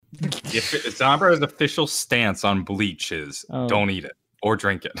Zombro's official stance on bleach is don't eat it or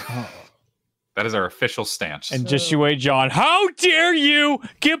drink it. That is our official stance. And just you wait, John. How dare you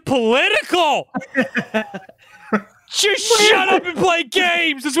get political? Just shut up and play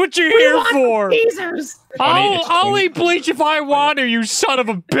games. That's what you're here for. I'll eat bleach if I want to, you son of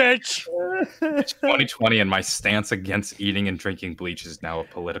a bitch. It's 2020, and my stance against eating and drinking bleach is now a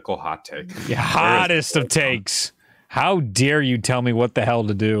political hot take. The hottest of takes. How dare you tell me what the hell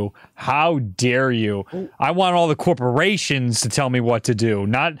to do? How dare you? I want all the corporations to tell me what to do,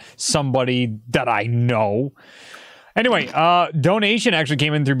 not somebody that I know. Anyway, donation actually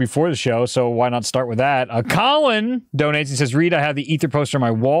came in through before the show, so why not start with that? Colin donates and says, Reed, I have the Ether poster on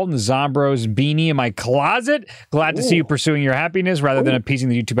my wall and the Zombros beanie in my closet. Glad to see you pursuing your happiness rather than appeasing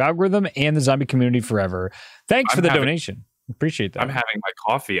the YouTube algorithm and the zombie community forever. Thanks for the donation. Appreciate that. I'm having my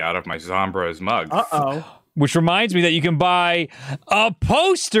coffee out of my Zombros mug. Uh-oh. Which reminds me that you can buy a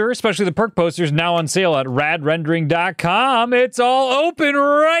poster, especially the perk posters, now on sale at radrendering.com. It's all open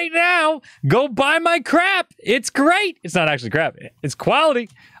right now. Go buy my crap. It's great. It's not actually crap. It's quality.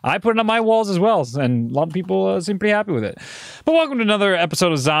 I put it on my walls as well, and a lot of people seem pretty happy with it. But welcome to another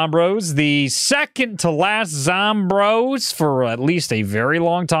episode of Zombros, the second to last Zombros for at least a very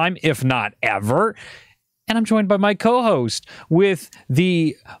long time, if not ever. And I'm joined by my co-host with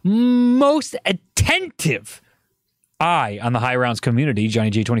the most attentive eye on the High Rounds community,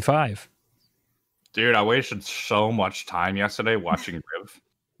 Johnny J25. Dude, I wasted so much time yesterday watching Riv.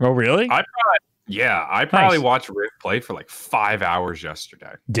 Oh, really? I probably watched Riv play for like 5 hours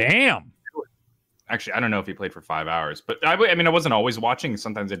yesterday. Damn. Actually, I don't know if he played for 5 hours, but I mean, I wasn't always watching.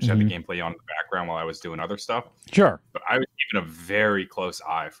 Sometimes I just had the gameplay on in the background while I was doing other stuff. Sure. But I was keeping a very close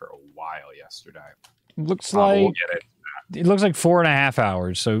eye for a while yesterday. Looks like we'll get it. It looks like 4.5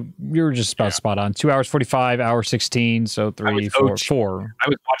 hours. So you were just about spot on. 2 hours 45, hour 16. So 3, 4, 4. I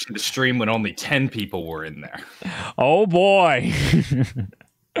was watching the stream when only 10 people were in there. Oh boy.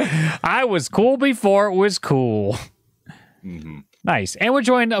 I was cool before it was cool. Mm-hmm. Nice. And we're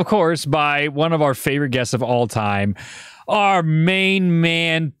joined, of course, by one of our favorite guests of all time, our main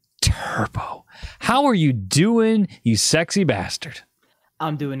man, Turbo. How are you doing, you sexy bastard?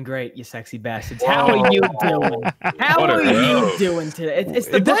 I'm doing great, you sexy bastards. How are you doing? How are you doing today? It's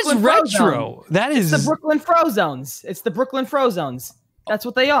the Brooklyn retro. That is the Brooklyn Frozones. It's the Brooklyn Frozones. That's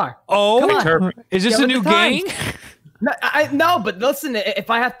what they are. Oh, is this a new gang? No, but listen, if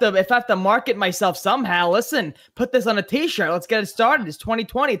I have to market myself somehow, listen, put this on a t-shirt. Let's get it started. It's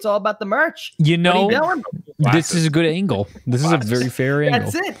 2020. It's all about the merch. You know, this is a good angle. This is a very fair angle.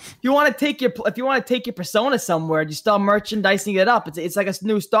 That's it. If you want to take your persona somewhere, you start merchandising it up. It's like a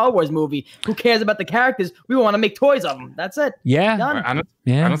new Star Wars movie. Who cares about the characters? We want to make toys of them. That's it. Yeah. I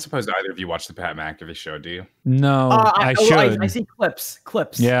don't suppose either of you watch the Pat McAfee show, do you? No, I should. I see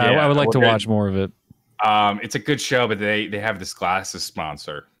clips. Yeah, I would like to watch more of it. It's a good show, but they have this glasses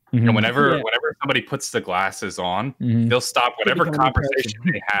sponsor. Mm-hmm. And whenever somebody puts the glasses on, they'll stop whatever conversation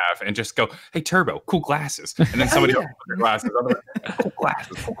they have and just go, "Hey, Turbo, cool glasses." And then somebody else puts their glasses on, cool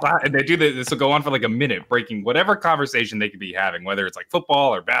glasses, and they do this. This will go on for like a minute, breaking whatever conversation they could be having, whether it's like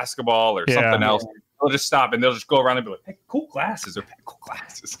football or basketball or something else. They'll just stop and they'll just go around and be like, "Hey, cool glasses," or "Cool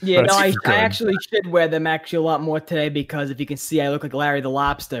glasses." Yeah, no, I actually should wear them actually a lot more today because if you can see, I look like Larry the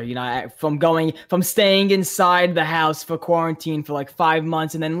Lobster. You know, from staying inside the house for quarantine for like 5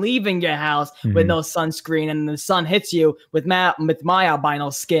 months and then leaving your house with no sunscreen, and the sun hits you with my albino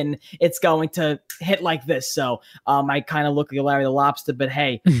skin, it's going to hit like this. So I kind of look like Larry the Lobster, but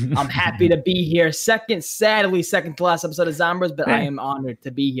hey, I'm happy to be here. Sadly, second to last episode of Zombros, but I am honored to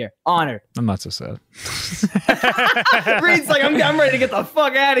be here. Honored. I'm not so sad. Reed's like, I'm ready to get the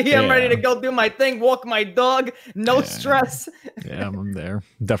fuck out of here. I'm ready to go do my thing, walk my dog. No stress. Yeah, I'm there.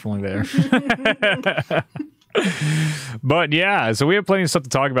 Definitely there. But yeah, so we have plenty of stuff to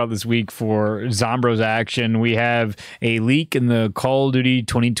talk about this week for Zombros action. We have a leak in the Call of Duty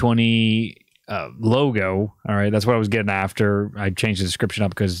 2020 logo. All right, that's what I was getting after. I changed the description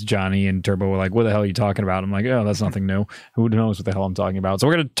up because Johnny and Turbo were like, "What the hell are you talking about?" I'm like, "Oh, that's nothing new. Who knows what the hell I'm talking about?" So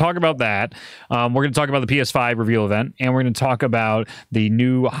we're going to talk about that. We're going to talk about the PS5 reveal event, and we're going to talk about the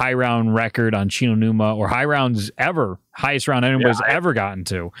new high round record on Chino Numa, or high rounds ever, highest round anybody's ever gotten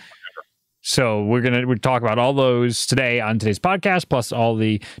to. So we're talk about all those today on today's podcast, plus all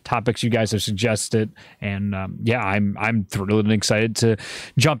the topics you guys have suggested. And I'm thrilled and excited to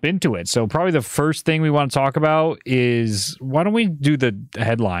jump into it. So probably the first thing we want to talk about is, why don't we do the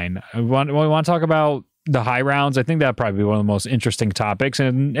headline? We want to talk about the high rounds. I think that'd probably be one of the most interesting topics,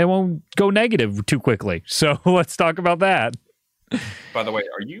 and it won't go negative too quickly. So let's talk about that. By the way,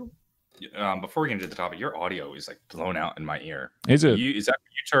 are you before we get into the topic, your audio is like blown out in my ear. Is it? Is that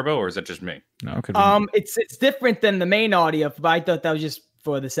you, Turbo, or is that just me? No, it could be. It's different than the main audio, but I thought that was just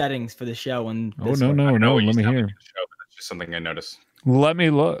for the settings for the show. And no. Let me hear. That's just something I noticed. Let me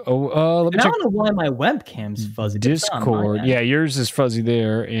look. Let me check. I don't know why my webcam's fuzzy. Discord. Yeah, yours is fuzzy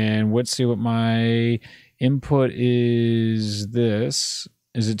there. And let's see what my input is. This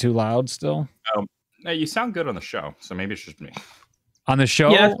is it too loud still? No, you sound good on the show, so maybe it's just me. On the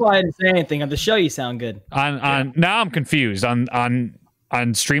show? Yeah, that's why I didn't say anything. On the show, you sound good. On now I'm confused. On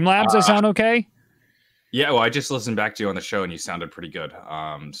Streamlabs, I sound okay. Yeah, well, I just listened back to you on the show, and you sounded pretty good.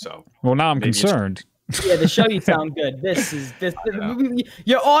 So. Well, now I'm concerned. Yeah, the show you sound good. This.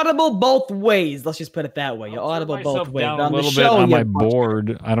 You're audible both ways. Let's just put it that way. You're audible both ways. Down a little bit on my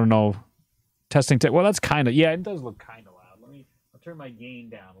board. I don't know. Testing. Well, that's kind of. Yeah, it does look kind of loud. I'll turn my gain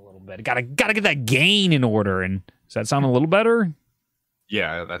down a little bit. Gotta get that gain in order. And does that sound a little better?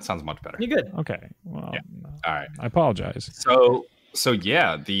 Yeah, that sounds much better. You're good. Okay. Well, yeah. All right. I apologize. So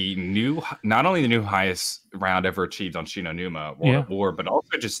yeah, not only the new highest round ever achieved on Shi No Numa World at War, but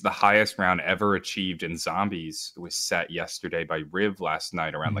also just the highest round ever achieved in Zombies was set yesterday by Riv last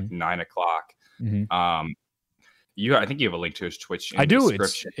night around like 9 o'clock. Mm-hmm. I think you have a link to his Twitch. I do.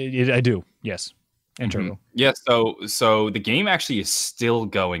 I do. Yes. Internal. Mm-hmm. Yeah. So the game actually is still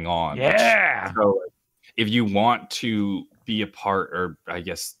going on. Yeah. So if you want to be a part, or I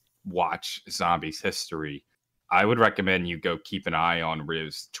guess watch Zombies history, I would recommend you go keep an eye on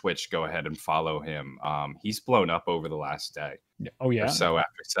Riv's Twitch. Go ahead and follow him. He's blown up over the last day. Oh yeah. Or so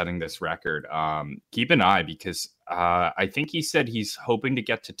after setting this record, keep an eye because I think he said he's hoping to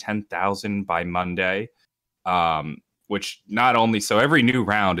get to 10,000 by Monday. Which not only so every new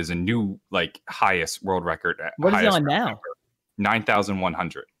round is a new like highest world record. What is he on now?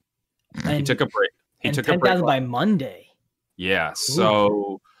 9,100. He took a break. He took 10,000 by Monday. Yeah.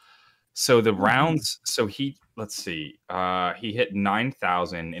 So the rounds. So let's see. He hit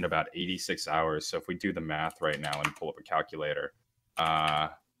 9,000 in about 86 hours. So if we do the math right now and pull up a calculator,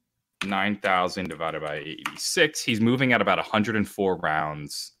 9,000 divided by 86, he's moving at about 104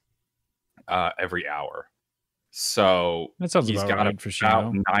 rounds every hour. So that sounds he's got right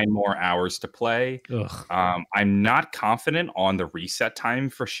about 9 more hours to play. I'm not confident on the reset time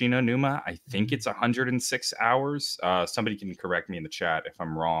for Shi No Numa. I think it's 106 hours. Somebody can correct me in the chat if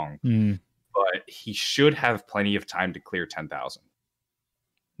I'm wrong. But he should have plenty of time to clear 10,000.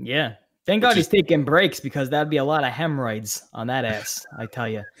 Yeah. Thank God he's taking breaks because that'd be a lot of hemorrhoids on that ass, I tell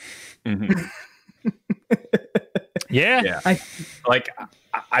you. Mm-hmm. Yeah.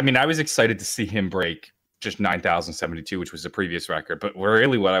 I mean, I was excited to see him break just 9,072, which was the previous record. But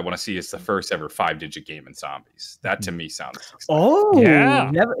really what I want to see is the first ever 5-digit game in Zombies. That to me sounds exciting. Oh, yeah.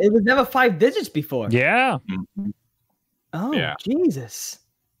 It was never 5 digits before. Yeah. Mm-hmm. Oh, yeah. Jesus.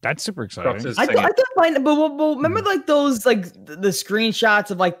 That's super exciting. I can't find it, but remember like those like the screenshots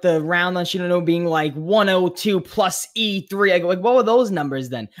of like the round on Shi No Numa being like 102 plus E3. Like what were those numbers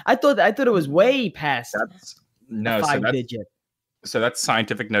then? I thought it was way past that's 5 digit. So that's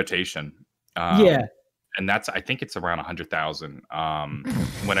scientific notation. Yeah. And I think it's around 100,000.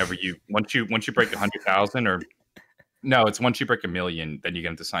 Whenever once you break 100,000 it's once you break 1 million, then you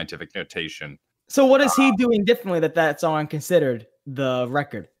get into scientific notation. So what is he doing differently that's on considered the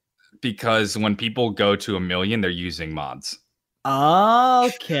record? Because when people go to 1 million, they're using mods.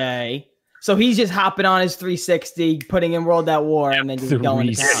 Okay. So he's just hopping on his 360, putting in World at War, and then just going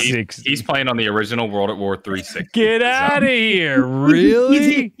to town. He's playing on the original World at War 360. Get out of here!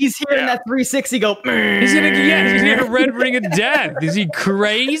 Really? He's hearing that 360 go. He's gonna Red Ring of Death. Is he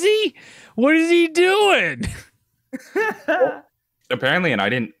crazy? What is he doing? Apparently,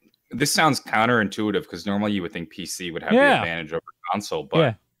 and this sounds counterintuitive because normally you would think PC would have the advantage over console,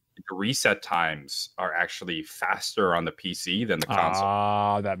 but the reset times are actually faster on the PC than the console.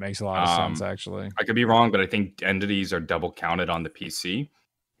 Ah, that makes a lot of sense, actually. I could be wrong, but I think entities are double counted on the PC,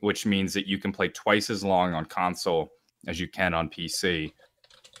 which means that you can play twice as long on console as you can on PC.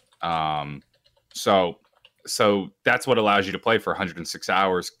 So that's what allows you to play for 106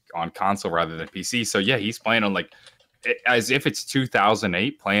 hours on console rather than PC. So yeah, he's playing on as if it's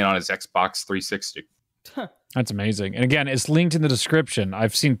 2008 playing on his Xbox 360. That's amazing. And again, it's linked in the description.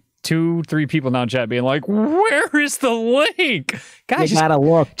 I've seen 2-3 people now in chat being like, where is the link? Guys,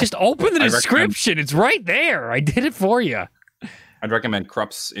 just open the description. It's right there. I did it for you. I'd recommend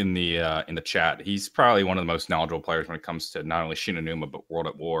Krups in the chat. He's probably one of the most knowledgeable players when it comes to not only Shi No Numa, but World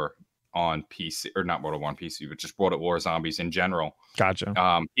at War on PC, or not World at War on PC, but just World at War Zombies in general.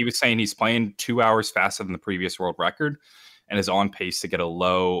 Gotcha. He was saying he's playing 2 hours faster than the previous world record and is on pace to get a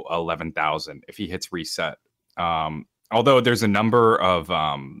low 11,000 if he hits reset. Although there's a number of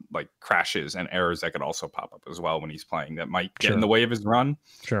like crashes and errors that could also pop up as well when he's playing that might get in the way of his run.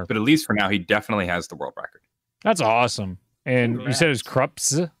 Sure. But at least for now, he definitely has the world record. That's awesome. And you said it was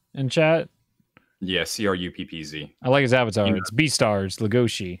Krups in chat? Yeah, CRUPPZ. I like his avatar. Yeah. It's B-Stars,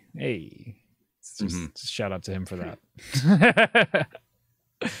 Legoshi. Hey. Just shout out to him for that.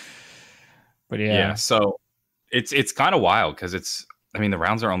 But yeah. So it's kind of wild because the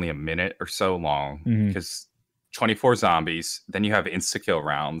rounds are only a minute or so long because 24 zombies, then you have insta-kill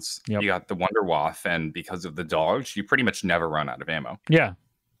rounds. Yep. You got the Wonder Waff, and because of the dogs, you pretty much never run out of ammo. Yeah.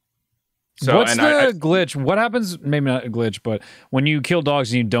 So what's the glitch? What happens, maybe not a glitch, but when you kill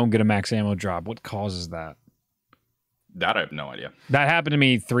dogs and you don't get a max ammo drop, what causes that? That I have no idea. That happened to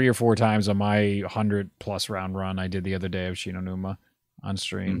me 3 or 4 times on my 100+ round run I did the other day of Shinonuma on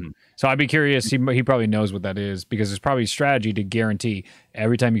stream. So I'd be curious. He probably knows what that is because there's probably a strategy to guarantee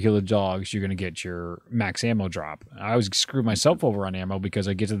every time you kill the dogs, you're going to get your max ammo drop. I always screw myself over on ammo because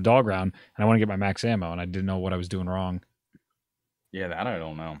I get to the dog round and I want to get my max ammo and I didn't know what I was doing wrong. Yeah, that I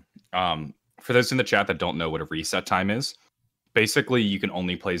don't know. For those in the chat that don't know what a reset time is, basically you can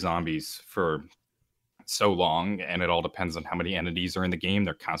only play zombies for so long, and it all depends on how many entities are in the game.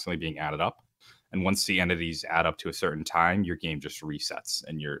 They're constantly being added up. And once the entities add up to a certain time, your game just resets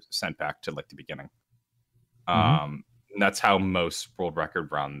and you're sent back to like the beginning. And that's how most world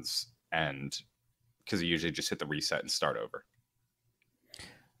record runs end, because you usually just hit the reset and start over.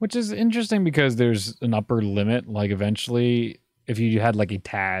 Which is interesting because there's an upper limit. Like eventually, if you had like a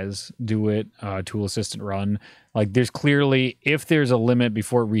Taz do it, tool assistant run, like there's clearly, if there's a limit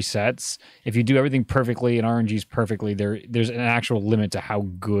before it resets, if you do everything perfectly and RNGs perfectly, there's an actual limit to how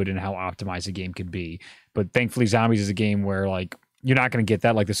good and how optimized a game could be. But thankfully, Zombies is a game where like you're not going to get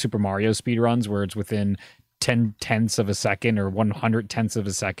that, like the Super Mario speedruns where it's within 10/10 of a second or 100/10 of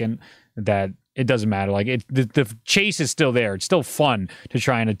a second, that it doesn't matter. Like the chase is still there. It's still fun to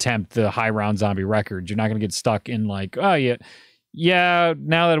try and attempt the high round zombie records. You're not going to get stuck in like, oh yeah,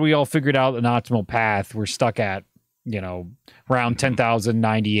 now that we all figured out an optimal path, we're stuck at, round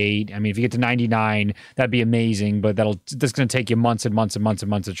 10,098. I mean, if you get to 99, that'd be amazing, but that's going to take you months and months and months and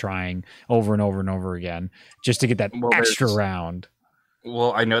months of trying over and over and over again just to get that extra round.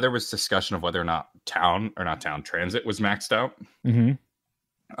 Well, I know there was discussion of whether or not Transit was maxed out. And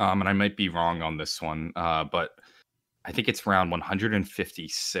I might be wrong on this one, but I think it's around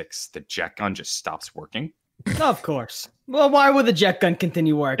 156. The jet gun just stops working. Of course. Well, why would the jet gun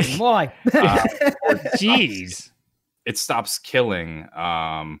continue working? Why? Jeez. It stops killing.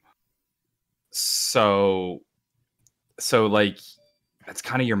 So like that's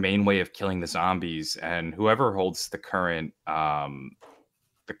kind of your main way of killing the zombies, and whoever holds the current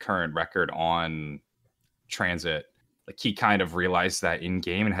record on Transit, like he kind of realized that in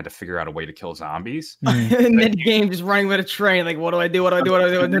game and had to figure out a way to kill zombies. Mid game, just running with a train. Like, what do I do?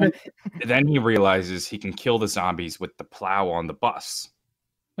 Then he realizes he can kill the zombies with the plow on the bus.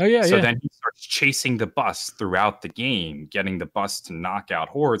 Oh yeah. So then he starts chasing the bus throughout the game, getting the bus to knock out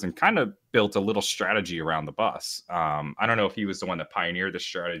hordes, and kind of built a little strategy around the bus. I don't know if he was the one that pioneered the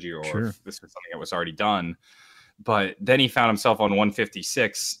strategy or if this was something that was already done. But then he found himself on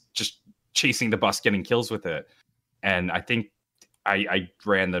 156, just chasing the bus, getting kills with it. And I think I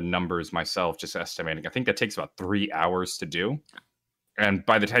ran the numbers myself, just estimating. I think that takes about 3 hours to do. And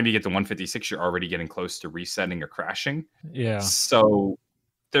by the time you get to 156, you're already getting close to resetting or crashing. Yeah. So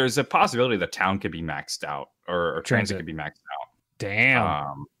there's a possibility the town could be maxed out or Transit could be maxed out.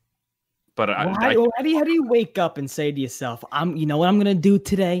 Damn. But how do you wake up and say to yourself, you know what I'm going to do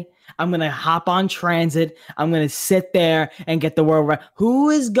today? I'm going to hop on Transit. I'm going to sit there and get the world record. Who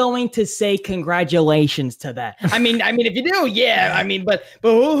is going to say congratulations to that? I mean, if you do, yeah. I mean, but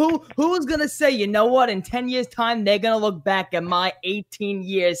who's going to say, you know what? In 10 years time, they're going to look back at my 18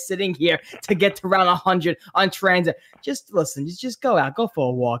 years sitting here to get to round 100 on Transit. Just listen, just go out, go for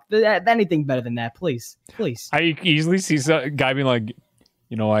a walk. Anything better than that, please. I easily see some guy being like,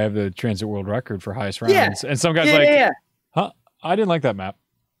 I have the Transit world record for highest rounds. And some guy's huh? I didn't like that map.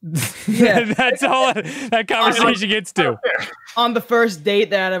 Yeah. That's all that conversation gets to. On the first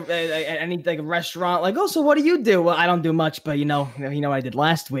date at any like a restaurant, like, oh, so what do you do? Well, I don't do much, but you know what I did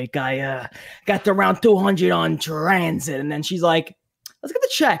last week? I got to round 200 on Transit, and then she's like, let's get the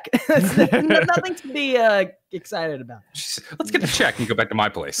check. Nothing to be excited about. Let's get the check and go back to my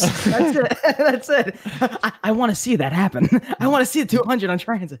place. That's it. I want to see that happen. I want to see the 200 on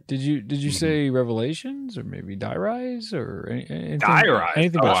Transit. Did you say Revelations or maybe Die Rise or anything? Die Rise.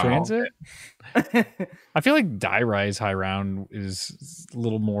 Anything but Transit? I feel like Die Rise high round is a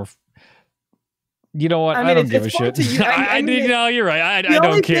little more You know what? I mean, I don't give a fun shit. I mean, no, you're right. I the don't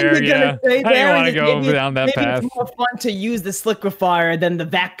only thing care. you're Yeah, gonna say I don't there want to is go maybe- down that maybe path. It's more fun to use the sliquifier than the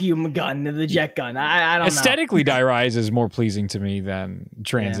vacuum gun, the jet gun. I don't know. Aesthetically, Die Rise is more pleasing to me than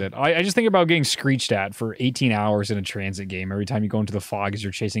Transit. I just think about getting screeched at for 18 hours in a Transit game every time you go into the fog as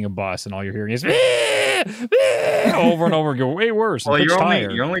you're chasing a bus and all you're hearing is over and over again. Way worse. Well, you're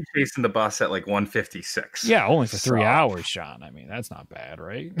only chasing the bus at like 156. Yeah, only for 3 hours, Sean. I mean, that's not bad,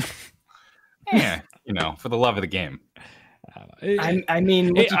 right? Yeah, for the love of the game. I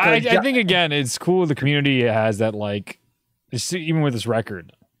mean, I think again, it's cool. The community has that, like, even with this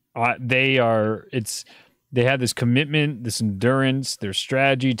record, they have this commitment, this endurance, their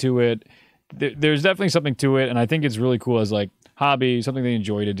strategy to it. There's definitely something to it, and I think it's really cool as like hobby, something they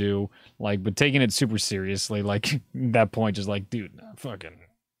enjoy to do. Like, but taking it super seriously, like at that point, just like, dude, fucking.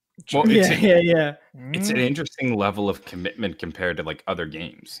 Well, yeah. It's an interesting level of commitment compared to like other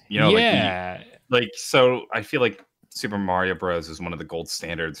games. So I feel like Super Mario Bros. Is one of the gold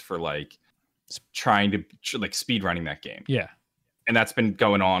standards for like trying to like speed running that game. Yeah. And that's been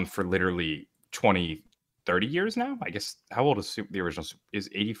going on for literally 20, 30 years now. I guess, how old is the original? Is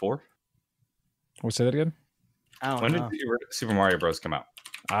 84? We'll say that again. When did Super Mario Bros. Come out?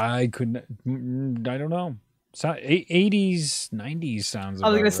 I don't know. 80s, 90s sounds. I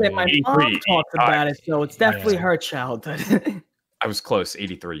was gonna say my mom talks about it, so it's definitely her childhood. I was close.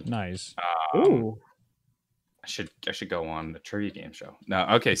 83. Nice. Ooh. I should go on the trivia game show. No,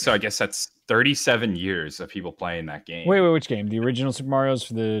 okay, so I guess that's 37 years of people playing that game. Wait, which game? The original Super Mario's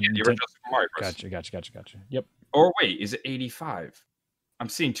for the original Super Mario Bros. Gotcha. Yep. Or wait, is it 85? I'm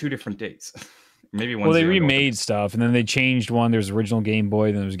seeing two different dates. Maybe one. Well, they remade stuff, and then they changed one. There's original Game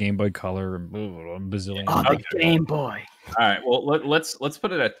Boy, then there's Game Boy Color, and bazillion. Oh, the Game Boy. All right, well, let's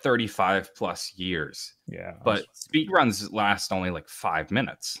put it at 35 plus years. Yeah. But speedruns last only like 5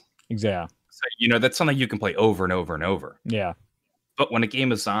 minutes. Exactly. So, that's something you can play over and over and over. Yeah. But when a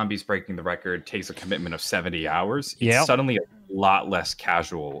game of zombies breaking the record takes a commitment of 70 hours, it's suddenly a lot less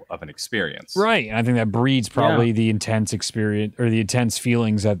casual of an experience. Right. And I think that breeds probably the intense experience or the intense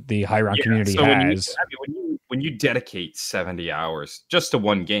feelings that the high round community has. When you dedicate 70 hours just to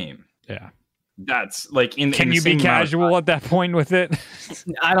one game. Yeah. That's like Can you be casual at that point with it?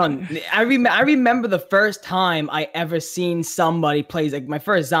 I remember the first time I ever seen somebody play, like my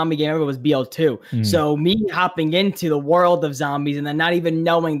first zombie game ever was BO2. So me hopping into the world of zombies and then not even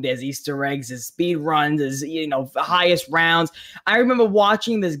knowing there's Easter eggs, there's speed runs, there's highest rounds. I remember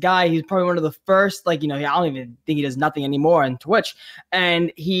watching this guy. He's probably one of the first, I don't even think he does nothing anymore on Twitch,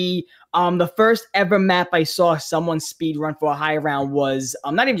 and he. The first ever map I saw someone speed run for a high round was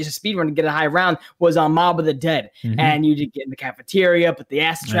not even just a speed run to get a high round, was on Mob of the Dead. And you just get in the cafeteria, put the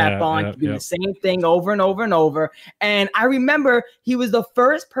acid trap on, do the same thing over and over and over. And I remember he was the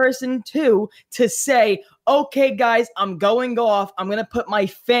first person to say, okay, guys, I'm going off. I'm going to put my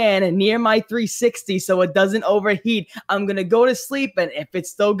fan near my 360 so it doesn't overheat. I'm going to go to sleep. And if it's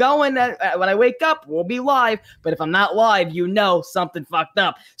still going when I wake up, we'll be live. But if I'm not live, something fucked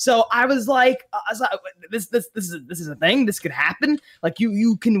up. So I was like, this is a thing. This could happen. Like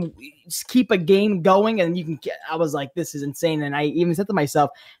you can keep a game going and you can I was like, this is insane. And I even said to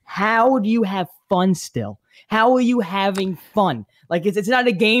myself, how do you have fun still? How are you having fun? Like it's not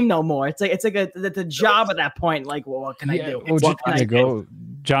a game no more. It's a job at that point. Like, well, what can I do? Well, go,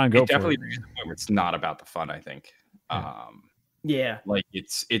 John. Go. It definitely reaches the point where it's not about the fun. I think. Like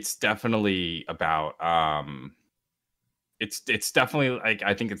it's definitely about. It's definitely like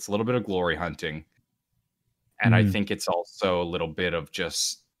I think it's a little bit of glory hunting, and I think it's also a little bit of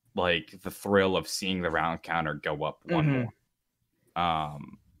just like the thrill of seeing the round counter go up one more.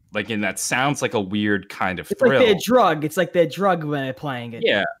 And that sounds like a weird kind of thrill. Like their drug. It's like their drug when they're playing it.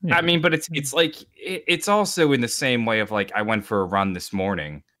 Yeah. I mean, but it's like it's also in the same way of like I went for a run this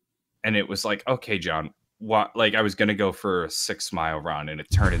morning, and it was like, okay, John, what? Like I was gonna go for a 6-mile run, and it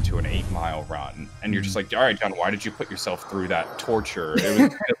turned into an 8-mile run, and you're just like, all right, John, why did you put yourself through that torture?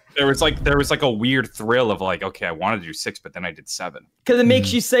 There was like a weird thrill of like, okay, I wanted to do 6, but then I did 7. Because it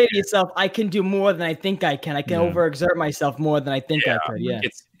makes you say to yourself, I can do more than I think I can. I can overexert myself more than I think I could. Yeah.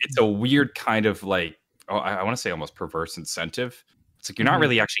 It's a weird kind of like, I want to say almost perverse incentive. It's like you're not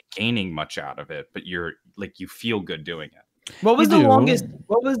really actually gaining much out of it, but you're like you feel good doing it. What was the longest?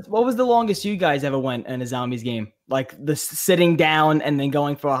 What was the longest you guys ever went in a zombies game? Like the sitting down and then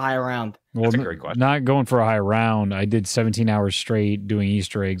going for a high round. Well, that's a great question. Not going for a high round. I did 17 hours straight doing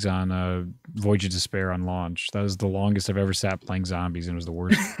Easter eggs on Voyage of Despair on launch. That was the longest I've ever sat playing zombies, and it was the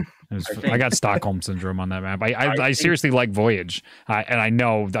worst. I got Stockholm syndrome on that map. I seriously like Voyage, and I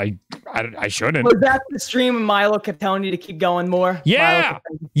know I shouldn't. Was that the stream when Milo kept telling you to keep going more? Yeah.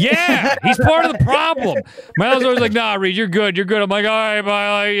 Yeah. He's part of the problem. Milo's always like, nah, Reed, you're good. You're good. I'm like, all right,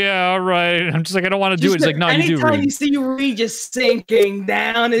 Milo. Yeah, all right. I'm just like, I don't want to do it. He's like, no, you do, Reed. Anytime you see Reed just sinking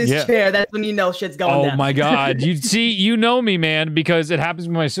down his chair, that's when you know shit's going down. Oh, my God. You know me, man, because it happens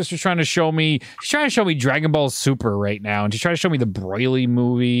when my sister's trying to show me, Dragon Ball Super right now, and she's trying to show me the Broly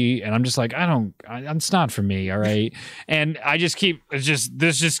movie, and I'm just like, it's not for me, all right? And I just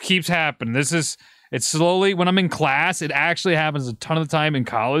this just keeps happening. It's slowly, when I'm in class, it actually happens a ton of the time in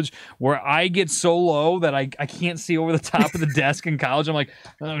college where I get so low that I can't see over the top of the desk in college. I'm like,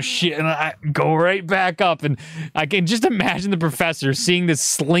 oh shit, and I go right back up, and I can just imagine the professor seeing this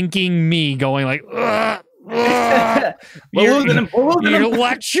slinking me going like, ugh. Your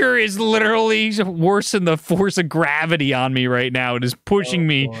lecture is literally worse than the force of gravity on me right now. It is pushing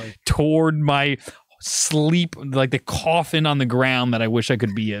me toward my sleep, like the coffin on the ground that I wish I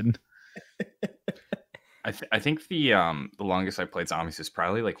could be in. I think the longest I played zombies is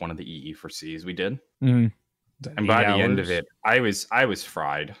probably like one of the EE4Cs we did, and by the end of it, I was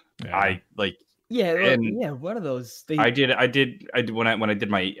fried. Yeah. What are those? I did when I did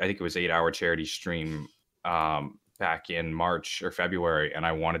my, I think it was 8-hour charity stream back in March or February, and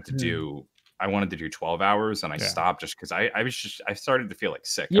I wanted to do 12 hours, and I stopped just because I started to feel like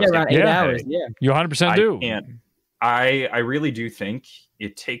sick. Yeah, around 8 hours. Yeah, you 100% do. I really do think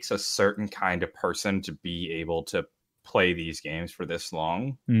it takes a certain kind of person to be able to play these games for this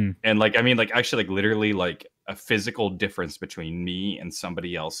long. And like, I mean, like actually, like literally, like a physical difference between me and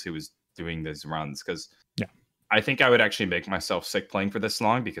somebody else who was doing these runs, because I think I would actually make myself sick playing for this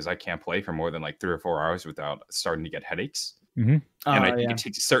long, because I can't play for more than like 3 or 4 hours without starting to get headaches. And I think it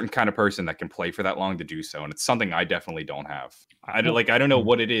takes a certain kind of person that can play for that long to do so. And it's something I definitely don't have. I don't know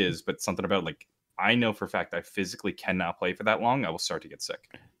what it is, but something about like, I know for a fact I physically cannot play for that long. I will start to get sick.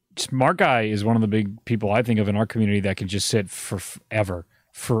 Smart Guy is one of the big people I think of in our community that can just sit for forever.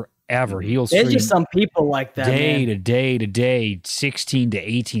 He'll stream. There's just some people like that, day to day, 16 to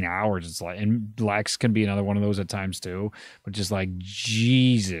 18 hours. It's like, and Lex can be another one of those at times too. But just like,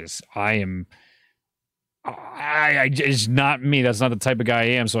 Jesus, it's not me. That's not the type of guy I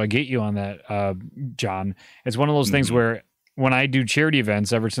am. So I get you on that, John. It's one of those things where when I do charity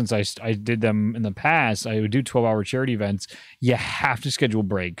events, ever since I did them in the past, I would do 12-hour charity events. You have to schedule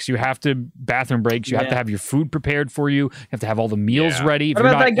breaks. You have to bathroom breaks. You have to have your food prepared for you. You have to have all the meals ready. If what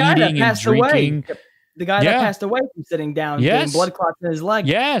you're about not that guy eating that passed and drinking. Away? The guy that passed away from sitting down, getting blood clots in his leg.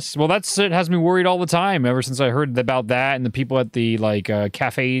 Yes, well, it has me worried all the time. Ever since I heard about that, and the people at the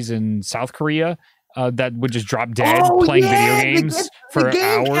cafes in South Korea. That would just drop dead playing video games for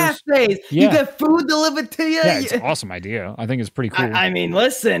hours. Cafes. You get food delivered to you. Yeah, it's an awesome idea. I think it's pretty cool. I mean,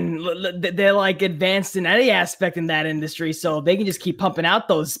 listen, they're like advanced in any aspect in that industry, so they can just keep pumping out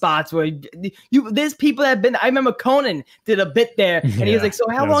those spots where there's people that have been. I remember Conan did a bit there, and he was like, "So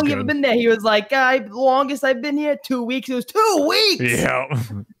how long you ever been there?" He was like, "Longest I've been here, 2 weeks." It was 2 weeks.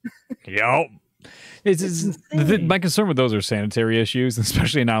 Yep. It's my concern with those are sanitary issues,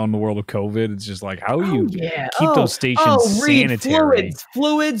 especially now in the world of COVID. It's just like, how do you keep those stations sanitary?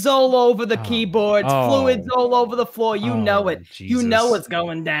 Fluids all over the keyboards, fluids all over the floor. You know it. Jesus. You know what's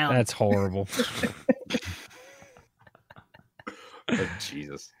going down. That's horrible.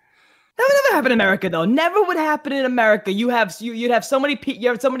 Jesus. That would never happen in America, though. Never would happen in America. You'd have so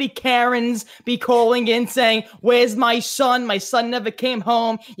many Karens be calling in saying, "Where's my son? My son never came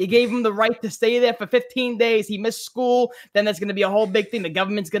home. You gave him the right to stay there for 15 days. He missed school." Then that's going to be a whole big thing. The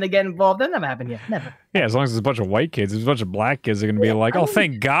government's going to get involved. That never happened here. Never. Yeah, as long as there's a bunch of white kids, there's a bunch of black kids are going to be like, "Oh,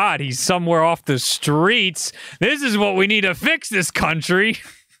 thank God he's somewhere off the streets. This is what we need to fix this country."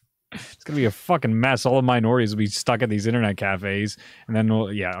 It's going to be a fucking mess. All the minorities will be stuck at these internet cafes. And then,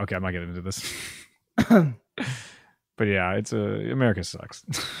 I'm not getting into this. But yeah, America sucks.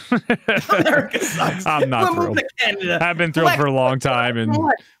 America sucks. I'm not thrilled. I've been thrilled for a long time. And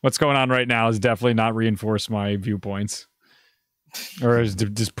what's going on right now has definitely not reinforced my viewpoints. Or has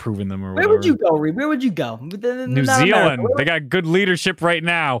disproven them or whatever. Where would you go, Reed? Where would you go? New Zealand. They got good leadership right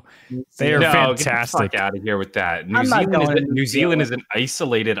now. They are fantastic. Get the fuck out of here with that. New Zealand is an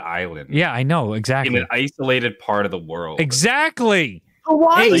isolated island. Yeah, I know. Exactly. In an isolated part of the world. Exactly.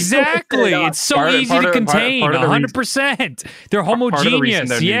 Hawaii. Exactly. It's so easy to contain. 100%. They're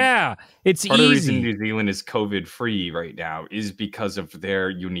homogeneous. It's easy. Part of the reason New Zealand is COVID free right now is because of their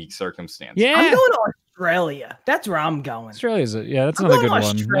unique circumstances. Yeah. I'm going to Australia. That's where I'm going. Australia's that's another good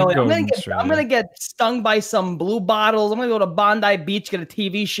one. I'm gonna get stung by some blue bottles. I'm gonna go to Bondi Beach, get a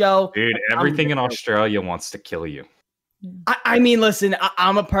TV show. Dude, everything in Australia wants to kill you. I mean, listen,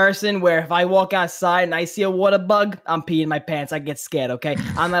 I'm a person where if I walk outside and I see a water bug, I'm peeing my pants. I get scared. Okay,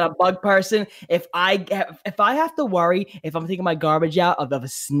 I'm not a bug person. If I have to worry if I'm taking my garbage out of a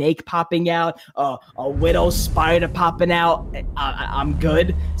snake popping out, a widow spider popping out, I'm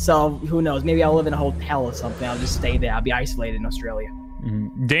good. So who knows? Maybe I'll live in a hotel or something. I'll just stay there. I'll be isolated in Australia.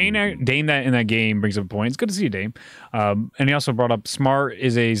 Dane that in that game brings up a point. It's good to see you, Dane. And he also brought up Smart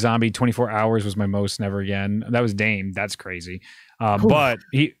is a zombie. 24 hours was my most. Never again. That was Dame. That's crazy. But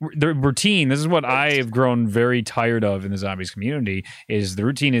the routine, this is what I have grown very tired of in the zombies community, is the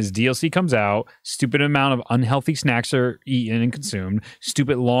routine is DLC comes out, stupid amount of unhealthy snacks are eaten and consumed,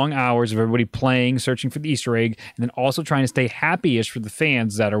 stupid long hours of everybody playing, searching for the Easter egg, and then also trying to stay happy-ish for the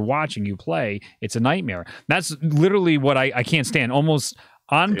fans that are watching you play. It's a nightmare. That's literally what I can't stand. Almost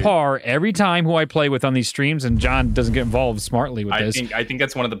on par every time who I play with on these streams, and John doesn't get involved smartly with this. I think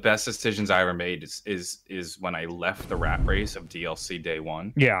that's one of the best decisions I ever made is when I left the rat race of DLC day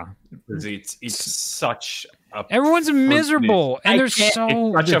one. Yeah, it's such a everyone's miserable and they're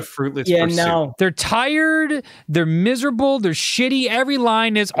such a fruitless pursuit. No, they're tired, they're miserable, they're shitty. Every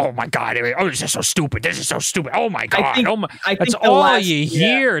line is, oh my god, oh this is so stupid, this is so stupid, oh my god, that's all you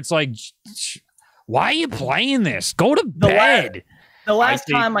hear. It's like, why are you playing this? Go to bed. The last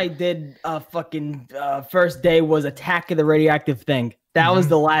time I did fucking first day was Attack of the Radioactive Thing. That was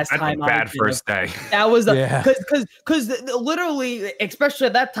the last time. Bad first day. That was because literally, especially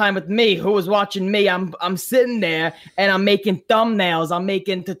at that time with me, who was watching me, I'm sitting there and I'm making thumbnails, I'm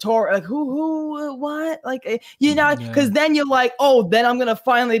making tutorial, like who what, like because then you're like, oh, then I'm gonna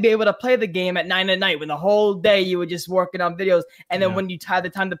finally be able to play the game at 9 at night when the whole day you were just working on videos, and then when you had the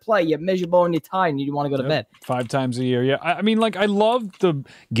time to play, you're miserable and you're tired and you want to go to bed. 5 times a year, yeah. I mean, like I love to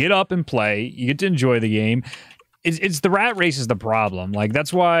get up and play. You get to enjoy the game. It's the rat race is the problem. Like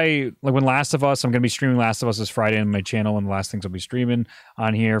that's why, like when Last of Us, I'm gonna be streaming Last of Us this Friday on my channel, and the last things I'll be streaming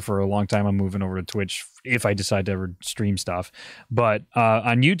on here for a long time. I'm moving over to Twitch if I decide to ever stream stuff. But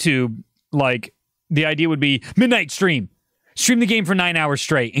on YouTube, like the idea would be midnight stream the game for 9 hours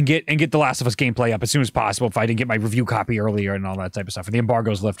straight and get the Last of Us gameplay up as soon as possible if I didn't get my review copy earlier and all that type of stuff, or the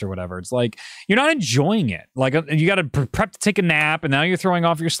embargo's lift or whatever. It's like you're not enjoying it. Like you got to prep to take a nap, and now you're throwing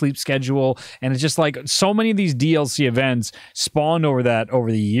off your sleep schedule, and it's just like so many of these DLC events spawned over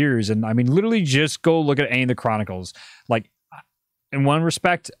the years. And I mean, literally just go look at any of the Chronicles. Like, in one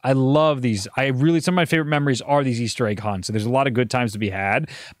respect, I love these. Some of my favorite memories are these Easter egg hunts. So there's a lot of good times to be had.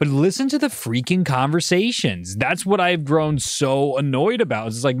 But listen to the freaking conversations. That's what I've grown so annoyed about.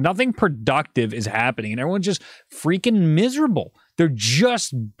 It's like nothing productive is happening, and everyone's just freaking miserable. They're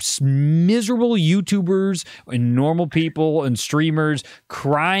just miserable YouTubers and normal people and streamers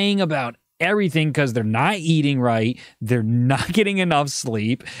crying about everything because they're not eating right, they're not getting enough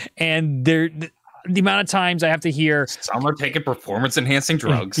sleep, and the amount of times I have to hear some are taking performance-enhancing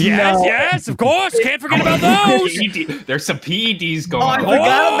drugs. Yes, of course. Can't forget about those. There's some PEDs going on. I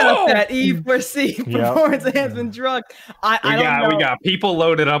forgot about that. E4C, performance-enhancing drug. We got people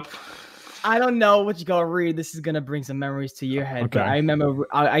loaded up. I don't know what you're going to read. This is going to bring some memories to your head. Okay. But I remember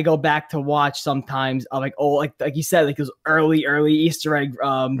I go back to watch sometimes like you said, like those early Easter egg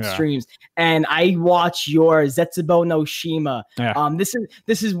streams. And I watch your Zetsubo no Shima. Yeah.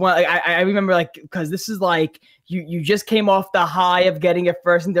 This is one I remember, like, because this is like you just came off the high of getting your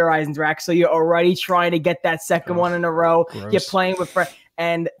first in Horizon Drax. So you're already trying to get that second one in a row. Gross. You're playing with friends.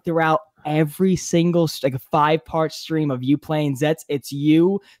 And throughout every single like a 5-part stream of you playing Zets, it's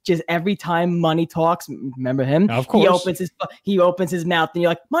you just every time Money talks. Remember him? Of course. He opens his mouth and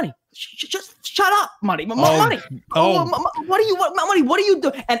you're like, Money, just shut up, Money. Money. What are you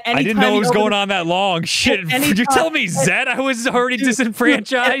doing? And I didn't know it was going on that long. Shit, did you tell me Zet? I was already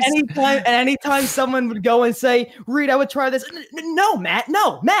disenfranchised. Anytime someone would go and say, Reed, I would try this. No, Matt,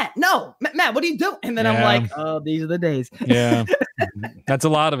 Matt, what are you doing? And then I'm like, oh, these are the days. Yeah. That's a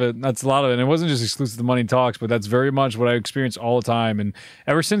lot of it. And it wasn't just exclusive to Money Talks, but that's very much what I experience all the time. And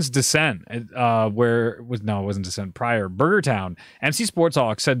ever since Descent, it wasn't Descent, prior, Burger Town, MC Sports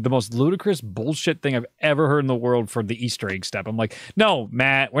Hawk said the most ludicrous bullshit thing I've ever heard in the world for the Easter egg step. I'm like, no,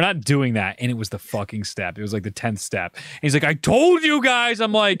 Matt, we're not doing that. And it was the fucking step. It was like the 10th step. And he's like, I told you guys.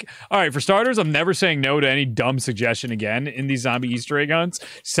 I'm like, all right, for starters, I'm never saying no to any dumb suggestion again in these zombie Easter egg hunts.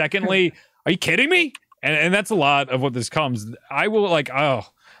 Secondly, are you kidding me? And that's a lot of what this comes. I will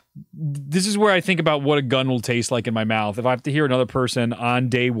this is where I think about what a gun will taste like in my mouth. If I have to hear another person on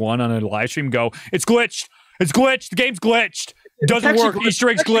day one on a live stream go, it's glitched. The game's glitched. Doesn't work. Easter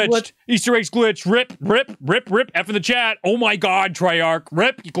eggs glitched. Easter eggs glitched. Rip. F in the chat. Oh my God, Triarch.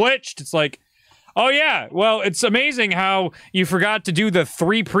 Rip, you glitched. It's like, Oh, yeah. Well, it's amazing how you forgot to do the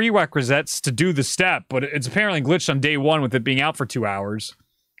 3 prerequisites to do the step, but it's apparently glitched on day 1 with it being out for 2 hours.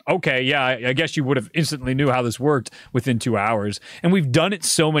 Okay, yeah, I guess you would have instantly knew how this worked within 2 hours. And we've done it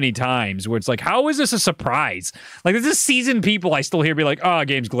so many times where it's like, how is this a surprise? Like, there's this seasoned people I still hear be like, oh,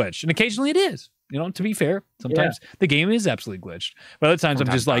 game's glitched. And occasionally it is. You know, to be fair, sometimes the game is absolutely glitched. But other times I'm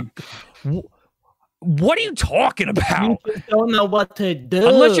just like, what are you talking about? You just don't know what to do.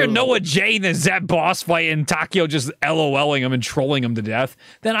 Unless you're Noah J and there's that boss fight and Takio just LOLing him and trolling him to death,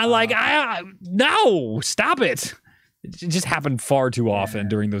 then I'm like, no, stop it. It just happened far too often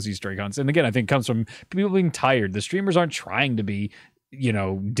during those Easter egg hunts. And again, I think it comes from people being tired. The streamers aren't trying to be,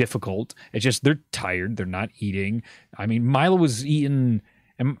 difficult. It's just they're tired. They're not eating. I mean, Milo was eating...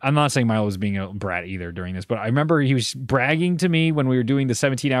 I'm not saying Milo was being a brat either during this, but I remember he was bragging to me when we were doing the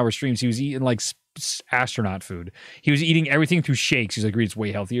 17-hour streams. He was eating like astronaut food. He was eating everything through shakes. He's like, it's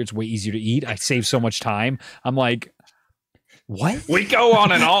way healthier. It's way easier to eat. I save so much time. I'm like, what? We go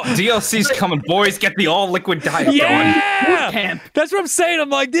on an all DLC's coming, boys. Get the all liquid diet going. Yeah, that's what I'm saying. I'm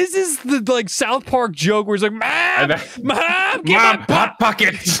like, this is the South Park joke where it's like, Mom, hot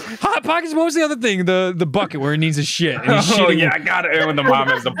pockets. Hot pockets. What was the other thing? The bucket where he needs a shit. And he's I got it. When the mom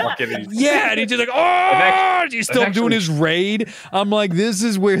has the bucket. And he's just like, he's still doing his raid. I'm like, this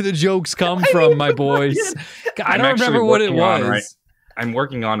is where the jokes come from, my boys. I don't remember what it was. I'm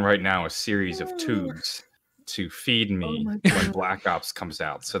working on right now a series of tubes to feed me when Black Ops comes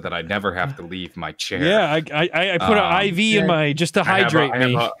out, so that I never have to leave my chair. Yeah, I put an IV in my just to hydrate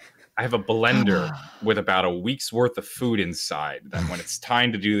me. I have a blender with about a week's worth of food inside. That when it's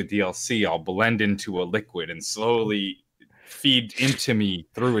time to do the DLC, I'll blend into a liquid and slowly feed into me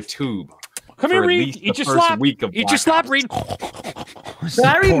through a tube. Come here, Reed. Eat your slop. Eat your slop, Reed.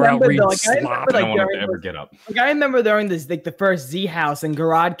 I remember though, I remember during this, like the first Z House and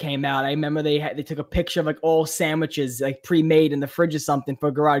Garage came out. I remember they took a picture of like all sandwiches like pre-made in the fridge or something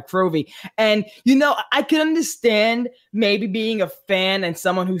for Garage Crovy. And I can understand maybe being a fan and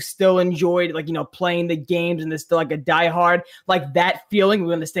someone who still enjoyed playing the games and is still like a diehard, like that feeling.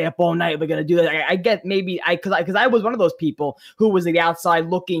 We're gonna stay up all night. We're gonna do that. I get maybe because I was one of those people who was the outside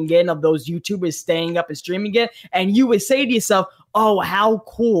looking in of those YouTubers staying up and streaming it, and you would say to yourself, oh, how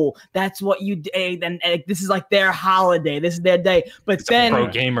cool. That's what you did. And this is like their holiday. This is their day. But then a pro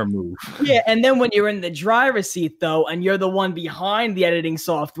gamer move. Yeah. And then when you're in the driver's seat though, and you're the one behind the editing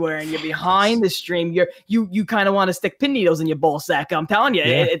software and you're behind the stream, you kind of want to stick pin needles in your ball sack. I'm telling you,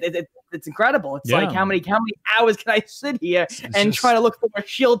 it's incredible. It's like how many hours can I sit here and try to look for a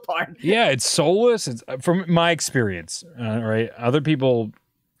shield part? Yeah, it's soulless. It's from my experience. Right. Other people.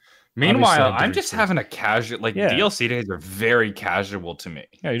 Meanwhile, I'm just having a casual, DLC days are very casual to me.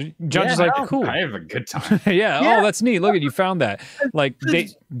 Yeah, John's like, cool. I have a good time. Yeah. Oh, that's neat. Look at you found that. Like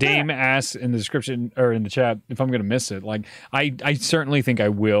Dame asked in the description or in the chat if I'm going to miss it. Like, I certainly think I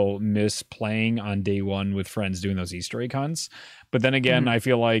will miss playing on day 1 with friends doing those Easter egg hunts. But then again, I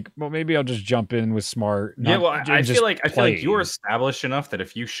feel like, well, maybe I'll just jump in with Smart. I feel like you're established enough that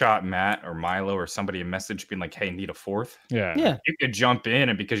if you shot Matt or Milo or somebody a message being like, "Hey, need a fourth?" Yeah, you could jump in,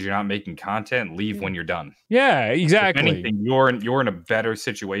 and because you're not making content, leave when you're done. Yeah, exactly. If anything, you're in a better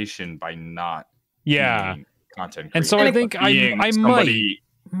situation by not content. And so I think I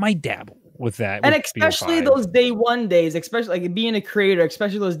might dabble with that, and especially those day 1 days, especially like being a creator,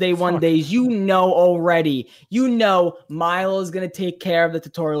 especially those day 1 days, already, Milo's gonna take care of the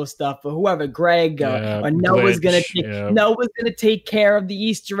tutorial stuff, or whoever, Greg or Noah's gonna take care of the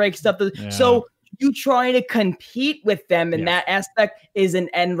Easter egg stuff. So you trying to compete with them in that aspect is an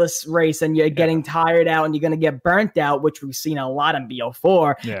endless race, and you're getting tired out, and you're gonna get burnt out, which we've seen a lot in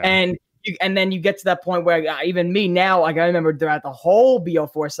BO4, and then you get to that point where even me now, like I remember throughout the whole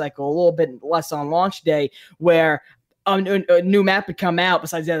BO4 cycle, a little bit less on launch day, where a new map would come out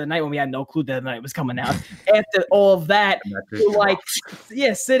besides the other night when we had no clue that the night was coming out. After all of that,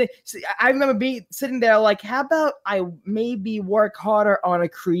 I remember sitting there like, how about I maybe work harder on a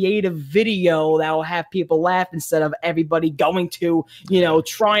creative video that will have people laugh instead of everybody going to,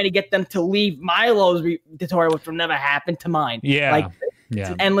 trying to get them to leave Milo's tutorial, which will never happen to mine. Yeah. It's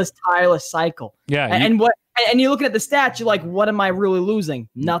an endless, tireless cycle. Yeah. And you're looking at the stats, you're like, what am I really losing?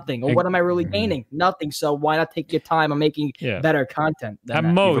 Nothing. Or what am I really gaining? Nothing. So why not take your time on making better content? At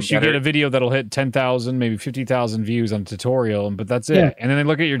most, you get a video that'll hit 10,000, maybe 50,000 views on a tutorial, but that's it. Yeah. And then they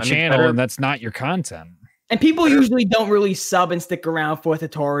look at your channel, and that's not your content. And people usually don't really sub and stick around for a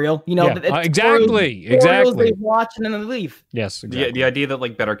tutorial. Exactly. They watch and then they leave. Yes, exactly. The idea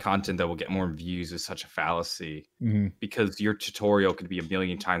that better content that will get more views is such a fallacy, because your tutorial could be a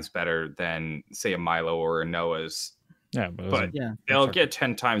million times better than, say, a Milo or a Noah's Yeah, but they'll get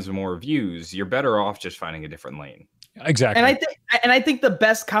 10 times more views. You're better off just finding a different lane. Exactly. And I think the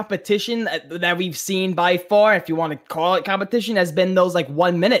best competition that we've seen by far, if you want to call it competition, has been those like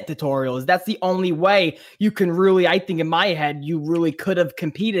 1 minute tutorials. That's the only way you can really, I think in my head, you really could have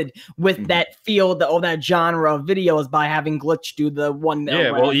competed with that field or that genre of videos by having Glitch do the 1 minute.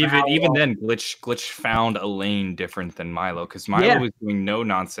 Yeah, well, even then, Glitch found a lane different than Milo, because Milo was doing no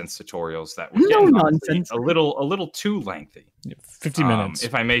nonsense tutorials that were a little too lengthy. 50 minutes,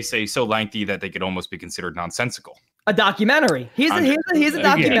 if I may say, so lengthy that they could almost be considered nonsensical. A documentary. He's a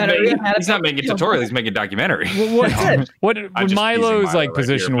documentary. Yeah, he's not making a tutorial. He's making a documentary. What Milo's like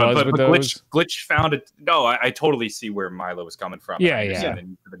position was with those? Glitch found it. No, I totally see where Milo was coming from. Yeah.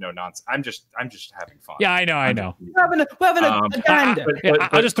 The no nonsense. I'm just having fun. Yeah, I know. We're having a gander.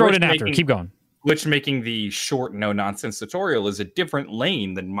 I'll just throw it in after. Keep going. Glitch making the short no nonsense tutorial is a different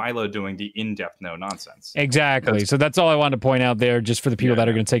lane than Milo doing the in-depth no nonsense. Exactly. So that's all I wanted to point out there, just for the people that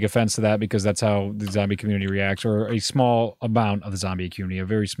are going to take offense to that, because that's how the zombie community reacts, or a small amount of the zombie community, a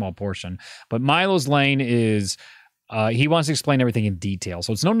very small portion. But Milo's lane is he wants to explain everything in detail.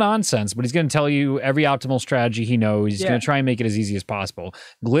 So it's no nonsense, but he's going to tell you every optimal strategy he knows. He's going to try and make it as easy as possible.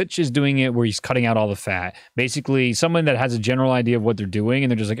 Glitch is doing it where he's cutting out all the fat. Basically, someone that has a general idea of what they're doing, and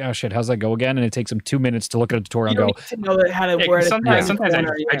they're just like, oh shit, how's that go again? And it takes them 2 minutes to look at a tutorial and go, to know how to word it. Sometimes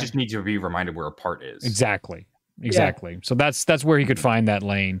I just need to be reminded where a part is. Exactly. So that's where he could find that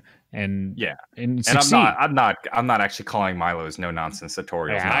lane. And I'm not actually calling Milo's no nonsense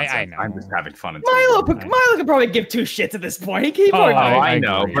tutorials. Yeah, I know. I'm just having fun. Milo could probably give two shits at this point. I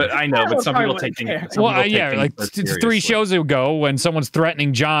know, but some people take things. Like 3 shows ago when someone's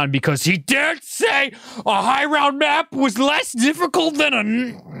threatening John because he dared say a high round map was less difficult than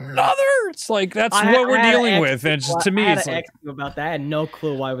another. It's like that's what we're dealing with. And to me, it's like about that. I had no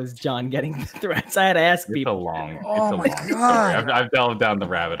clue why was John getting the threats. I had to ask people. It's a long story. I've delved down the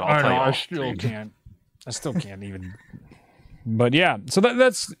rabbit hole. I still can't even. But yeah, so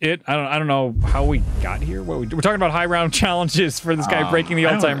that's it. I don't know how we got here. We're talking about high round challenges for this guy breaking the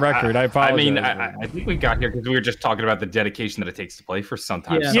all-time record. I apologize. I think we got here because we were just talking about the dedication that it takes to play for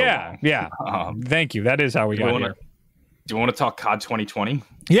sometimes. Yeah. Thank you. That is how we got here. Do you want to talk COD 2020?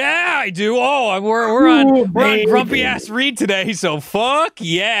 Yeah, I do. Oh, we're on grumpy ass Reed today, so fuck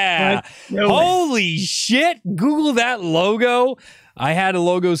yeah! Holy shit! Google that logo. I had a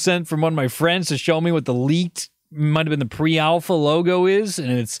logo sent from one of my friends to show me what the leaked, might have been the pre-alpha logo is,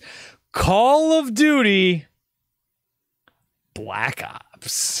 and it's Call of Duty Black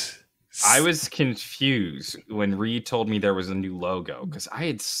Ops. I was confused when Reed told me there was a new logo because I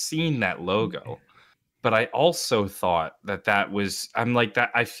had seen that logo, but I also thought that was, I'm like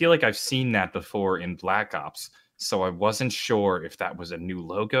that. I feel like I've seen that before in Black Ops. So I wasn't sure if that was a new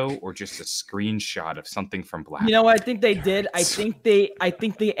logo or just a screenshot of something from Black. You know what I think they did? I think they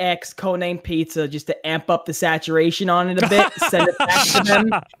asked Codename Pizza just to amp up the saturation on it a bit, send it back to them,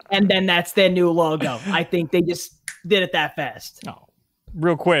 and then that's their new logo. I think they just did it that fast. Oh.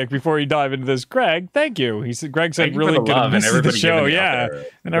 Real quick before you dive into this, Greg, thank you. Greg said really good. This is the show,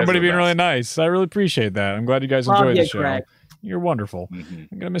 and everybody being really nice. I really appreciate that. I'm glad you guys enjoyed the show. Greg. You're wonderful. I'm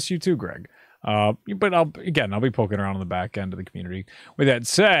gonna miss you too, Greg. But I'll be poking around on the back end of the community. With that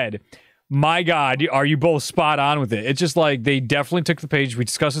said, my God, are you both spot on with it? It's just like they definitely took the page. We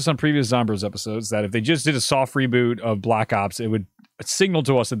discussed this on previous Zombros episodes that if they just did a soft reboot of Black Ops, it would signal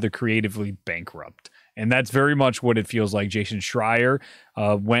to us that they're creatively bankrupt. And that's very much what it feels like. Jason Schreier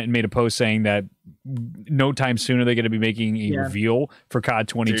went and made a post saying that no time soon are they going to be making a reveal for COD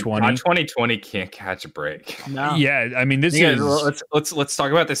 2020. Dude, COD 2020 can't catch a break. No. Yeah, I mean, this is... Let's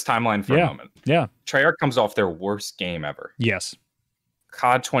talk about this timeline for a moment. Yeah. Treyarch comes off their worst game ever. Yes.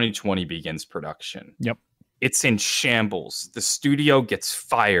 COD 2020 begins production. Yep. It's in shambles. The studio gets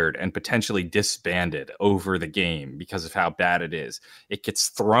fired and potentially disbanded over the game because of how bad it is. It gets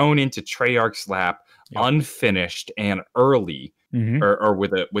thrown into Treyarch's lap, unfinished and early, or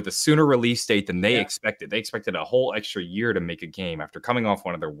with a sooner release date than they expected. They expected a whole extra year to make a game after coming off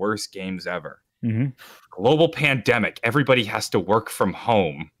one of their worst games ever. Global pandemic. Everybody has to work from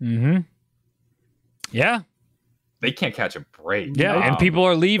home. Yeah. They can't catch a break. Yeah, and people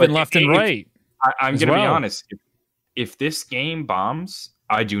are leaving left and right. I'm going to be honest. If this game bombs,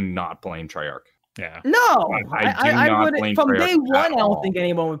 I do not blame Treyarch. Yeah. No, I wouldn't. From day one, I don't think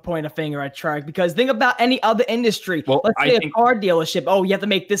anyone anyone would point a finger at Treyarch because think about any other industry. Well, let's say a car dealership. Oh, you have to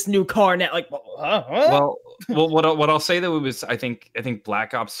make this new car now. Like, well, what I'll say though was I think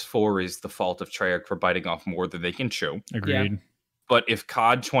Black Ops 4 is the fault of Treyarch for biting off more than they can chew. Agreed. But if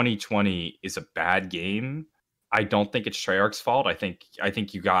COD 2020 is a bad game, I don't think it's Treyarch's fault. I think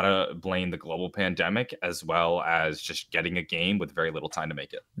you gotta blame the global pandemic as well as just getting a game with very little time to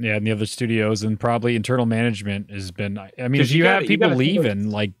make it. Yeah, and the other studios and probably internal management has been. I mean, if you have people leaving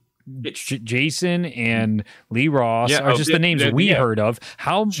like Jason and Lee Ross are just the names we heard of.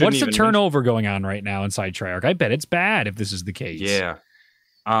 What's the turnover going on right now inside Treyarch? I bet it's bad if this is the case. Yeah,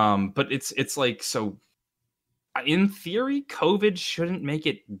 but it's like so. In theory, COVID shouldn't make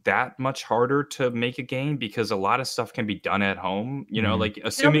it that much harder to make a game because a lot of stuff can be done at home. You know, like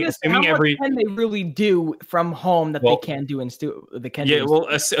assuming every can they really do from home that they can do in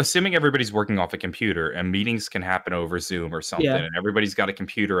assuming everybody's working off a computer and meetings can happen over Zoom or something, and everybody's got a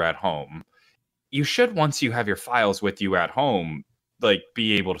computer at home. You should, once you have your files with you at home, like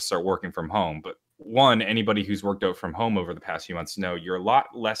be able to start working from home. But anybody who's worked out from home over the past few months know you're a lot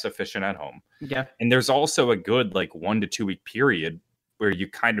less efficient at home. Yeah. And there's also a good 1 to 2 week period where you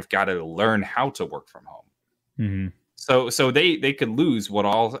kind of got to learn how to work from home. Mm-hmm. So they could lose what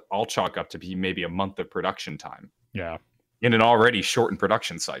I'll chalk up to be maybe a month of production time. Yeah. In an already shortened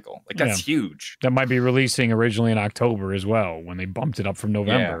production cycle. That's huge. That might be releasing originally in October as well when they bumped it up from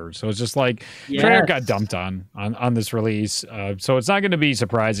November. So it's just like Treyarch got dumped on this release. So it's not going to be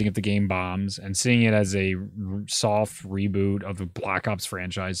surprising if the game bombs, and seeing it as a soft reboot of the Black Ops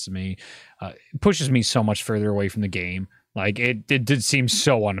franchise to me pushes me so much further away from the game. Like it did seem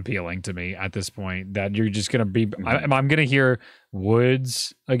so unappealing to me at this point that you're just going to be, I'm going to hear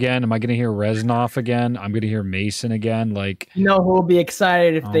Woods again. Am I going to hear Reznov again? I'm going to hear Mason again. Like, who will be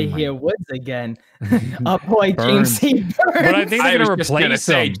excited if they hear Woods again? Boy, James C. Burns. But I think they're going to replace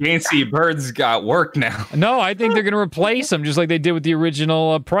him. James C. Burns got work now. No, I think they're going to replace him just like they did with the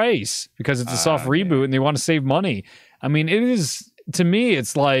original Price, because it's a soft reboot and they want to save money. I mean, it is. To me,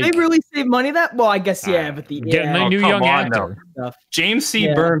 it's like they really save money. That I guess but getting a new young actor. James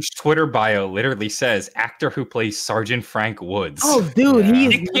C. Burns' Twitter bio literally says actor who plays Sergeant Frank Woods. Oh, dude,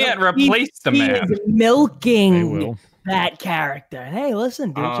 he can't replace the man. He is milking that character. Hey,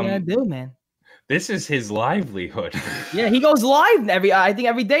 listen, dude, what you gotta do, man? This is his livelihood. Yeah, he goes live I think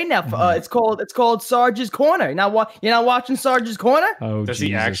every day now. It's called Sarge's Corner. You're not watching Sarge's Corner? Oh, does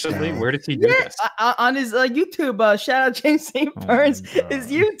he actually? Where does he do this? On his YouTube. Shout out James St. Burns. His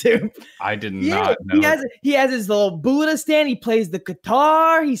YouTube. I did not know. He has his little Buddha stand. He plays the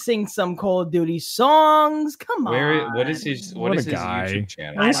guitar. He sings some Call of Duty songs. Come on. What is his YouTube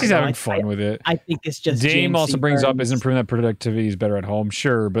channel? I guess he's having fun with it. I think it's just Dame James also brings Burns. up isn't proving that productivity is better at home.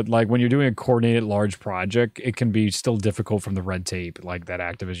 Sure, but like when you're doing a coordinated large project, it can be still difficult from the red tape like that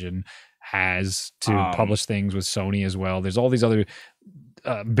Activision has to publish things with Sony as well. There's all these other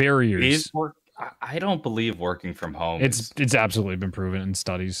barriers. I don't believe working from home. It's absolutely been proven in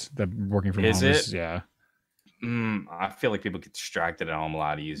studies that working from home is I feel like people get distracted at home a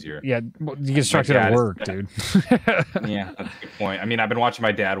lot easier. Yeah, you get distracted at work, dude. Yeah, that's a good point. I mean, I've been watching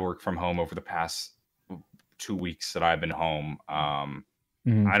my dad work from home over the past 2 weeks that I've been home.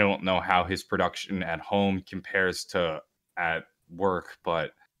 I don't know how his production at home compares to at work,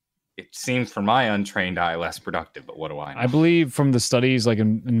 but it seems from my untrained eye less productive. But what do I know? I believe from the studies, like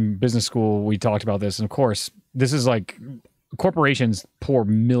in business school, we talked about this. And of course, this is like corporations pour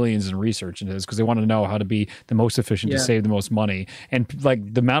millions in research into this because they want to know how to be the most efficient to save the most money. And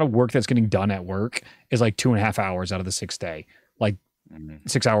like the amount of work that's getting done at work is like 2.5 hours out of the 6 day, like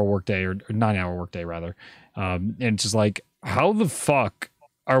 6 hour workday or 9 hour workday rather. And it's just like, how the fuck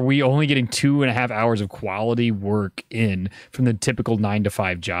are we only getting 2.5 hours of quality work in from the typical 9 to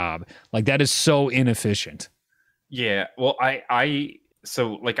 5 job? Like that is so inefficient. Yeah. Well, I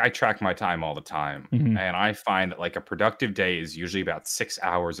track my time all the time, and I find that like a productive day is usually about 6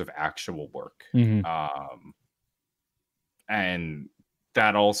 hours of actual work. And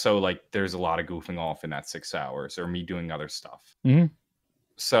that also like there's a lot of goofing off in that 6 hours or me doing other stuff.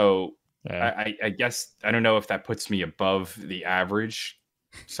 So I guess I don't know if that puts me above the average.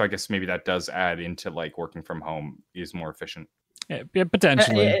 So I guess maybe that does add into like working from home is more efficient. Yeah,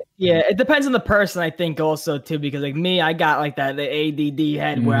 potentially. It depends on the person, I think, also too, because like me, I got like the ADD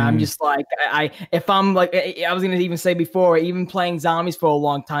head where I'm just like, if I'm like, I was gonna even say before, even playing zombies for a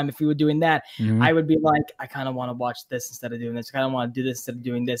long time, if we were doing that, I would be like, I kind of want to watch this instead of doing this. I kind of want to do this instead of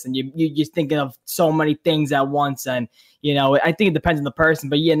doing this, and you just thinking of so many things at once, and you know, I think it depends on the person.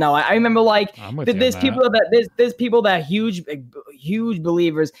 But yeah, no, I remember like there's people that huge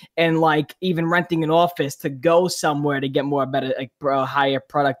believers in like even renting an office to go somewhere to get better, like higher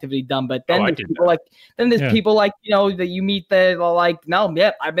productivity done. But then there's people like you know that you meet that are like, no,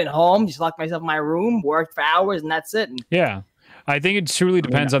 I've been home, just locked myself in my room, worked for hours, and that's it. And, I think it truly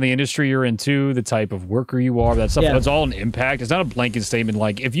depends on the industry you're into, the type of worker you are. That stuff, that's all an impact. It's not a blanket statement.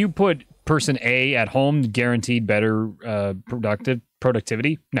 Like if you put person A at home guaranteed better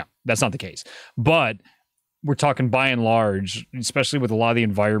productivity? No, that's not the case. But we're talking by and large, especially with a lot of the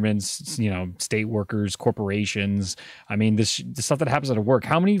environments, state workers, corporations. I mean, the stuff that happens at work.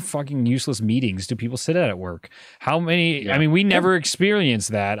 How many fucking useless meetings do people sit at work? How many? Yeah. I mean, we never experience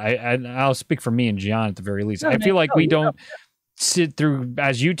that. I'll speak for me and John at the very least. I feel like we don't sit through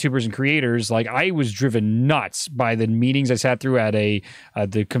as YouTubers and creators. Like, I was driven nuts by the meetings I sat through at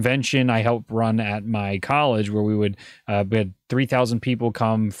the convention I helped run at my college, where we had 3,000 people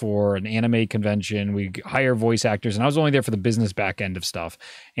come for an anime convention. We hire voice actors, and I was only there for the business back end of stuff.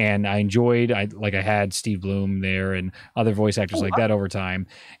 And I enjoyed, I had Steve Bloom there and other voice actors like that over time.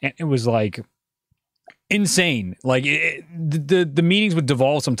 And it was like insane. Like the meetings would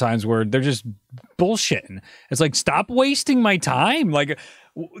devolve sometimes where they're just bullshitting. It's like, stop wasting my time. Like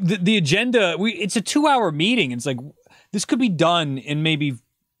the agenda, it's a 2-hour meeting. It's like, this could be done in maybe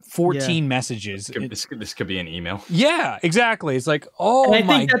 14 messages. This could be an email. Yeah, exactly. It's like,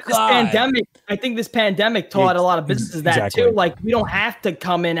 my God. I think this pandemic taught a lot of businesses that too. Like, we don't have to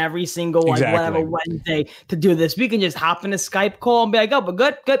come in every single whatever Wednesday to do this. We can just hop in a Skype call and be like, oh, but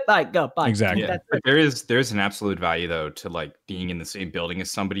good, bye, go, bye. Exactly. Yeah. There's an absolute value though to like being in the same building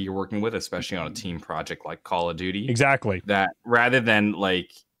as somebody you're working with, especially on a team project like Call of Duty. Exactly. That rather than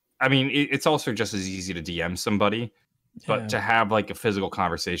like, I mean, it's also just as easy to DM somebody. But to have like a physical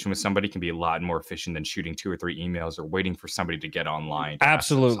conversation with somebody can be a lot more efficient than shooting 2 or 3 emails or waiting for somebody to get online.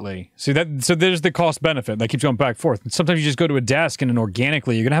 Absolutely. So there's the cost benefit that keeps going back and forth. And sometimes you just go to a desk and then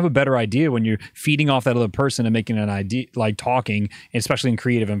organically you're gonna have a better idea when you're feeding off that other person and making an idea, like talking, especially in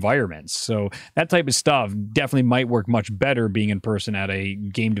creative environments. So that type of stuff definitely might work much better being in person at a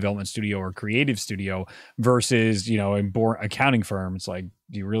game development studio or creative studio versus, in accounting firms. Like,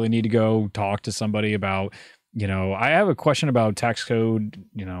 do you really need to go talk to somebody about, I have a question about tax code,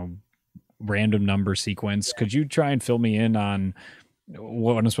 random number sequence. Could you try and fill me in on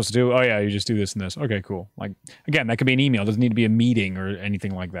what I'm supposed to do? Oh yeah, you just do this and this. Okay, cool. Like, again, that could be an email. It doesn't need to be a meeting or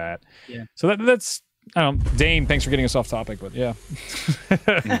anything like that. Yeah. So that's, I don't know, Dane, thanks for getting us off topic, but yeah.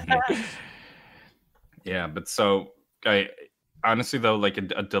 Yeah, but so honestly though, like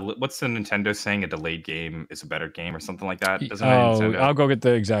what's the Nintendo saying? A delayed game is a better game or something like that. I'll go get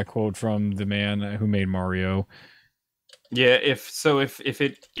the exact quote from the man who made Mario. Yeah, if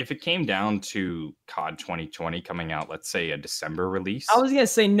it came down to COD 2020 coming out, let's say a December release, I was gonna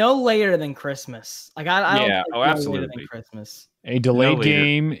say no later than Christmas. Like I don't absolutely. Later than Christmas. A delayed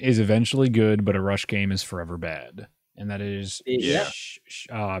game is eventually good, but a rush game is forever bad. And that is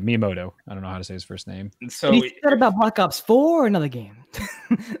Miyamoto. I don't know how to say his first name. So he said about Black Ops 4 or another game.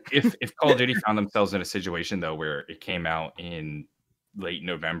 if Call of Duty found themselves in a situation though where it came out in late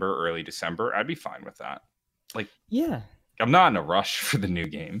November, early December, I'd be fine with that. Like, yeah, I'm not in a rush for the new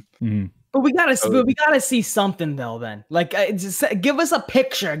game. Mm-hmm. But we gotta see something though. Then, like, just give us a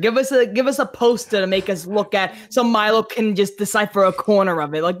picture, give us a poster to make us look at, so Milo can just decipher a corner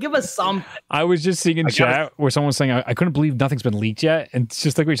of it. Like, give us something. I was just seeing in chat where someone was saying, I couldn't believe nothing's been leaked yet, and it's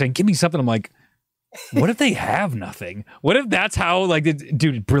just like we were saying, give me something. I'm like, what if they have nothing? What if that's how, like,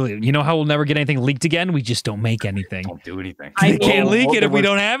 dude, brilliant. You know how we'll never get anything leaked again? We just don't make anything. Don't do anything. They can't leak it if we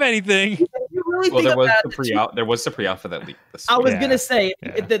don't have anything. There was the pre-alpha that leaked this. I was gonna say,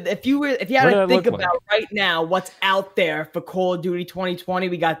 if you had to think about right now what's out there for Call of Duty 2020,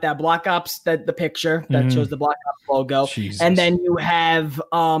 we got that Black Ops, the picture that shows the Black Ops logo, and then you have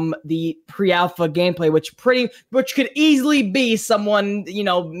the pre-alpha gameplay, which could easily be someone,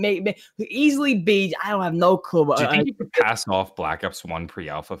 easily be. I don't have no clue. Do you think you could pass off Black Ops 1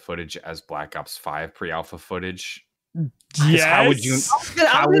 pre-alpha footage as Black Ops 5 pre-alpha footage? Yes. How would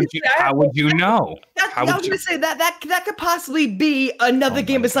you know? I was gonna say that could possibly be another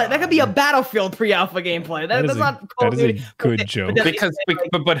game besides. That could be a Battlefield pre-alpha gameplay. That's not Call of Duty. A good joke.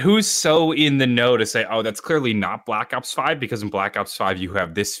 But who's so in the know to say, oh, that's clearly not Black Ops 5 because in Black Ops 5 you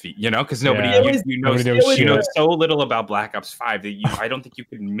have this feat, because nobody you know so little about Black Ops 5 that I don't think you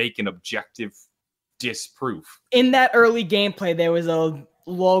could make an objective disproof. In that early gameplay, there was a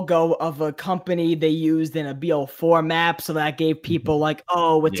logo of a company they used in a BO4 map, so that gave people like,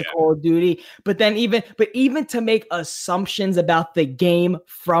 oh, it's a Call of Duty. But then even to make assumptions about the game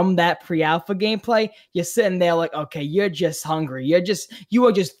from that pre-alpha gameplay, you're sitting there like, okay, you're just hungry. You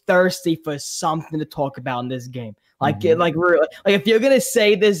are just thirsty for something to talk about in this game. Like if you're gonna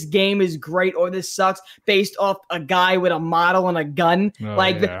say this game is great or this sucks based off a guy with a model and a gun,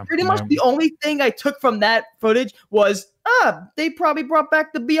 pretty much the only thing I took from that footage was they probably brought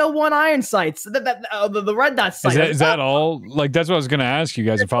back the BO1 iron sights, the red dot sights. Is that all? Like, that's what I was gonna ask you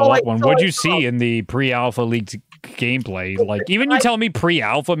guys to follow up on. What'd you see in the pre-alpha leaked gameplay. Like, even you tell me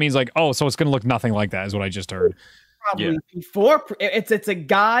pre-alpha means like, oh, so it's going to look nothing like that is what I just heard. Probably before it's a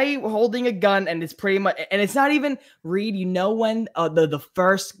guy holding a gun, and it's pretty much, and it's not even Reed. You know when the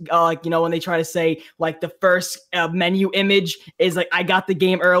first like, you know, when they try to say like the first menu image is like, I got the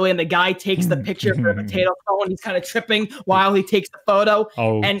game early, and the guy takes the picture of the potato phone. He's kind of tripping while he takes the photo.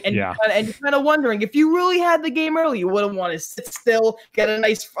 And you're kind of wondering, if you really had the game early, you wouldn't want to sit still, get a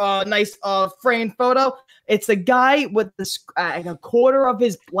nice framed photo. It's a guy with a quarter of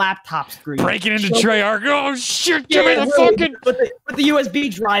his laptop screen breaking into Treyarch. Oh shit! Yeah, Give me the fucking with the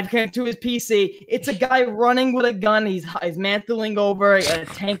USB drive connected to his PC. It's a guy running with a gun. He's mantling over a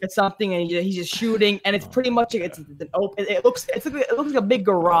tank or something, and he's just shooting. And it's pretty much it's an open. It looks like a big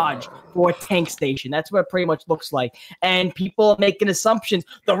garage for a tank station. That's what it pretty much looks like. And people making assumptions.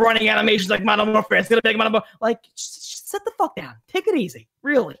 The running animations like Modern Warfare. It's gonna be like Modern Warfare. Like, sit the fuck down. Take it easy.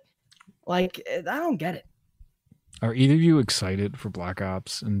 Really. Like, I don't get it. Are either of you excited for Black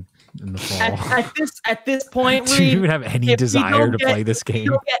Ops in the fall? At this point, do you even have any desire to play this game?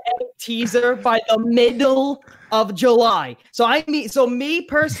 You don't get any teaser by the middle of July. So me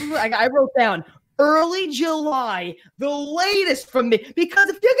personally, I wrote down early July, the latest from me. Because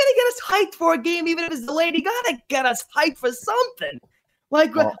if you're gonna get us hyped for a game, even if it's delayed, you gotta get us hyped for something.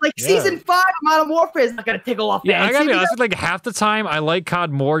 Season 5 of Modern Warfare is not going to tickle off. Yeah, I gotta be honest. Like, half the time, I like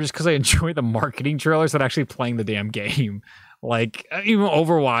COD more just because I enjoy the marketing trailers than actually playing the damn game. Like, even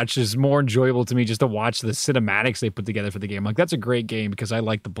Overwatch is more enjoyable to me just to watch the cinematics they put together for the game. Like, that's a great game because I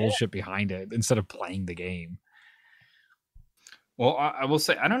like the bullshit behind it instead of playing the game. Well, I will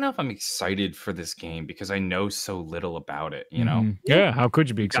say, I don't know if I'm excited for this game because I know so little about it, you know? Yeah, how could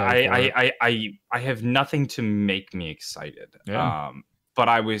you be excited? I have nothing to make me excited. Yeah. But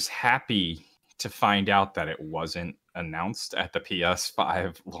I was happy to find out that it wasn't announced at the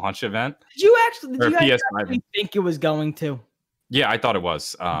PS5 launch event. Did you actually think it was going to? Yeah, I thought it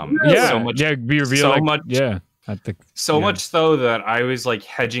was. So much, I think much so that I was like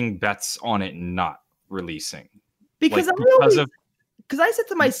hedging bets on it not releasing. Because I said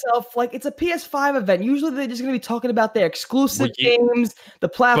to myself, like, it's a PS5 event. Usually they're just going to be talking about their exclusive games, the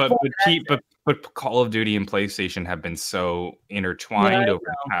platform. But Call of Duty and PlayStation have been so intertwined over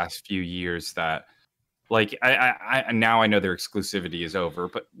the past few years that, like, I now I know their exclusivity is over.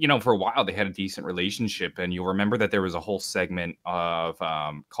 But, you know, for a while they had a decent relationship. And you'll remember that there was a whole segment of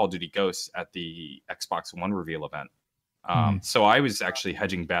Call of Duty Ghosts at the Xbox One reveal event. So I was actually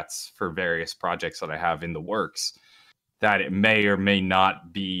hedging bets for various projects that I have in the works that it may or may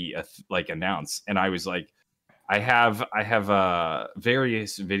not be announced. And I was like, I have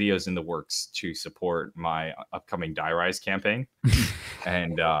various videos in the works to support my upcoming Die Rise campaign.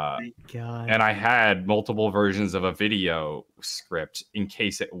 And and I had multiple versions of a video script in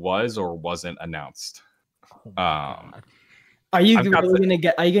case it was or wasn't announced. Are you gonna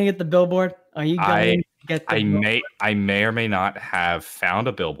get the billboard? Are you going to get the billboard? I may or may not have found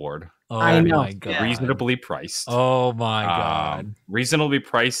a billboard. Oh, I know. My God. Reasonably priced. Oh my God. Reasonably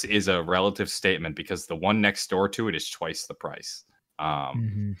priced is a relative statement because the one next door to it is twice the price.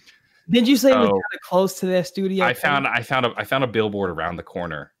 Did you say it was kind of close to their studio? I found a billboard around the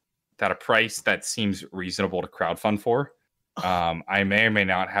corner at a price that seems reasonable to crowdfund for. I may or may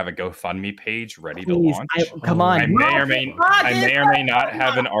not have a GoFundMe page ready to launch. I may or may not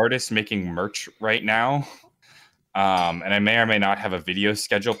have an artist making merch right now. And I may or may not have a video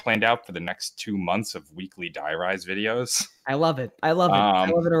schedule planned out for the next 2 months of weekly Die Rise videos. I love it. I love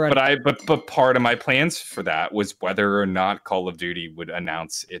it already. But part of my plans for that was whether or not Call of Duty would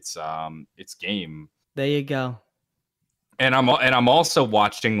announce its game. There you go. And I'm also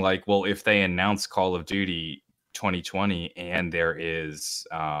watching, like, well, if they announce Call of Duty 2020 and there is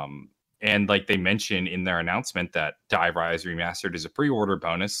and like they mentioned in their announcement that Die Rise Remastered is a pre-order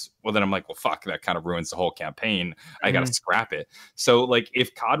bonus, well, then I'm like, well, fuck, that kind of ruins the whole campaign. I got to scrap it. So, like,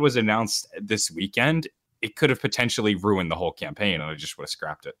 if COD was announced this weekend, it could have potentially ruined the whole campaign, and I just would have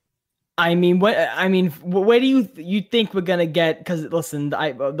scrapped it. Where do you think we're gonna get? Because listen,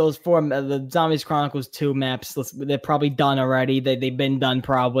 those four, the Zombies Chronicles 2 maps, they're probably done already. They've been done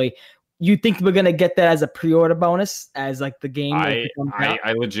probably. You think we're gonna get that as a pre-order bonus, as like the game? I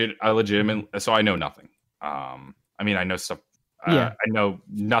legitimately. So I know nothing. I know stuff. I know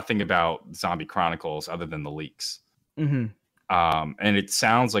nothing about Zombie Chronicles other than the leaks. And it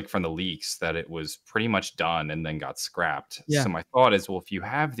sounds like from the leaks that it was pretty much done and then got scrapped. So my thought is, well, if you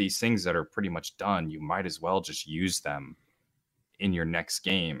have these things that are pretty much done, you might as well just use them in your next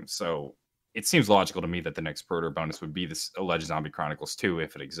game. So it seems logical to me that the next pre-order bonus would be this Alleged Zombie Chronicles 2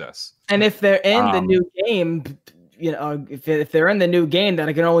 if it exists. And if they're in the new game, you know, if they're in the new game, then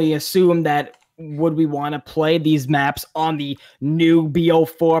I can only assume that would we want to play these maps on the new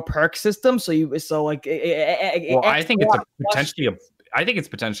BO4 perk system? I think it's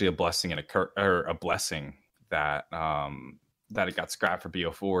potentially a blessing and a blessing that that it got scrapped for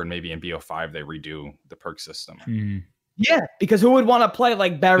BO4, and maybe in BO5 they redo the perk system. Yeah, because who would want to play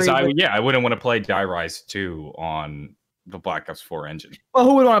like Barry? I wouldn't want to play Die Rise 2 on the Black Ops 4 engine. Well,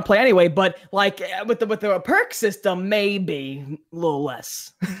 who would want to play anyway? But like with the perk system, maybe a little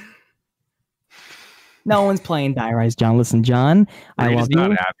less. No one's playing Die Rise, John. Listen, John, I love you. Not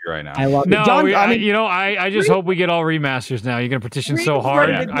happy right now. I love you. No, John, I just hope we get all remasters now. You're gonna petition so hard.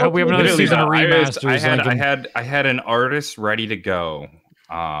 Yeah. I hope we have another season of remasters. I had an artist ready to go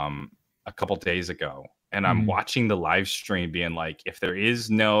a couple days ago, and I'm watching the live stream, being like, if there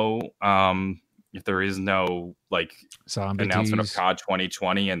is no like Zombie announcement of COD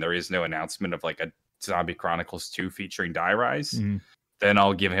 2020, and there is no announcement of like a Zombie Chronicles 2 featuring Die Rise. Then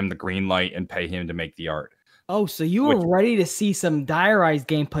I'll give him the green light and pay him to make the art. Oh, so you were ready to see some Die Rise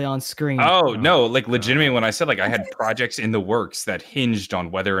gameplay on screen? Oh no, like legitimately, when I said like I had projects in the works that hinged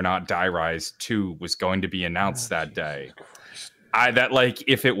on whether or not Die Rise 2 was going to be announced that day.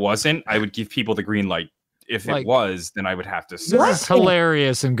 If it wasn't, I would give people the green light. If it was, then I would have to say it's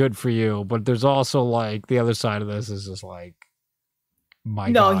hilarious and good for you. But there's also like the other side of this is just like,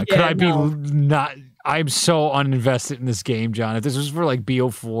 my God, could I be not? I'm so uninvested in this game, John. If this was for like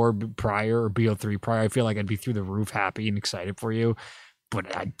BO4 prior or BO3 prior, I feel like I'd be through the roof happy and excited for you. But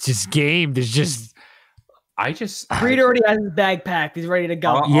Creed already has his bag packed. He's ready to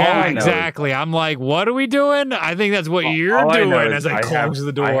go. Yeah, exactly. I'm like, what are we doing? I think that's what you're doing as I close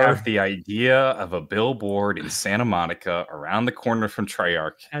the door. I have the idea of a billboard in Santa Monica around the corner from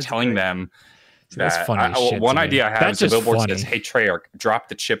Treyarch telling them that's funny. One idea I have is the billboard says, "Hey Treyarch, drop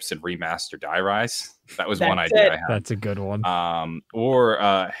the chips and remaster Die Rise." That was one idea I had. That's a good one. Or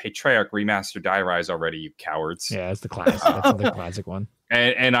 "Hey Treyarch, remaster Die Rise already, you cowards." Yeah, that's the classic. That's another classic one.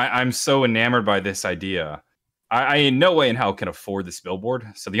 And I'm so enamored by this idea. I in no way in hell can afford this billboard,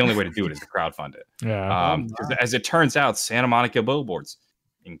 so the only way to do it is to crowdfund it. Yeah. As it turns out, Santa Monica billboards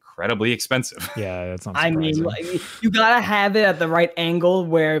incredibly expensive. Yeah, that's not surprising. I mean, like, you gotta have it at the right angle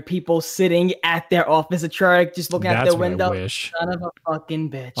where people sitting at their office at Treyarch just looking out their window. Son of a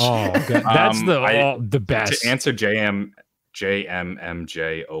fucking bitch. Oh, good. That's the best. To answer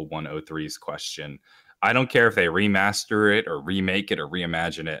JMMJ0103's question, I don't care if they remaster it or remake it or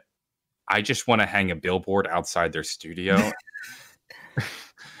reimagine it. I just want to hang a billboard outside their studio.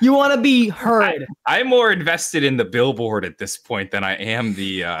 You want to be heard. I'm more invested in the billboard at this point than I am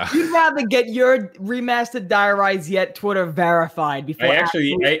the. You'd rather get your remastered Die Rise Yet Twitter verified before. I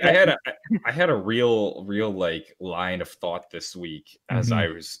had a real like line of thought this week as I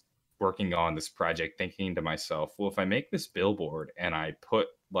was working on this project, thinking to myself, well, if I make this billboard and I put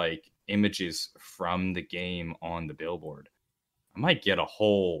like images from the game on the billboard, I might get a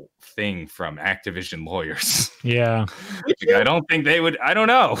whole thing from Activision lawyers. Yeah. I don't think they would. I don't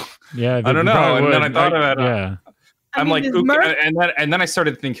know. Yeah. I don't know. And then I thought about it. Yeah. I'm like, and then I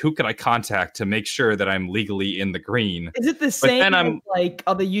started to think, who could I contact to make sure that I'm legally in the green? Is it the same as like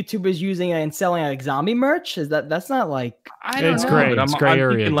other YouTubers using and selling like zombie merch? That's not like it's gray. It's gray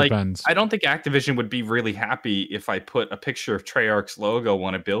area. It depends. I don't think Activision would be really happy if I put a picture of Treyarch's logo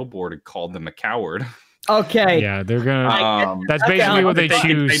on a billboard and called them a coward. Okay. Yeah, they're gonna. That's basically what they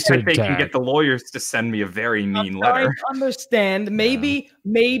choose to. They can get the lawyers to send me a very mean letter. I understand. Maybe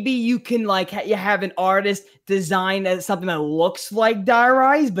you can like you have an artist design as something that looks like Die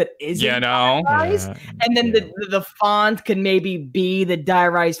Rise, but isn't Die Rise, and then the font can maybe be the Die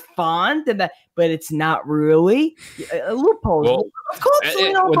Rise font, but it's not really a loophole. Well, of course.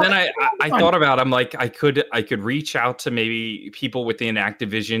 Then I thought about. I'm like, I could reach out to maybe people within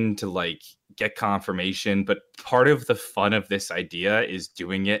Activision to like get confirmation, but part of the fun of this idea is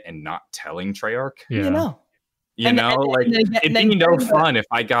doing it and not telling Treyarch. Yeah. It'd be no fun if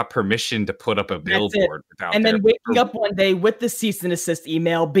I got permission to put up a billboard without. And then waking up one day with the cease and desist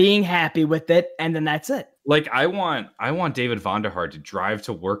email, being happy with it, and then that's it. Like I want David Vonderhaar to drive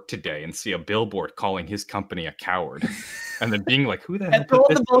to work today and see a billboard calling his company a coward, and then being like, "Who the hell?" All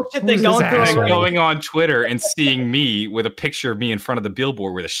the bullshit they're going through. Going on Twitter and seeing me with a picture of me in front of the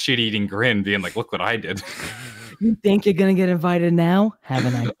billboard with a shit-eating grin, being like, "Look what I did." You think you're gonna get invited now? Have a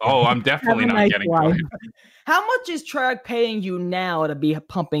nice. Oh, I'm definitely not getting invited. How much is Treyarch paying you now to be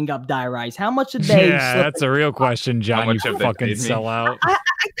pumping up Die Rise? How much did they? Yeah, that's a real question, John. You fucking sell out. I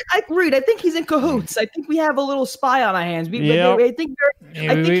think he's in cahoots. I think we have a little spy on our hands. I think we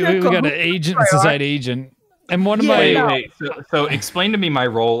got an agent, inside agent. And one of so explain to me my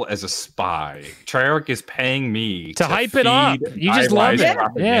role as a spy. Treyarch is paying me to hype it up. You just love it.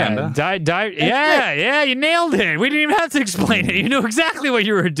 Propaganda. Yeah, you nailed it. We didn't even have to explain it. You knew exactly what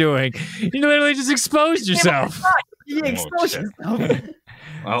you were doing. You literally just exposed yourself. You exposed yourself.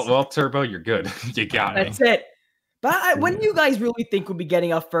 Well, Turbo, you're good. You got it. That's it. But when do you guys really think we'll be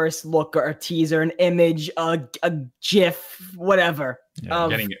getting a first look or a teaser, an image, a GIF, whatever? Yeah,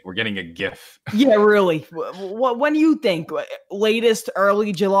 we're getting a GIF. Yeah, really. When do you think? Latest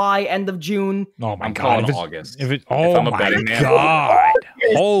early July, end of June? Oh my I'm God! calling August. Oh my God!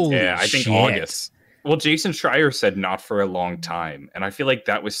 Holy yeah, I think shit. August. Well, Jason Schreier said not for a long time, and I feel like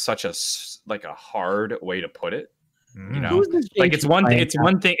that was such a hard way to put it. You know, like it's one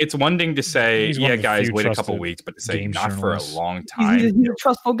thing to say, yeah, guys, wait a couple weeks, but to say not for a long time. He's a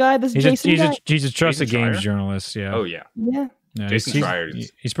trustful guy. This Jason guy. He's a trusted games journalist. Yeah. Oh yeah. Yeah. Jason Schreier.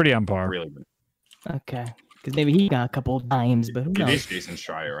 He's pretty on par. Really good. Okay, because maybe he got a couple of dimes, but who knows? It is Jason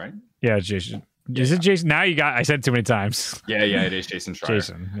Schreier, right? Yeah, Jason. Is it Jason? Now I said it too many times. Yeah, it is Jason Schreier.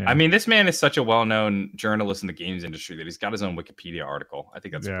 Jason. Yeah. I mean, this man is such a well-known journalist in the games industry that he's got his own Wikipedia article. I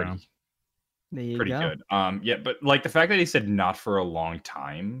think that's pretty good. Yeah, but like the fact that he said not for a long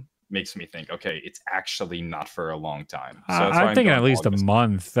time makes me think, okay, it's actually not for a long time. So I'm thinking at least August. A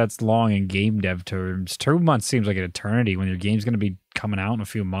month. That's long in game dev terms. 2 months seems like an eternity when your game's going to be coming out in a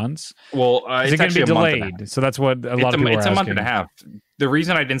few months. Well, is it going to be delayed? So that's what a lot of people are asking. It's a month and a half. The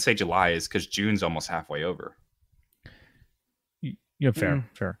reason I didn't say July is because June's almost halfway over. Yeah, fair.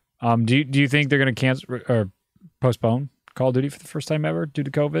 Do you think they're going to cancel or postpone Call of Duty for the first time ever due to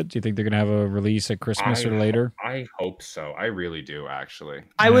COVID? Do you think they're going to have a release at Christmas or later? I hope so. I really do, actually.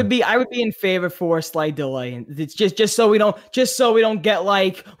 I would be in favor for a slight delay. It's just so we don't get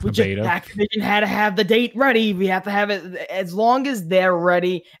like Activision had to have the date ready. We have to have it as long as they're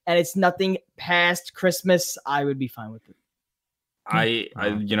ready and it's nothing past Christmas. I would be fine with it.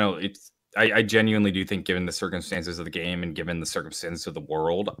 I genuinely do think, given the circumstances of the game and given the circumstances of the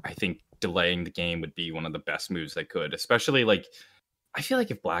world, I think delaying the game would be one of the best moves they could. Especially, like, I feel like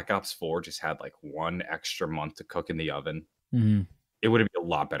if Black Ops 4 just had like one extra month to cook in the oven, it would have been a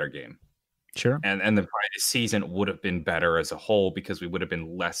lot better game. Sure. And the season would have been better as a whole because we would have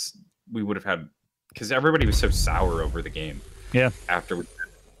had, because everybody was so sour over the game. Yeah. After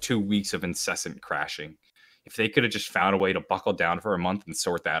 2 weeks of incessant crashing. If they could have just found a way to buckle down for a month and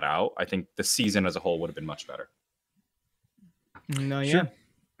sort that out, I think the season as a whole would have been much better. No, yeah. Sure.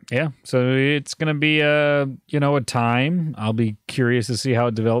 Yeah. So it's going to be a time. I'll be curious to see how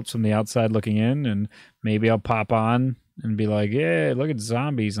it develops from the outside looking in, and maybe I'll pop on and be like, yeah, look at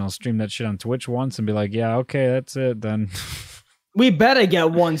zombies, and I'll stream that shit on Twitch once and be like, yeah, okay, that's it then. We better get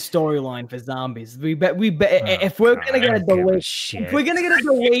one storyline for zombies. If we're going to get a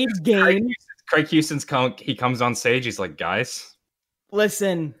delayed game. Craig Houston's he comes on stage. He's like, guys,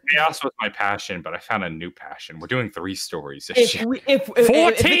 listen. Chaos was my passion, but I found a new passion. We're doing 3 stories this year.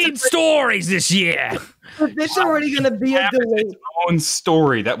 14 stories this year. It's already going to be a delayed. Its own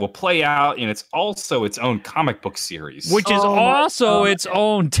story that will play out, and it's also its own comic book series, which is also its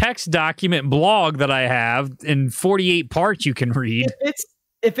own text document blog that I have in 48 parts you can read.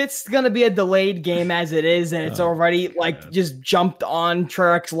 If it's going to be a delayed game as it is, and it's already just jumped on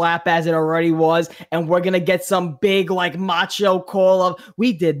Treyarch's lap as it already was, and we're going to get some big like macho call of,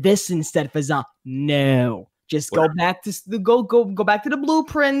 we did this instead for zombie. No. Just go back to the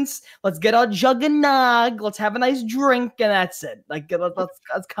blueprints. Let's get our jug and nog. Let's have a nice drink, and that's it. Like,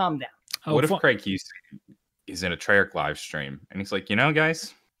 let's calm down. What if Craig Houston is in a Treyarch live stream, and he's like,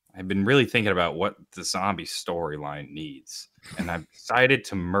 guys, I've been really thinking about what the zombie storyline needs. And I've decided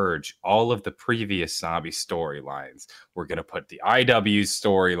to merge all of the previous zombie storylines. We're going to put the IW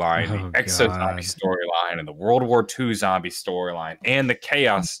storyline, the Exo zombie storyline, and the World War II zombie storyline, and the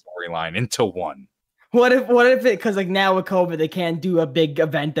Chaos storyline into one. What if it, because like now with COVID, they can't do a big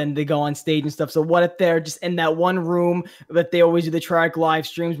event and they go on stage and stuff. So what if they're just in that one room that they always do the Treyarch live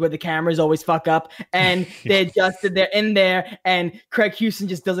streams where the cameras always fuck up, and they're in there and Craig Houston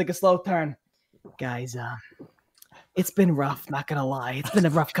just does like a slow turn. Guys, it's been rough, not gonna lie. It's been a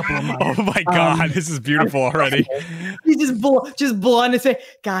rough couple of months. Oh my god, this is beautiful already. He's just blunt and say,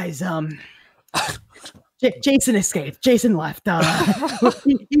 guys, Jason escaped. Jason left.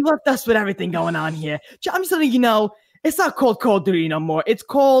 He left us with everything going on here. I'm just letting you know, it's not called Call of Duty no more. It's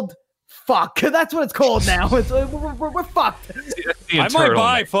called fuck. That's what it's called now. We're fucked. I might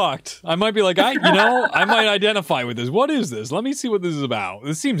buy fucked. I might be like, I might identify with this. What is this? Let me see what this is about.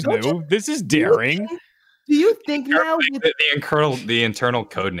 This seems new. This is daring. Do you think now the internal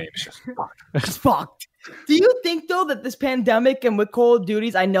code name is just fucked? It's fucked. Do you think though that this pandemic and with Call of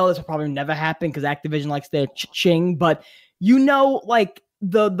Duties, I know this will probably never happen because Activision likes their ching, but like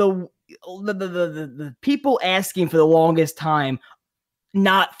the people asking for the longest time,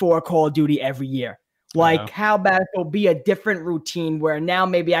 not for Call of Duty every year. Like, how about if it'll be a different routine where now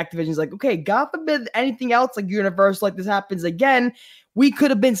maybe Activision's like, okay, God forbid anything else like Universal like this happens again. We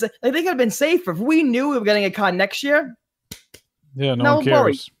could have been they could have been safer if we knew we were getting a con next year. Yeah, no one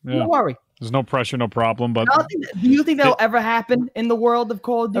cares. No worry. There's no pressure, no problem. But do you think that'll ever happen in the world of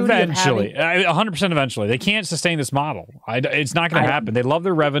Call of Duty? Eventually, 100% eventually. They can't sustain this model. It's not going to happen. They love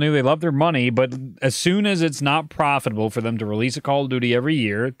their revenue, they love their money, but as soon as it's not profitable for them to release a Call of Duty every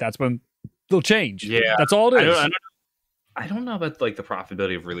year, that's when they'll change. Yeah, that's all it is. I don't know about like the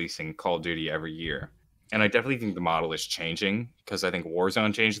profitability of releasing Call of Duty every year, and I definitely think the model is changing because I think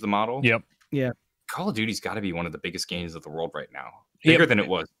Warzone changed the model. Yep. Yeah. Call of Duty's got to be one of the biggest games of the world right now. Bigger than it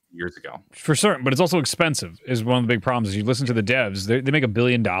was years ago. For certain, but it's also expensive is one of the big problems. Is you listen to the devs, they make $1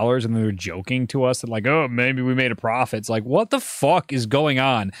 billion and they're joking to us that like, oh, maybe we made a profit. It's like, what the fuck is going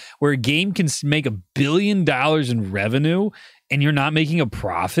on where a game can make $1 billion in revenue and you're not making a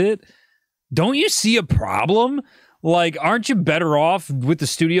profit? Don't you see a problem? Like, aren't you better off with the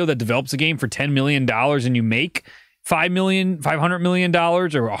studio that develops a game for $10 million and you make $500 million or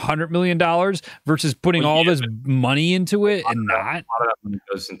 $100 million versus putting all this money into it and not? A lot of that money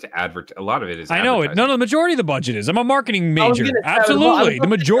goes into a lot of it is. I know it. No, the majority of the budget is. I'm a marketing major. Absolutely, the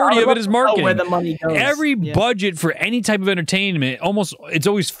majority of it is marketing. Where the money goes. Every budget for any type of entertainment, it's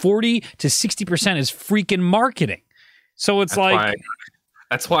always 40 to 60% is freaking marketing. So it's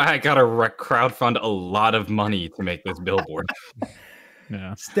that's why I got to crowdfund a lot of money to make this billboard.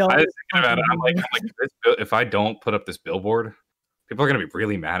 Yeah. Still, I was thinking about it. I'm like, if I don't put up this billboard, people are going to be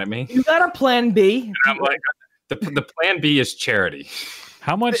really mad at me. You got a plan B. And I'm like, the plan B is charity.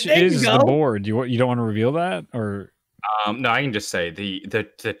 How much is the board? You don't want to reveal that, or? No, I can just say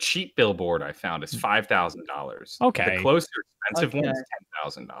the cheap billboard I found is $5,000. Okay. The closer expensive one is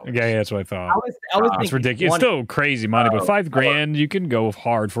 $10,000. Yeah, that's what I thought. I was it's ridiculous. It's still crazy money, but $5,000 you can go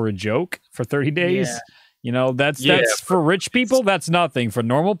hard for a joke for 30 days. Yeah. You know, that's for rich people, that's nothing. For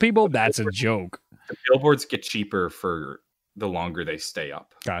normal people, that's a joke. The billboards get cheaper for the longer they stay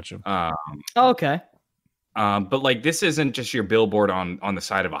up. Gotcha. Okay. But like, this isn't just your billboard on the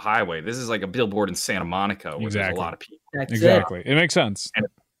side of a highway. This is like a billboard in Santa Monica where there's a lot of people. Exactly. It makes sense. And,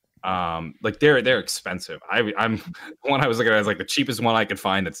 like they're expensive. I'm one I was looking at, I was like the cheapest one I could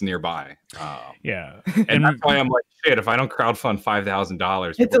find that's nearby. And that's why I'm like, shit, if I don't crowdfund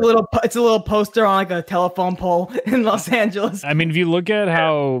 $5,000, it's a little poster on like a telephone pole in Los Angeles. I mean, if you look at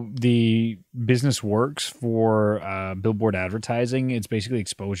how the business works for billboard advertising, it's basically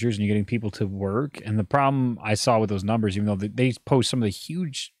exposures and you're getting people to work. And the problem I saw with those numbers, even though they post some of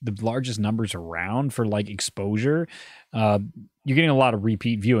the largest numbers around for like exposure, you're getting a lot of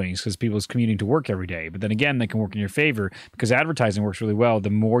repeat viewings because people's commuting to work every day. But then again, they can work in your favor because advertising works really well.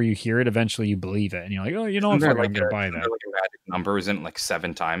 The more you hear it, eventually you believe it. And you're like, oh, you know, I'm going to buy that. Like a magic number isn't like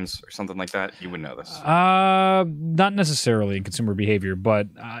 7 times or something like that. You would know this. Not necessarily in consumer behavior, but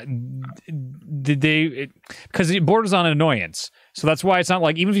because it borders on annoyance. So that's why it's not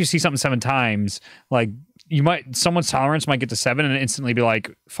like, even if you see something 7 times, like, someone's tolerance might get to 7 and instantly be like,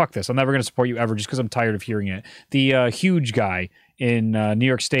 fuck this, I'm never going to support you ever just because I'm tired of hearing it. The huge guy in New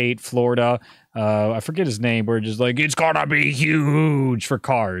York State, Florida, I forget his name, where just like, it's gonna be huge for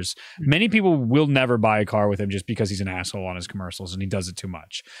cars. Many people will never buy a car with him just because he's an asshole on his commercials and he does it too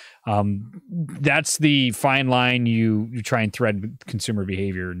much. That's the fine line you try and thread with consumer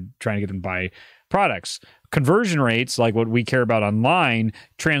behavior and trying to get them to buy products. Conversion rates, like what we care about online,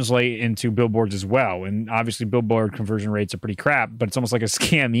 translate into billboards as well. And obviously billboard conversion rates are pretty crap, but it's almost like a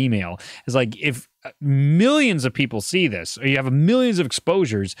scam email. It's like, if millions of people see this, or you have millions of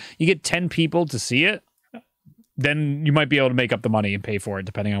exposures, you get 10 people to see it, then you might be able to make up the money and pay for it,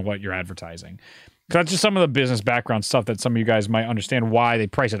 depending on what you're advertising. That's just some of the business background stuff that some of you guys might understand why they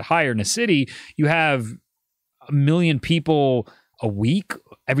price it higher. In a city, you have 1 million people a week,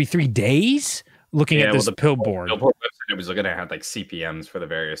 every 3 days, looking at this billboard. Billboard website I was looking at had like CPMs for the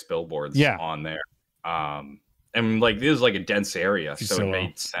various billboards on there. And like, this is like a dense area, so it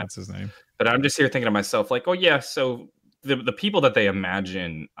made sense. That's his name. But I'm just here thinking to myself, like, oh yeah, so the people that they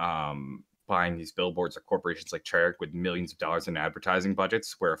imagine buying these billboards are corporations like Treyarch with millions of dollars in advertising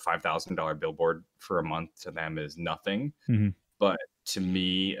budgets, where a $5,000 billboard for a month to them is nothing. Mm-hmm. But to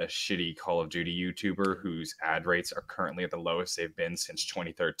me, a shitty Call of Duty YouTuber whose ad rates are currently at the lowest they've been since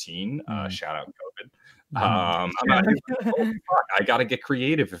 2013. Shout out COVID. I'm not, I got to get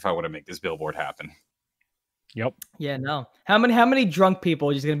creative if I want to make this billboard happen. Yep. Yeah, no. How many drunk people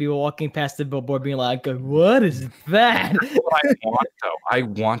are just gonna be walking past the billboard, being like, "What is that?" That's what I want, though. I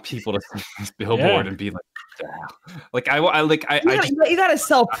want people to see this billboard and be like, "Damn!" Like You gotta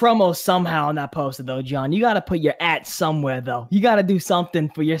sell promo somehow on that poster, though, John. You gotta put your at somewhere, though. You gotta do something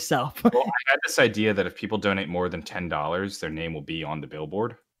for yourself. Well, I had this idea that if people donate more than $10, their name will be on the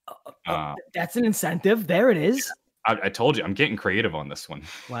billboard. That's an incentive. There it is. I told you, I'm getting creative on this one.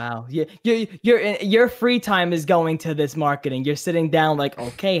 Wow. Your free time is going to this marketing. You're sitting down like,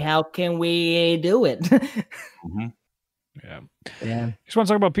 okay, how can we do it? Mm-hmm. Yeah. Just want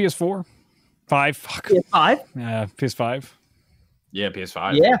to talk about PS4? 5? Fuck. PS5? Yeah, PS5. Yeah,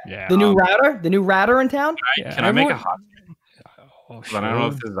 PS5. Yeah. The new router in town? Can I make a hot take? Sure. But I don't know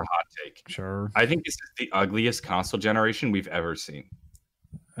if this is a hot take. Sure. I think this is the ugliest console generation we've ever seen.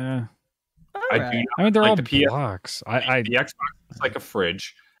 I do I mean, they're like all the blocks. The Xbox is like a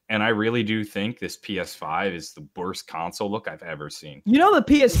fridge, and I really do think this PS5 is the worst console look I've ever seen. You know the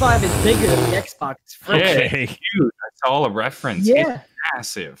PS5 is bigger than the Xbox. Okay. It's huge. That's all a reference. Yeah. It's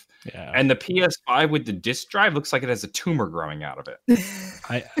massive. Yeah. And the PS5 with the disc drive looks like it has a tumor growing out of it.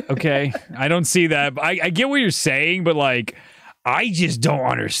 Okay. I don't see that. I get what you're saying, but like, I just don't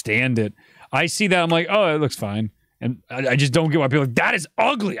understand it. I see that. I'm like, oh, it looks fine. And I just don't get why people are like, that is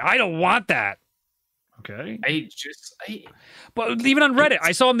ugly. I don't want that. Okay. But even on Reddit,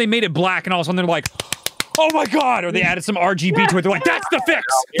 I saw them, they made it black, and all of a sudden they're like, oh my God. Or they added some RGB to it. They're like, that's the fix.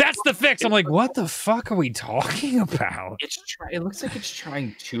 That's the fix. I'm like, what the fuck are we talking about? It looks like it's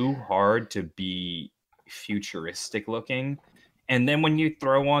trying too hard to be futuristic looking. And then when you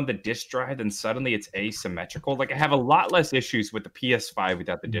throw on the disc drive, then suddenly it's asymmetrical. Like, I have a lot less issues with the PS5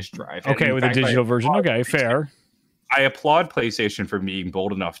 without the disc drive. Okay, with the digital version. Okay, fair. I applaud PlayStation for being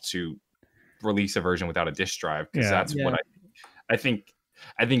bold enough to release a version without a disc drive, because that's what I think.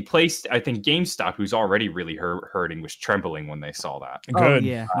 I think GameStop, who's already really hurting, was trembling when they saw that. Good. Oh,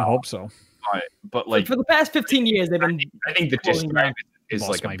 yeah. I hope so. But like for the past 15 years, they've been. I think the disc drive is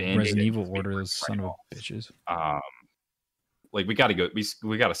like a band-aid. Resident Evil order, those son of bitches. Like we got to go.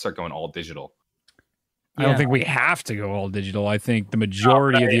 We got to start going all digital. I don't think we have to go all digital. I think the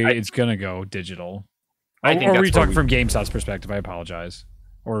majority it's gonna go digital. Or were you talking from GameStop's perspective? I apologize.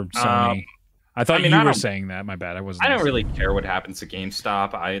 Or Sony. I thought you were saying that. My bad. I don't really care what happens to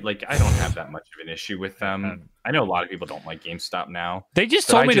GameStop. I don't have that much of an issue with them. I know a lot of people don't like GameStop now. They just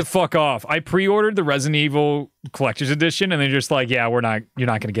told me to fuck off. I pre-ordered the Resident Evil Collector's Edition, and they're just like, "Yeah, you're not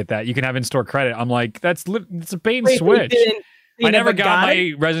going to get that. You can have in-store credit." I'm like, "It's a bait and switch." I never got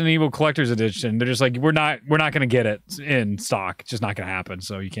my Resident Evil Collector's Edition. They're just like, we're not going to get it in stock. It's just not going to happen.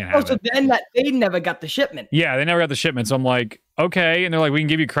 So you can't have it. So then they never got the shipment. Yeah, they never got the shipment. So I'm like, okay. And they're like, we can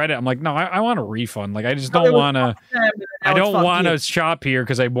give you credit. I'm like, no, I want a refund. Like, I just don't want to. I don't want to shop here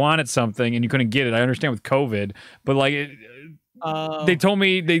because I wanted something and you couldn't get it. I understand with COVID, but like, they told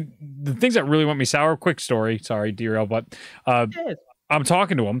me the things that really went me sour. Quick story. Sorry, derail, but I'm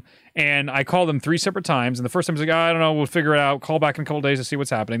talking to him, and I called him 3 separate times. And the first time he's like, I don't know, we'll figure it out. Call back in a couple days to see what's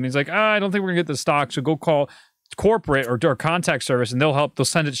happening. And he's like, I don't think we're gonna get the stock, so go call corporate or contact service, and they'll help. They'll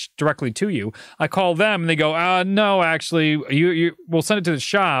send it directly to you. I call them, and they go, no, actually, we'll send it to the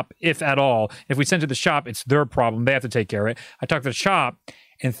shop if at all. If we send it to the shop, it's their problem. They have to take care of it. I talked to the shop.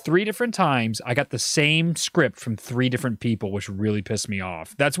 And 3 different times, I got the same script from 3 different people, which really pissed me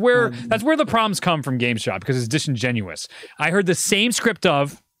off. That's where the problems come from GameStop, because it's disingenuous. I heard the same script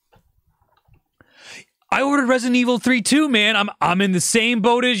of, I ordered Resident Evil 3 too, man. I'm in the same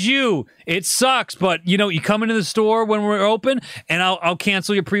boat as you. It sucks, but you come into the store when we're open, and I'll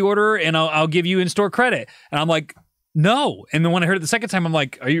cancel your pre-order, and I'll give you in-store credit. And I'm like, no. And then when I heard it the second time, I'm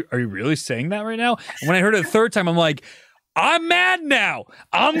like, are you really saying that right now? And when I heard it the third time, I'm like, I'm mad now.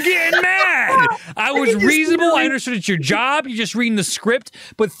 I'm getting mad. I was reasonable. I understood it's your job. You're just reading the script.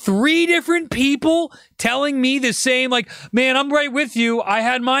 But 3 different people telling me the same, like, man, I'm right with you. I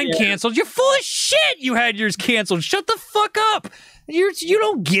had mine canceled. You're full of shit. You had yours canceled. Shut the fuck up. You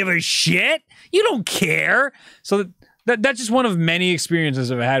don't give a shit. You don't care. So that's just one of many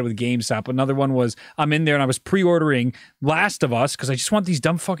experiences I've had with GameStop. Another one was I'm in there and I was pre-ordering Last of Us because I just want these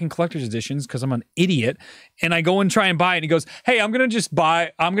dumb fucking collector's editions because I'm an idiot. And I go and try and buy it. And he goes, hey, I'm going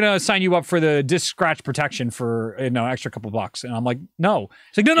to sign you up for the disc scratch protection for extra couple bucks. And I'm like, no.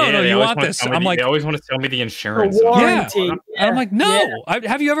 It's like, no, you want this. I'm like, they always want to sell me the insurance. Warranty. Yeah. And I'm like, no.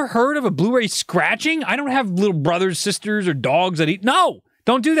 Have you ever heard of a Blu-ray scratching? I don't have little brothers, sisters, or dogs that eat. No,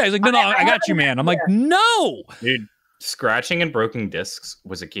 don't do that. He's like, no, I got you, man. I'm like, no. Dude. Scratching and broken discs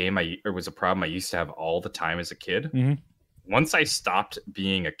was a problem I used to have all the time as a kid. Mm-hmm. Once I stopped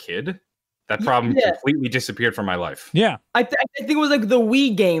being a kid, That problem completely disappeared from my life. Yeah. I think it was like the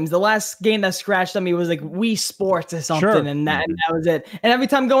Wii games. The last game that scratched on me was like Wii Sports or something, Sure. and that was it. And every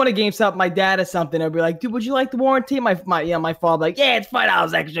time going to GameStop, my dad or something, I'd be like, "Dude, would you like the warranty?" My father like, "Yeah, it's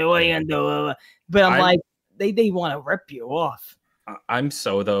 $5 extra. What are you gonna do?" But I'm like, they want to rip you off. I'm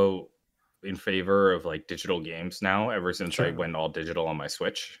so in favor of like digital games now. Ever since I went all digital on my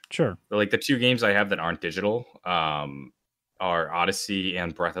Switch. Sure. Like the two games I have that aren't digital, are Odyssey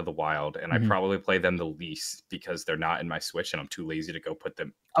and Breath of the Wild, and I probably play them the least because they're not in my Switch, and I'm too lazy to go put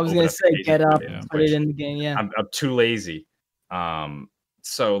them. I was gonna say, get up, put it in the game. Yeah, I'm too lazy.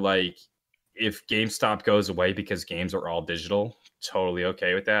 So like, if GameStop goes away because games are all digital, totally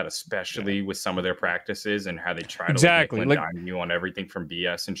okay with that, especially with some of their practices and how they try to like you on everything from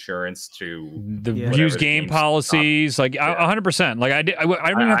BS insurance to the used game policies. Like 100%. Like I don't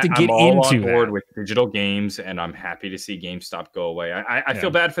even have to get I'm into on board with digital games, and I'm happy to see GameStop go away. I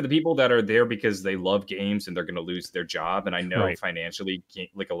feel bad for the people that are there because they love games and they're going to lose their job. And I know financially,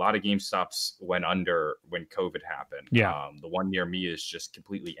 like a lot of GameStops went under when COVID happened. Yeah, the one near me is just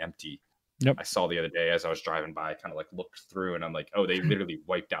completely empty. Yep. I saw the other day as I was driving by, I kind of like looked through and I'm like, oh, they literally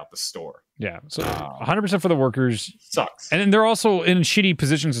wiped out the store. Yeah. So 100% for the workers. Sucks. And then they're also in shitty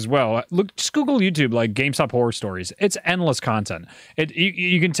positions as well. Look, just Google YouTube, like GameStop horror stories. It's endless content.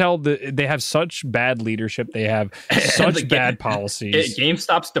 You can tell that they have such bad leadership. They have such bad policies.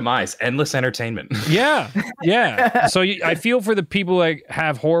 GameStop's demise, endless entertainment. Yeah. Yeah. So I feel for the people that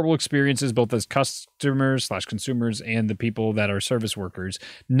have horrible experiences, both as customers/consumers and the people that are service workers.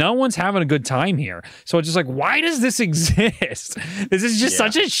 No one's having a good time here. So it's just like, why does this exist? This is just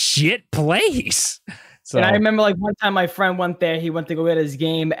such a shit place. So, and I remember like one time my friend went there, he went to go get his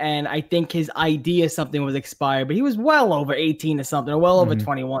game, and I think his ID or something was expired, but he was well over 18 or something, or well over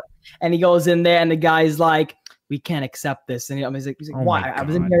 21. And he goes in there and the guy's like, we can't accept this. And he's like, why? I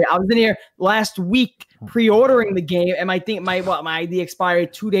was in here last week pre-ordering the game, and I think my ID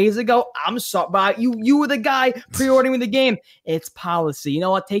expired 2 days ago. I'm sorry, but you were the guy pre-ordering the game. It's policy. You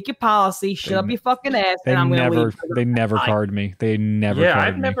know what? Take your policy, shut up your fucking ass, and I'm gonna leave. They never carded me. They never. Yeah,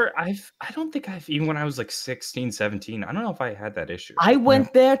 carded me. I don't think I've even when I was like 16, 17. I don't know if I had that issue. I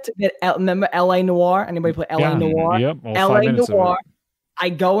went there to get remember LA Noire. Anybody play LA Noire? Yep. LA Noire. I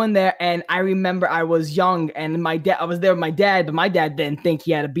go in there and I remember I was young and I was there with my dad, but my dad didn't think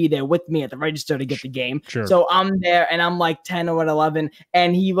he had to be there with me at the register to get the game. Sure. So I'm there and I'm like 10 or 11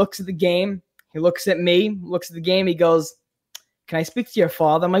 and he looks at the game. He looks at me, looks at the game. He goes, can I speak to your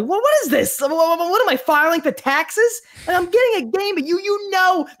father? I'm like, what is this? What am I filing for taxes? And I'm getting a game, but you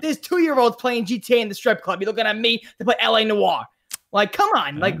know there's 2-year-olds playing GTA in the strip club. You're looking at me to play LA Noire. Like, come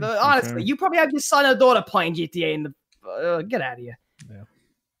on. Like, honestly, you probably have your son or daughter playing GTA in the get out of here. Yeah.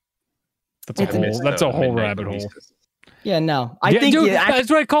 That's a whole rabbit hole. Yeah, no. I think that's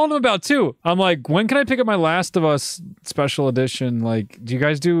what I called him about too. I'm like, when can I pick up my Last of Us special edition? Like, do you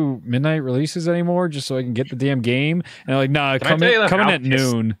guys do midnight releases anymore just so I can get the damn game? And they're like, nah, come in at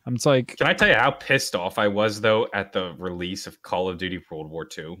noon. I'm just like, can I tell you how pissed off I was though at the release of Call of Duty World War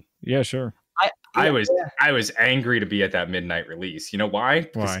II? Yeah, sure. I was angry to be at that midnight release. You know why?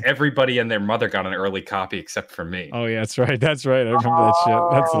 Because everybody and their mother got an early copy except for me. Oh yeah, that's right. That's right. I remember that shit.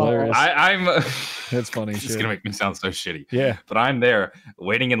 That's hilarious. I'm that's funny. It's gonna make me sound so shitty. Yeah. But I'm there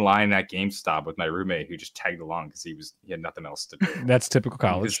waiting in line at GameStop with my roommate who just tagged along because he had nothing else to do. That's typical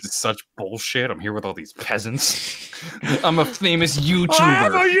college. This is such bullshit. I'm here with all these peasants. I'm a famous YouTuber. I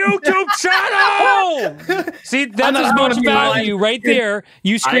have a YouTube channel. See, that's as much value right there.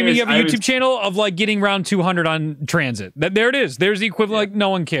 You screaming you have a YouTube channel of like getting round 200 on transit. There it is. There's the equivalent. Like no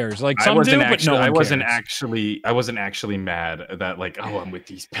one cares. Like some do, but no one cares. I wasn't actually mad that like, oh, I'm with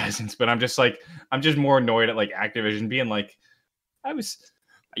these peasants, but I'm just more annoyed at like Activision being like, I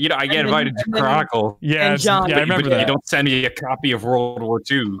get invited to Chronicle. Yeah, John, I remember that. You don't send me a copy of World War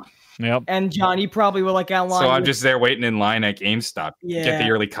II. Yep. And John, you probably were like online. So I'm just there waiting in line at GameStop, get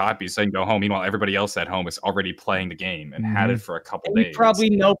the early copies so I can go home. Meanwhile, everybody else at home is already playing the game and had it for a couple days. You probably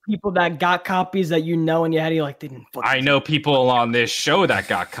know people that got copies that you know in your head. You're like, they didn't. I know people on this show that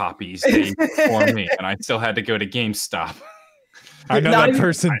got copies before me, and I still had to go to GameStop. I know that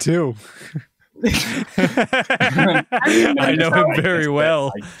person too. I know him very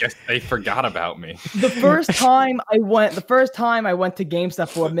well. I guess they forgot about me. The first time I went to GameStop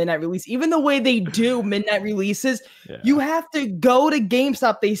for a midnight release, even the way they do midnight releases, you have to go to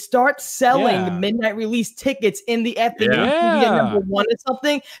GameStop. They start selling midnight release tickets in the FAQ. You get number 1 or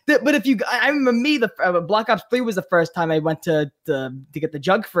something. But if I remember me, the Black Ops 3 was the first time I went to get the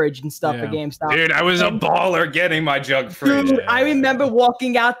jug fridge and stuff at GameStop. Dude, I was a baller getting my jug fridge. Dude, I remember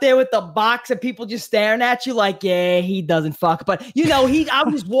walking out there with the box and people people just staring at you like, yeah, he doesn't fuck. But I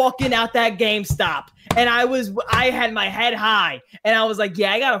was walking out that GameStop and I had my head high and I was like,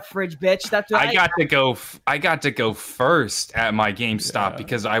 yeah, I got a fridge, bitch. That's what I got to go first at my GameStop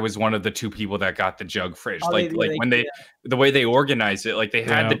because I was one of the 2 people that got the jug fridge. The way they organized it, like they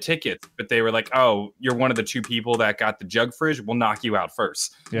had the tickets, but they were like, oh, you're one of the 2 people that got the jug fridge. We'll knock you out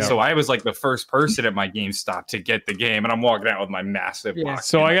first. Yeah. So I was like the first person at my GameStop to get the game, and I'm walking out with my massive box.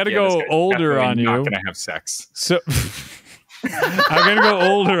 So I got to go older on you. Not gonna have sex. So I'm gonna go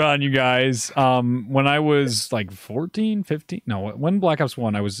older on you guys. When I was like 14, 15, no, when Black Ops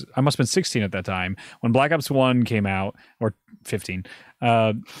 1, I must have been 16 at that time. When Black Ops 1 came out, or 15.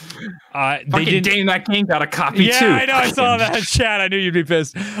 Fucking Dane, that game got a copy too. Yeah, I know. I saw that chat. I knew you'd be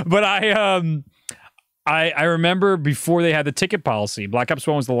pissed. But I remember before they had the ticket policy, Black Ops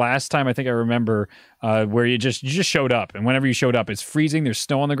 1 was the last time I think I remember where you just showed up, and whenever you showed up, it's freezing. There's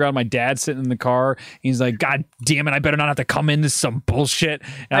snow on the ground. My dad's sitting in the car. He's like, "God damn it! I better not have to come into some bullshit."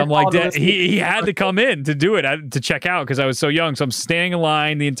 And I'm like, Dad, he had to come in to do it to check out because I was so young. So I'm standing in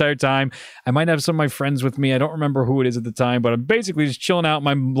line the entire time. I might have some of my friends with me. I don't remember who it is at the time, but I'm basically just chilling out in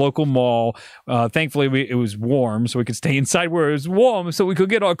my local mall. Thankfully, it was warm, so we could stay inside where it was warm, so we could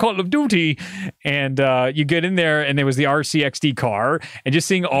get our Call of Duty. And you get in there, and there was the RCXD car, and just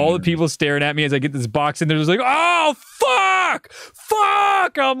seeing all the people staring at me as I get this box, and they're just like, "Oh fuck!"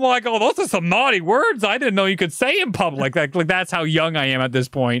 I'm like, "Oh, those are some naughty words I didn't know you could say in public." Like that's how young I am at this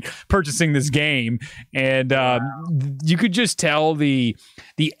point, purchasing this game, and you could just tell the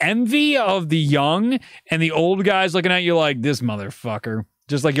envy of the young and the old guys looking at you like, "This motherfucker."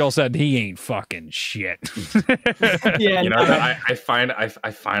 Just like y'all said, he ain't fucking shit. Yeah,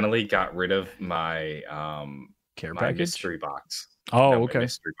 I finally got rid of my care my package mystery box. Oh, okay.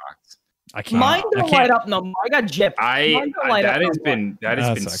 Mystery box. I can't. Mine don't light up no. I got gypped. That has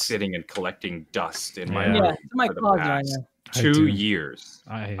been sitting and collecting dust in my room for the past 2 years.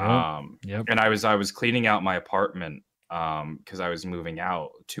 Yep. And I was cleaning out my apartment because I was moving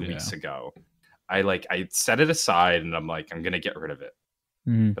out 2 weeks ago. I set it aside and I'm like, I'm gonna get rid of it.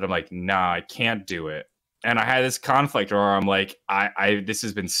 But I'm like, nah, I can't do it. And I had this conflict where I'm like, this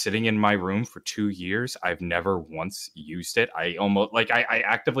has been sitting in my room for 2 years. I've never once used it. I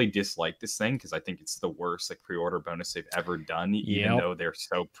actively dislike this thing because I think it's the worst pre-order bonus they've ever done, even though they're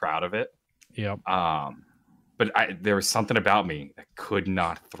so proud of it. Yep. But there was something about me that could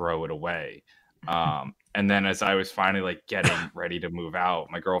not throw it away. And then as I was finally getting ready to move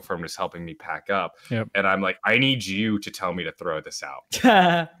out, my girlfriend was helping me pack up. Yep. And I'm like, I need you to tell me to throw this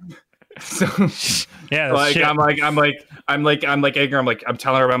out. So yeah, I'm telling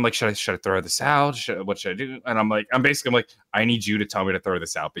her, I'm like, should I throw this out? What should I do? And I'm like, I need you to tell me to throw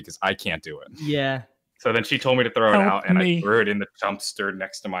this out because I can't do it. Yeah. So then she told me to throw it out, and I threw it in the dumpster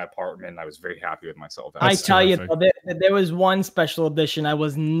next to my apartment. And I was very happy with myself. I tell you, there was one special edition I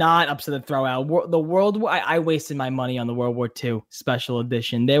was not upset to throw out. The World War. I wasted my money on the World War II special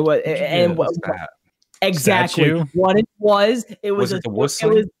edition. There was exactly statue? What it was. It was it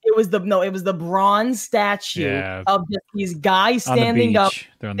the bronze statue of just these guys standing up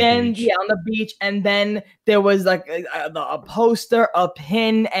on the beach, and then there was a poster, a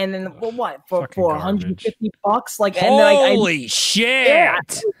pin, and then what for $150? Holy shit! Yeah,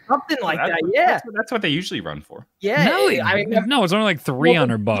 something like that. Yeah, that's what they usually run for. Yeah, no, it's only like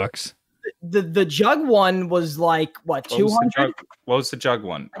 $300. The jug one was like what, 200? What was the jug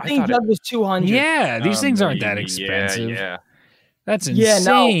one? I think jug was 200. Yeah, these things aren't that expensive. Yeah. That's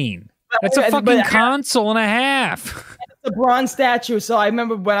insane. That's a fucking console and a half. The bronze statue. So I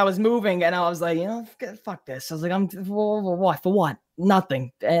remember when I was moving, and I was like, fuck this. I was like, I'm for what?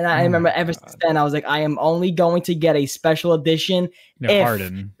 Nothing. And I remember ever since then, I was like, I am only going to get a special edition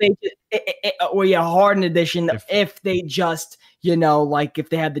Harden Harden edition if they just. If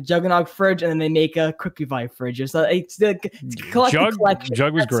they had the Juggernaut fridge and then they make a Quick Revive fridge. So it's the collection.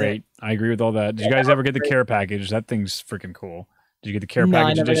 Jug was great. I agree with all that. Did you guys ever get the care package? That thing's freaking cool. Did you get the care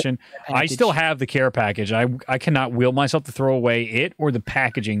package edition? I still have the care package. I cannot will myself to throw away it or the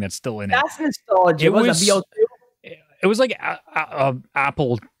packaging that's still in it. That's nostalgia. It was like a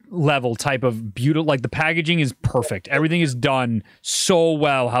Apple level type of beautiful, like the packaging is perfect. Everything is done so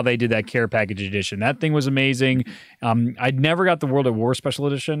well how they did that care package edition. That thing was amazing. I never got the World at War special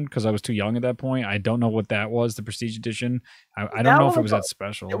edition because I was too young at that point. I don't know what that was, the prestige edition. I don't know if it was that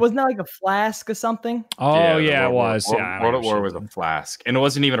special. It wasn't like a flask or something. Oh yeah, it was. World at War was a flask, and it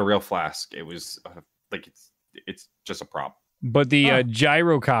wasn't even a real flask. It was it's just a prop. But the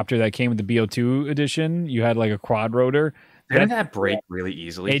gyrocopter that came with the BO2 edition, you had like a quad rotor. Didn't that break really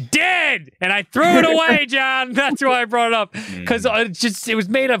easily? It did, and I threw it away, John. That's why I brought it up, because it was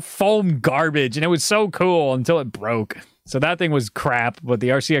made of foam garbage, and it was so cool until it broke. So that thing was crap, but the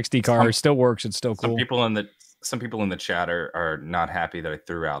RCXD car still works. It's still cool. Some people in the chat are not happy that I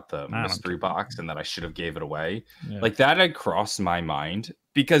threw out the mystery box and that I should have gave it away. Yeah. Like that had crossed my mind,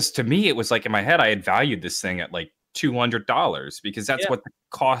 because to me it was like in my head I had valued this thing at like $200 because that's what the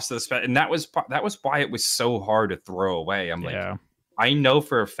cost of the spec, and that was why it was so hard to throw away. I'm like, I know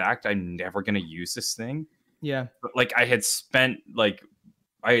for a fact I'm never gonna use this thing. Yeah, but like I had spent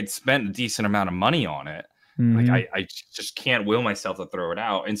a decent amount of money on it. Like I just can't will myself to throw it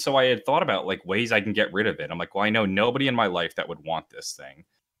out. And so I had thought about like ways I can get rid of it. I'm like, well, I know nobody in my life that would want this thing.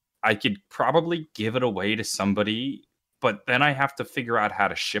 I could probably give it away to somebody, but then I have to figure out how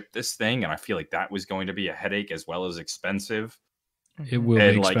to ship this thing. And I feel like that was going to be a headache as well as expensive. It will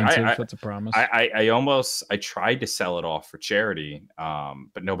be expensive. That's a promise. I tried to sell it off for charity,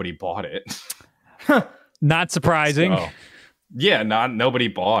 but nobody bought it. Not surprising. So, nobody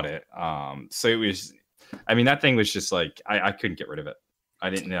bought it. So it was, I mean, that thing was just like I couldn't get rid of it. I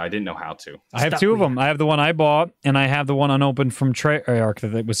didn't know how to. I have two of them. I have the one I bought, and I have the one unopened from Treyarch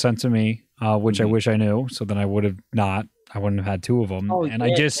that was sent to me, which I wish I knew. So then I wouldn't have had two of them.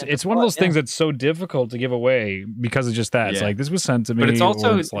 It's one of those things that's so difficult to give away because of just that. Yeah. It's like, this was sent to me. But it's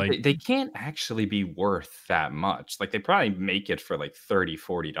also like they can't actually be worth that much. Like they probably make it for like $30,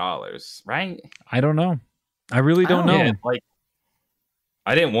 $40, right? I don't know. I really don't know. Yeah, like,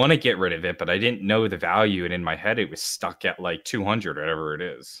 I didn't want to get rid of it, but I didn't know the value, and in my head it was stuck at like 200 or whatever it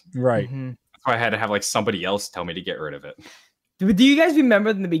is. Right. That's why I had to have like somebody else tell me to get rid of it. Do you guys remember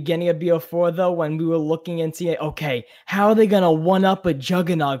in the beginning of BO4 though, when we were looking and seeing, okay, how are they gonna one up a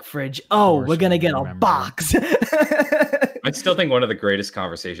Juggernog fridge? Oh, we're gonna get a box. I still think one of the greatest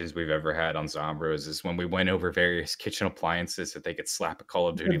conversations we've ever had on Zombros is when we went over various kitchen appliances that they could slap a Call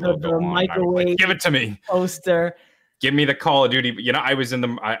of Duty logo on. Microwave, like, give it to me. Poster. Give me the Call of Duty. You know, I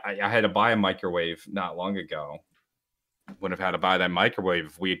had to buy a microwave not long ago. Would have had to buy that microwave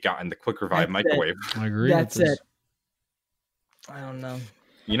if we had gotten the Quick Revive microwave. I agree. That's it. I don't know.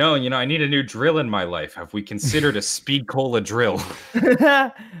 You know, I need a new drill in my life. Have we considered a Speed Cola drill?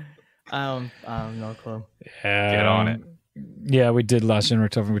 I don't know, clue. Yeah, get on it. Yeah, we did last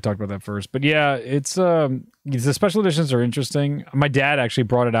generation. We talked about that first, but yeah, it's the special editions are interesting. My dad actually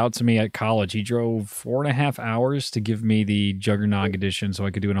brought it out to me at college. He drove 4.5 hours to give me the Juggernog edition so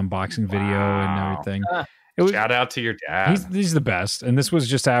I could do an unboxing video and everything. Shout out to your dad. He's the best. And this was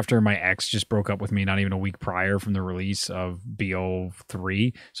just after my ex just broke up with me, not even a week prior from the release of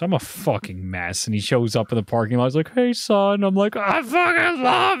BO3. So I'm a fucking mess. And he shows up in the parking lot. He's like, hey, son. I'm like, I fucking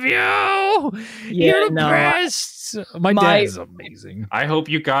love you. You're the best. My dad is amazing. I hope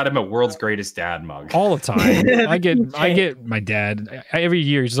you got him a World's Greatest Dad mug. All the time. I get my dad. Every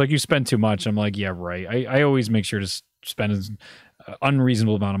year, he's like, you spend too much. I'm like, yeah, right. I always make sure to spend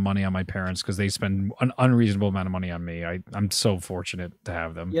unreasonable amount of money on my parents because they spend an unreasonable amount of money on me. I'm so fortunate to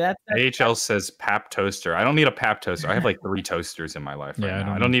have them. Yeah. AHL says Pap toaster. I don't need a Pap toaster. I have like 3 toasters in my life right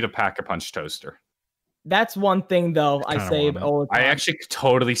now. I don't need a Pack-a-Punch toaster. That's one thing though. I say all the time. I actually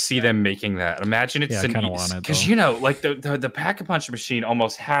totally see them making that. Imagine it's because you know, like the Pack-a-Punch machine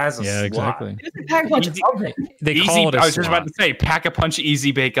almost has a slot. Exactly. It's a Pack-a-Punch oven. They call it a slot. I was just about to say Pack-a-Punch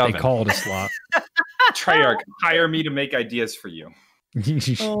Easy Bake Oven. They call it a slot. Treyarch, hire me to make ideas for you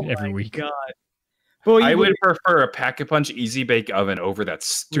every week. God. Well, I would prefer a Pack-a-Punch Easy Bake Oven over that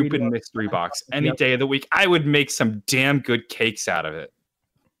stupid mystery box any day of the week. I would make some damn good cakes out of it.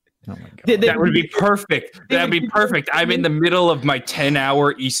 Oh my God. That would be perfect. That'd be perfect. I'm in the middle of my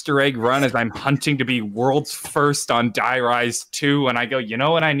 10-hour Easter egg run as I'm hunting to be world's first on Die Rise 2, and I go, you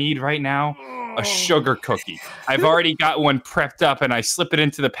know what I need right now? A sugar cookie. I've already got one prepped up, and I slip it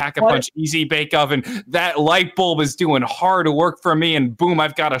into the Pack-a-Punch Easy Bake Oven. That light bulb is doing hard work for me, and boom,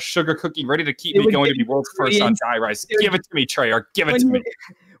 I've got a sugar cookie ready to keep me going to be world's first on Die Rise. Give it to me, Treyarch. Give it to me.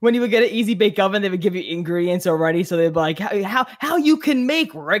 When you would get an Easy Bake Oven, they would give you ingredients already, so they'd be like, "How you can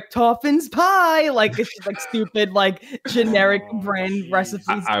make Richtofen's pie?" Like it's just like stupid, like generic brand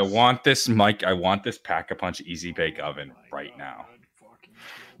recipes. I want this, Mike. I want this Pack-a-Punch Easy Bake Oven right now.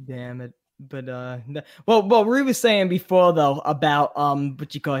 Damn it. But what Rui was saying before though about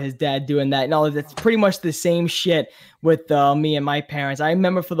what you call his dad doing that, no, that's pretty much the same shit with me and my parents. I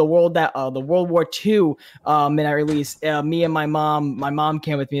remember for the World War II midnight release, me and my mom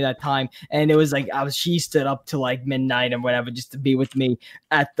came with me that time, and it was like she stood up to like midnight and whatever just to be with me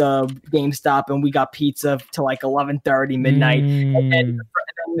at the GameStop, and we got pizza till like 11:30 midnight, and then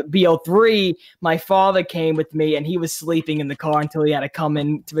BO3, my father came with me, and he was sleeping in the car until he had to come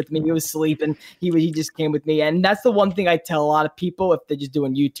in with me. He was sleeping. He just came with me, and that's the one thing I tell a lot of people if they're just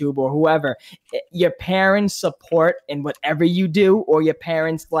doing YouTube or whoever. Your parents support in whatever you do, or your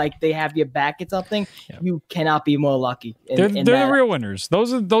parents they have your back at something. Yeah. You cannot be more lucky. They're the real winners.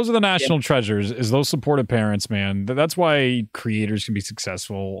 Those are the national treasures. Is those supportive parents, man. That's why creators can be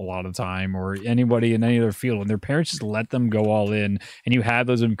successful a lot of the time, or anybody in any other field, when their parents just let them go all in, and you have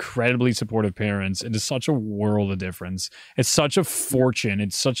those incredibly supportive parents. It is such a world of difference. It's such a fortune.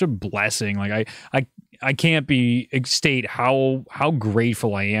 It's such a blessing. Like I can't state how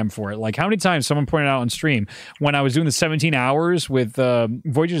grateful I am for it. Like how many times someone pointed out on stream when I was doing the 17 hours with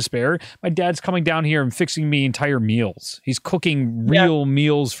Voyage of Despair, my dad's coming down here and fixing me entire meals. He's cooking real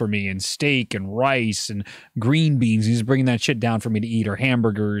meals for me, and steak and rice and green beans. He's bringing that shit down for me to eat, or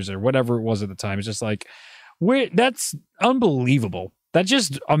hamburgers or whatever it was at the time. It's just like, that's unbelievable. That's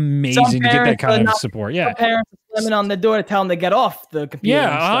just amazing to get that kind of support. Yeah. Parents slamming on the door to tell them to get off the computer.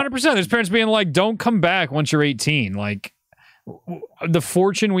 Yeah, 100%. There's parents being like, don't come back once you're 18. Like, the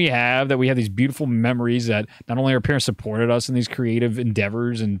fortune we have that we have these beautiful memories that not only our parents supported us in these creative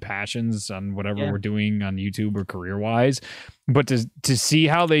endeavors and passions on whatever we're doing on YouTube or career-wise, but to see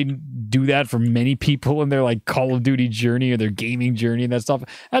how they do that for many people in their like Call of Duty journey or their gaming journey and that stuff,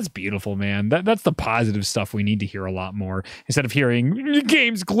 that's beautiful, man. That's the positive stuff we need to hear a lot more instead of hearing your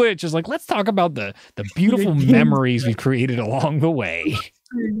game's glitch. It's like, let's talk about the beautiful memories we've created along the way.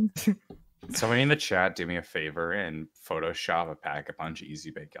 Somebody in the chat, do me a favor and Photoshop a Pack-a-Punch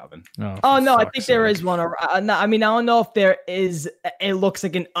Easy Bake Oven. Oh no, I think there is one. I mean, I don't know if there is. It looks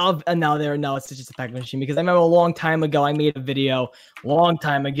like an oven. No, it's just a pack machine. Because I remember a long time ago, I made a video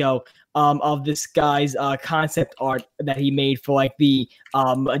of this guy's concept art that he made for like the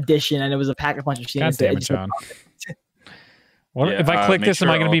edition, and it was a Pack-a-Punch machine. God damn it, John. If I click this, am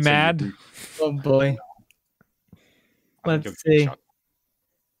I going to be mad? Oh boy. Let's see.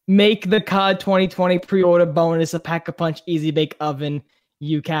 Make the COD 2020 pre-order bonus a Pack-a-Punch Easy Bake Oven,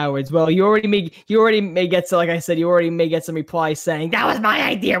 you cowards. Well, you already may get some, like I said, you already may get some replies saying, that was my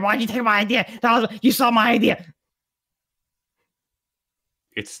idea. Why'd you take my idea? You saw my idea.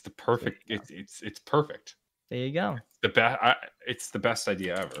 It's the perfect, it's perfect. There you go. It's the best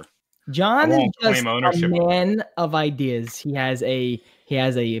idea ever. John is just a man of ideas. He has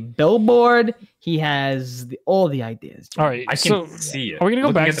a billboard. He has all the ideas. All right, I can see it. Are we gonna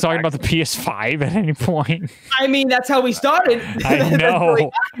go back to talking about the PS5 at any point? I mean, that's how we started. I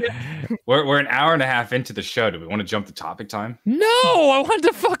know. We're an hour and a half into the show. Do we want to jump to topic time? No, I wanted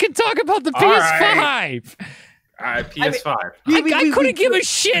to fucking talk about the PS5. PS5. I couldn't give a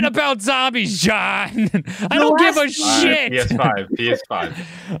shit about zombies, John. I don't give a shit.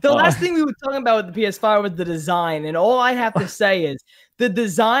 PS5. The last thing we were talking about with the PS5 was the design, and all I have to say is the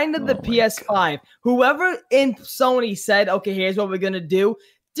design of the PS5. Whoever in Sony said, "Okay, here's what we're gonna do."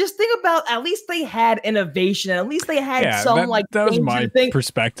 Just think about, at least they had innovation, and at least they had that was my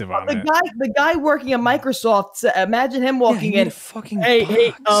perspective on it. The guy working at Microsoft, imagine him walking in.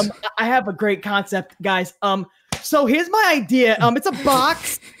 Hey, I have a great concept, guys. So here's my idea. It's a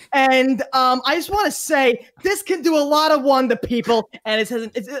box, and I just want to say this can do a lot of wonder, people. And it's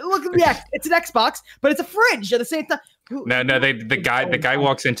an Xbox, but it's a fridge at the same time. No, the guy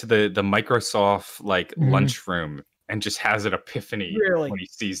walks into the Microsoft lunchroom and just has an epiphany when he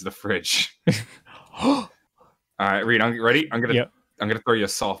sees the fridge. All right, Reed, ready? I'm gonna throw you a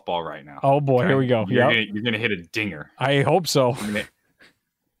softball right now. Oh boy, here we go. You're gonna hit a dinger. I hope so.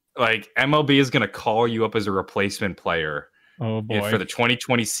 MLB is gonna call you up as a replacement player. Oh boy, for the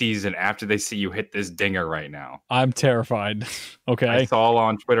 2020 season after they see you hit this dinger right now. I'm terrified. Okay. I saw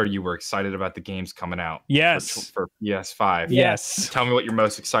on Twitter you were excited about the games coming out. Yes. For PS5. Yes. Tell me what you're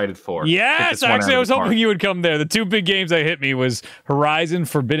most excited for. Yes. Actually, I was hoping you would come there. The two big games that hit me was Horizon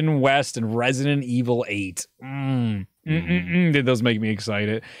Forbidden West and Resident Evil 8. Did those make me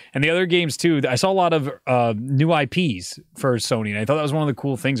excited? And the other games too, I saw a lot of new IPs for Sony, and I thought that was one of the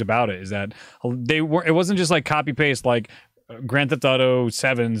cool things about it, is that it wasn't just like copy paste, like Grand Theft Auto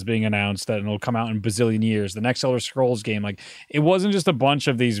 7's being announced that it'll come out in a bazillion years. The next Elder Scrolls game, like, it wasn't just a bunch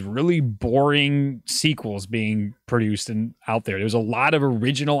of these really boring sequels being produced and out there. There's a lot of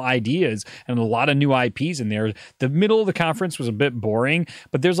original ideas and a lot of new IPs in there. The middle of the conference was a bit boring,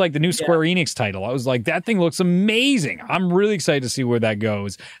 but there's like the new Square Enix title. I was like, that thing looks amazing. I'm really excited to see where that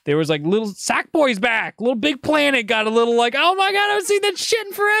goes. There was like little Sackboy's back, Little Big Planet got a little like, oh my God, I haven't seen that shit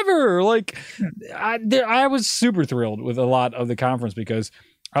in forever. Like, I was super thrilled with a lot of the conference because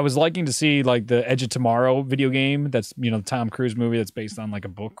I was liking to see like the Edge of Tomorrow video game. That's, you know, the Tom Cruise movie that's based on like a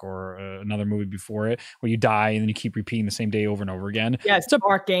book or another movie before it, where you die and then you keep repeating the same day over and over again. Yeah, it's a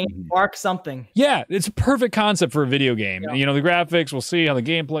Ark game, Ark something. Yeah, it's a perfect concept for a video game. Yeah. You know, the graphics, we'll see how the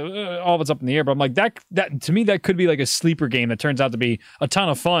gameplay, all of it's up in the air. But I'm like, that to me, that could be like a sleeper game that turns out to be a ton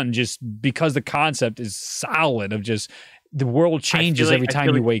of fun, just because the concept is solid of just the world changes every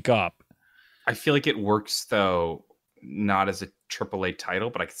time you wake up. I feel like it works though, not as a AAA title,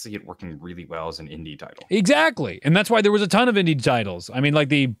 but I can see it working really well as an indie title. Exactly. And that's why there was a ton of indie titles. I mean, like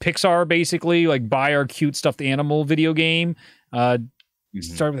the Pixar, basically, like buy our cute stuffed animal video game.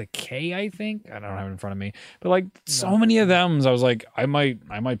 Started with a K, I think. I don't have it in front of me. But like so many of them, I was like, I might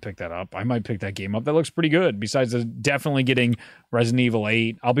pick that up. I might pick that game up. That looks pretty good. Besides definitely getting Resident Evil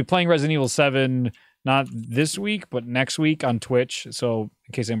 8. I'll be playing Resident Evil 7 not this week, but next week on Twitch. So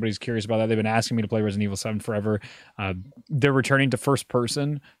in case anybody's curious about that, they've been asking me to play Resident Evil 7 forever. They're returning to first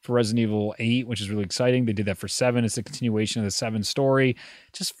person for Resident Evil 8, which is really exciting. They did that for 7. It's a continuation of the 7 story.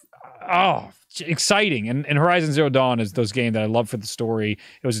 Just, exciting. And Horizon Zero Dawn is those games that I love for the story.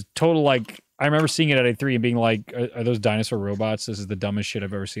 It was a total, like, I remember seeing it at A3 and being like, are those dinosaur robots? This is the dumbest shit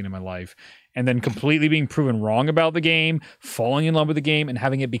I've ever seen in my life. And then completely being proven wrong about the game, falling in love with the game, and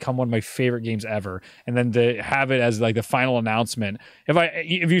having it become one of my favorite games ever. And then to have it as like the final announcement.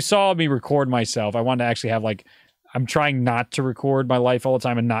 If you saw me record myself, I wanted to actually have like, I'm trying not to record my life all the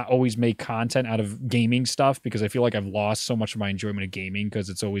time and not always make content out of gaming stuff, because I feel like I've lost so much of my enjoyment of gaming, because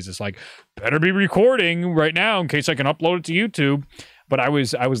it's always just like, better be recording right now in case I can upload it to YouTube. But I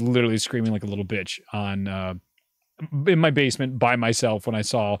was literally screaming like a little bitch on in my basement by myself when I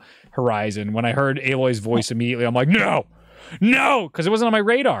saw Horizon. When I heard Aloy's voice immediately, I'm like, no, because it wasn't on my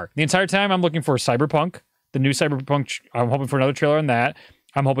radar. The entire time I'm looking for Cyberpunk, the new Cyberpunk. I'm hoping for another trailer on that.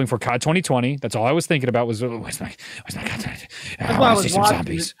 I'm hoping for COD 2020. That's all I was thinking about was, where's my COD? I want to see some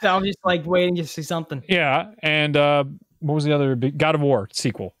zombies. I was just like waiting to see something. Yeah, and what was the other big God of War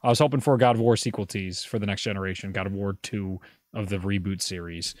sequel? I was hoping for a God of War sequel tease for the next generation, God of War 2 of the reboot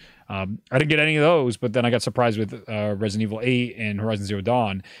series. I didn't get any of those, but then I got surprised with Resident Evil 8 and Horizon Zero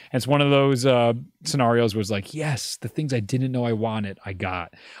Dawn. And it's one of those scenarios where it's like, yes, the things I didn't know I wanted, I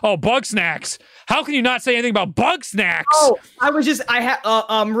got. Oh, Bugsnax! How can you not say anything about Bugsnax? Oh,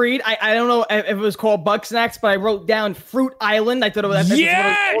 Reed, I don't know if it was called Bugsnax, but I wrote down Fruit Island. I thought it was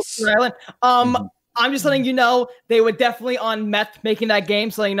yes! Fruit Island. I'm just letting you know they were definitely on meth making that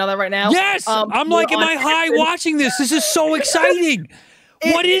game, so you know that right now. Yes! I'm like, am I high watching this? This is so exciting!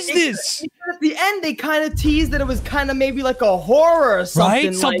 What is this? At the end, they kind of teased that it was kind of maybe like a horror or something.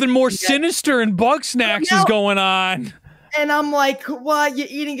 Right? Something more sinister and Bugsnax is going on. And I'm like, what? You're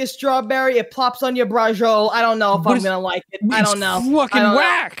eating a strawberry, it plops on your brajol. I don't know if I'm going to like it. I don't know. Fucking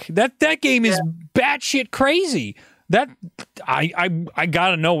whack. That game is batshit crazy. That I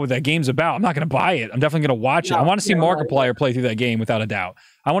gotta know what that game's about. I'm not gonna buy it. I'm definitely gonna watch it. I want to see Markiplier play through that game without a doubt.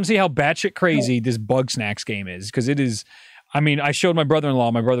 I want to see how batshit crazy this Bugsnax game is, because it is. I mean, I showed my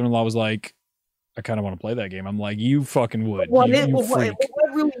brother-in-law. My brother-in-law was like, I kind of want to play that game. I'm like, you fucking would. What really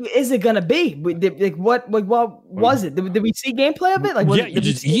is it gonna be? Like, what was it? Did we see gameplay of it? Like, you're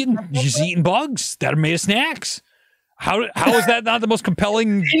just eating bugs that are made of snacks. How is that not the most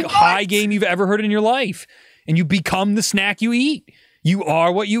compelling high game you've ever heard in your life? And you become the snack you eat. You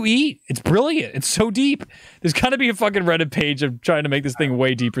are what you eat. It's brilliant. It's so deep. There's got to be a fucking Reddit page of trying to make this thing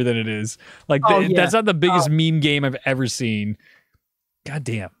way deeper than it is. Like, that's not the biggest meme game I've ever seen. God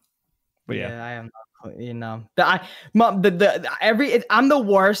damn. But yeah. I am. You know, I'm the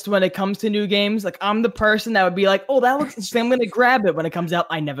worst when it comes to new games. Like, I'm the person that would be like, oh, that looks interesting, I'm gonna grab it. When it comes out,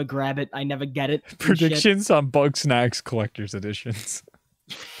 I never grab it. I never get it. Predictions on Bugsnax collector's editions.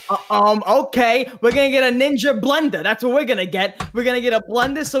 Okay, we're gonna get a Ninja blender. That's what we're gonna get. We're gonna get a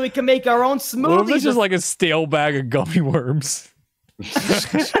blender so we can make our own smoothies. What if it's just like a stale bag of gummy worms?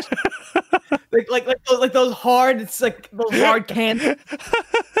 like those hard. It's like those hard canned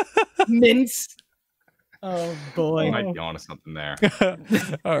mints. Oh boy! I might be onto something there.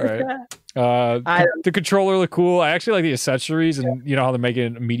 All right. The controller look cool. I actually like the accessories, and you know how they're making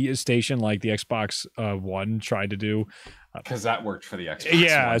an immediate station like the Xbox One tried to do. Because that worked for the Xbox.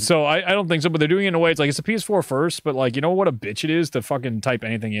 Yeah, One. so I don't think so, but they're doing it in a way. It's like it's a PS4 first, but like, you know what a bitch it is to fucking type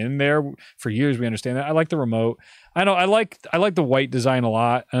anything in there. For years we understand that. I like the remote. I like the white design a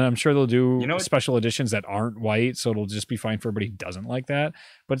lot, and I'm sure they'll do special editions that aren't white, so it'll just be fine for everybody who doesn't like that.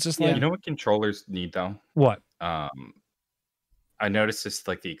 But it's just like, you know what controllers need though? What? I noticed this,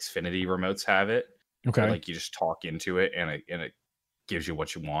 like the Xfinity remotes have it. Okay. Where, like you just talk into it and it gives you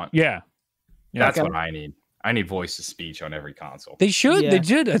what you want. Yeah. That's what I need. I need voice to speech on every console. They should. Yeah. They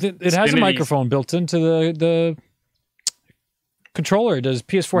did. I think it has a microphone built into the controller. Does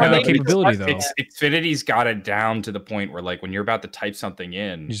PS4 have that capability though? Xfinity's got it down to the point where, like, when you're about to type something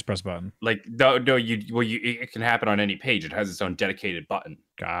in, you just press a button. Like, it can happen on any page. It has its own dedicated button.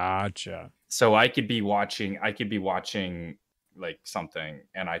 Gotcha. So I could be watching like something,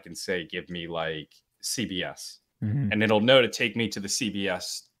 and I can say, give me like CBS, and it'll know to take me to the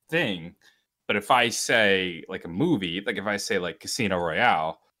CBS thing. But if I say like a movie, like if I say like Casino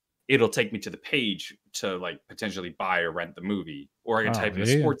Royale, it'll take me to the page to like potentially buy or rent the movie. Or I can type in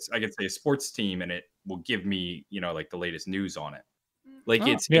I can say a sports team, and it will give me, like the latest news on it. Like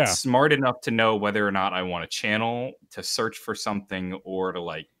it's smart enough to know whether or not I want a channel to search for something or to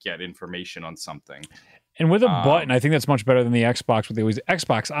like get information on something. And with a button, I think that's much better than the Xbox with the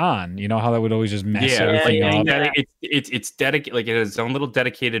Xbox on. You know how that would always just mess everything up. It's dedicated, like it has its own little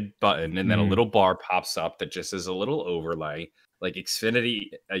dedicated button, and then a little bar pops up that just is a little overlay. Like Xfinity,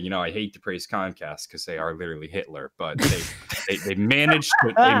 I hate to praise Comcast because they are literally Hitler, but they managed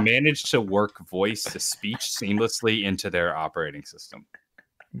to work voice to speech seamlessly into their operating system.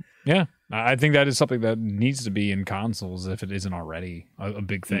 Yeah, I think that is something that needs to be in consoles if it isn't already a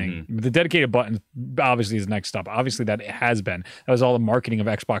big thing. The dedicated button obviously is next up. Obviously that has been. That was all the marketing of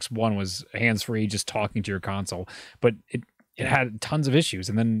Xbox One, was hands-free, just talking to your console. But it had tons of issues,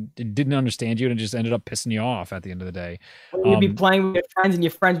 and then it didn't understand you, and it just ended up pissing you off at the end of the day. You'd be playing with your friends, and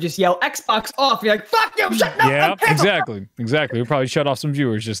your friends just yell Xbox off. You're like, fuck you, shut up. Yeah, exactly. We probably shut off some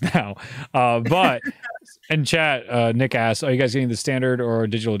viewers just now. But in chat, Nick asks, are you guys getting the standard or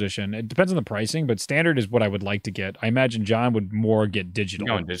digital edition? It depends on the pricing, but standard is what I would like to get. I imagine John would more get digital.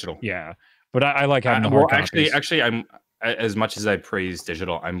 Going digital. Yeah, but I like having the hard copies. Actually, I'm, as much as I praise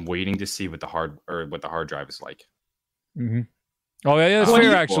digital, I'm waiting to see what the hard drive is like. Oh yeah, that's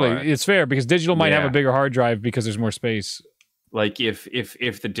fair. Actually, it's fair because digital might have a bigger hard drive because there's more space. Like if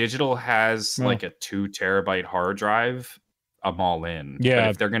the digital has like a 2 terabyte hard drive, I'm all in. Yeah, but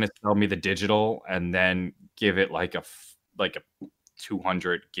if they're gonna sell me the digital and then give it like a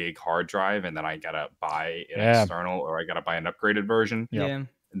 200 gig hard drive, and then I gotta buy an external or I gotta buy an upgraded version,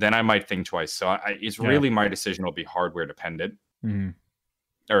 then I might think twice. So it's really my decision will be hardware dependent,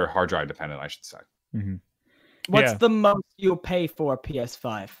 or hard drive dependent, I should say. What's the most you'll pay for a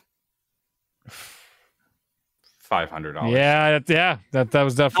PS5? $500. Yeah, that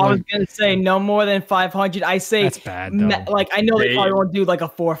was definitely. I was gonna say no more than 500. I say that's bad. Though. Like I know they probably won't do like a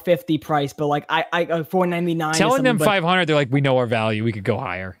 450 price, but like I 499. Telling them 500, they're like, we know our value. We could go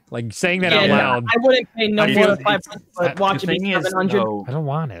higher. Like saying that out loud. I wouldn't pay no more than 500. But watch it be 700. I don't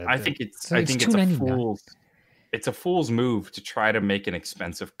want it. I think it's a fool's move to try to make an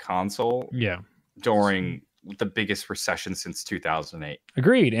expensive console. Yeah. During the biggest recession since 2008.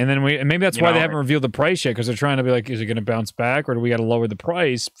 Agreed. And then maybe that's why they haven't revealed the price yet, because they're trying to be like, is it going to bounce back, or do we got to lower the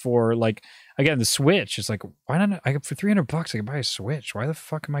price for, like, again, the Switch? It's like, why not? For $300 I can buy a Switch. Why the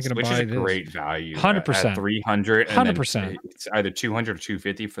fuck am I going to buy this? Switch is a great value. 100%. At 300. 100%. It's either 200 or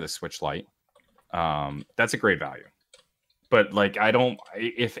 250 for the Switch Lite. That's a great value. But like, I don't.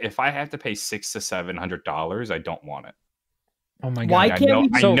 If I have to pay $600 to $700, I don't want it. Oh my god! Why can't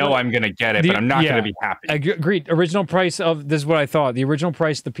I know I'm gonna get it, but I'm not gonna be happy. Agreed. Original price of this is what I thought. The original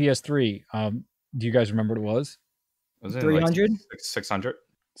price of the PS3. Do you guys remember what it was? Was it 300? Like 600?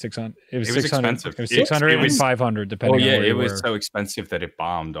 600. It was 600. expensive. It was 600 and 500, depending. Oh yeah, on where it was so expensive that it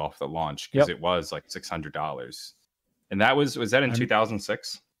bombed off the launch because it was like $600, and that was that in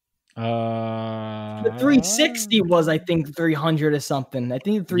 2006? The 360 was, I think, 300 or something. I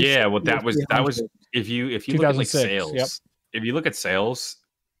think 360. Yeah, well, that was if you look at like sales. If you look at sales,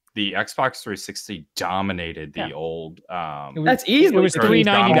 the Xbox 360 dominated the old. That's easy. It was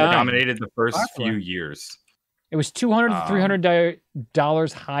 $399. Dominated the first few years. It was $200 to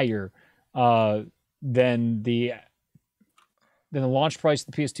 $300 higher than the launch price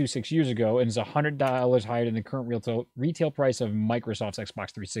of the PS2 6 years ago, and is $100 higher than the current retail price of Microsoft's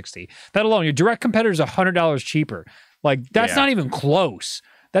Xbox 360. That alone, your direct competitor is $100 cheaper. Like that's not even close.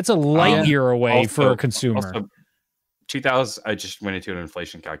 That's a light year away for a consumer. Also, 2000. I just went into an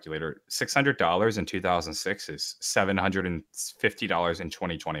inflation calculator. $600 in 2006 is $750 in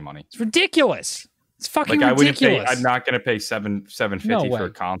 2020 money. It's ridiculous. It's fucking ridiculous. I'm not going to pay $750 for a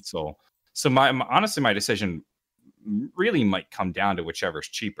console. So honestly, my decision really might come down to whichever's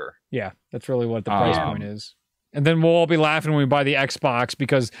cheaper. Yeah, that's really what the price point is. And then we'll all be laughing when we buy the Xbox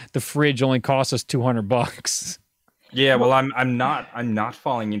because the fridge only costs us $200. Yeah, well, I'm not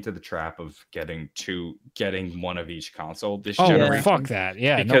falling into the trap of getting one of each console this generation. Fuck that.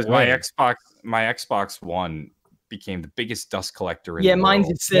 Yeah, because my Xbox One became the biggest dust collector in the world. Mine's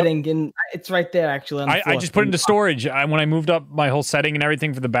just sitting, and it's right there actually. On the I just put it into storage. When I moved up my whole setting and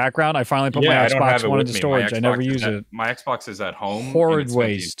everything for the background, I finally put my Xbox One into storage. I never use it. My Xbox is at home. Horrid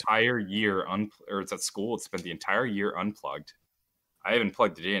waste. The entire year, or it's at school. It's been the entire year unplugged. I haven't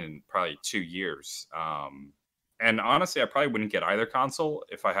plugged it in probably 2 years. And honestly, I probably wouldn't get either console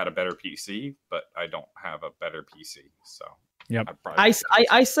if I had a better PC, but I don't have a better PC, so. Yep.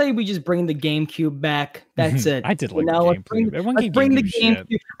 I say we just bring the GameCube back. That's it. I did like the GameCube. Let's bring the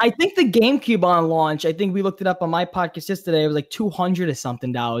GameCube. I think the GameCube on launch, I think we looked it up on my podcast yesterday. It was like $200 or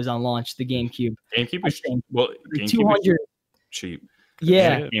something on launch, the GameCube. GameCube is GameCube 200 cheap.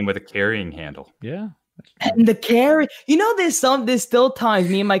 Yeah. Came with a carrying handle. Yeah. And the carry, there's still times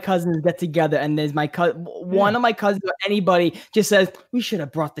me and my cousins get together, and there's one of my cousins or anybody just says we should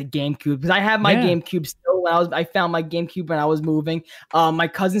have brought the GameCube, because I have my GameCube still. I found my GameCube when I was moving. My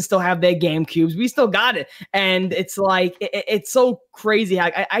cousins still have their GameCubes. We still got it, and it's like it's so crazy.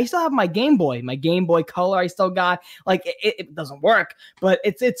 I still have my Game Boy Color. I still got it doesn't work, but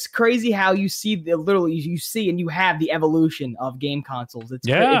it's crazy how you see you see and you have the evolution of game consoles. It's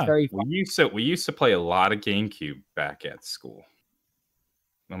very fun. We used to play a lot of GameCube back at school.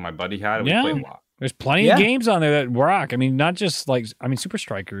 When my buddy had it, we played a lot. There's plenty of games on there that rock. I mean, not just Super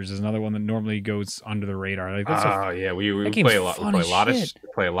Strikers is another one that normally goes under the radar. We play a lot. We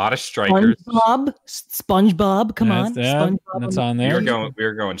play a lot of Strikers. SpongeBob, come on, SpongeBob. That's on there. We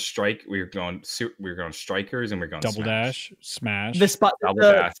were going Strikers, and we're going Double Dash, Smash, Double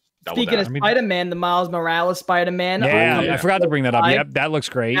Dash. Speaking of Spider-Man, the Miles Morales Spider-Man. I forgot to bring that up. Yep, that looks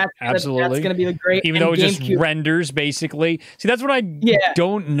great. Absolutely. That's going to be the great. Even though it just renders, basically. See, that's what I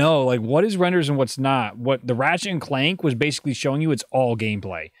don't know. Like, what is renders and what's not? What the Ratchet and Clank was basically showing you, it's all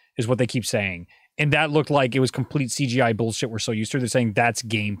gameplay, is what they keep saying. And that looked like it was complete CGI bullshit we're so used to. They're saying that's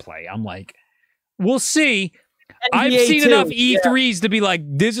gameplay. I'm like, we'll see. I've seen enough E3s to be like,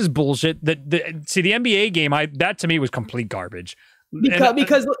 this is bullshit. The NBA game, that to me was complete garbage.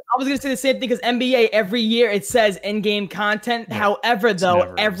 Because I was going to say the same thing, because NBA every year it says in-game content. Yeah, however,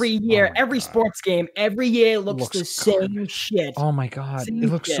 though, every year, every sports game, every year looks the same shit. Oh my God. It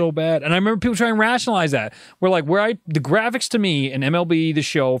looks so bad. And I remember people trying to rationalize that. We're like, the graphics to me in MLB The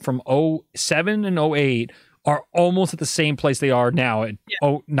Show from 07 and 08 are almost at the same place they are now at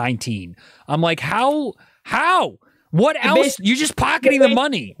 19. I'm like, how? What else? You're just pocketing the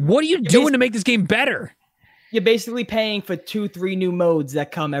money. What are you doing to make this game better? You're basically paying for 2-3 new modes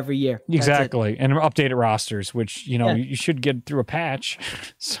that come every year. Exactly. And updated rosters, which, you should get through a patch.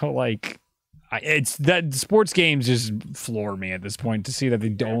 So, it's that sports games just floor me at this point to see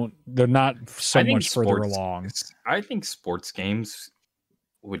that they're not so much further along. I think sports games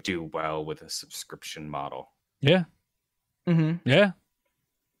would do well with a subscription model. Yeah. Mm-hmm. Yeah.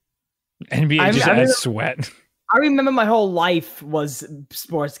 NBA just adds sweat. I remember my whole life was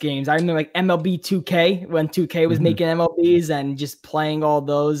sports games. I remember MLB 2K when 2K was making MLBs and just playing all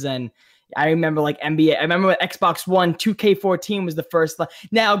those. And I remember NBA. I remember with Xbox One, 2K14 was the first.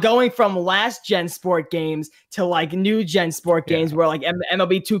 Now going from last gen sport games to new gen sport games where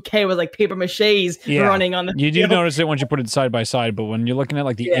MLB 2K was paper mache's running on the You do notice it once you put it side by side, but when you're looking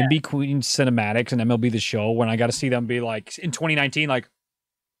at the NBA Queen cinematics and MLB The Show, when I got to see them be in 2019,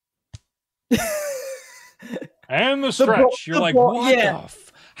 and the stretch, you're what the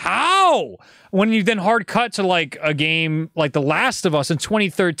how? When you then hard cut to a game like The Last of Us in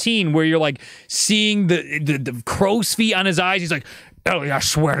 2013, where you're seeing the crow's feet on his eyes, he's like, Ellie, I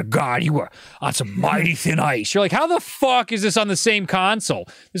swear to God, you were on some mighty thin ice. You're like, how the fuck is this on the same console?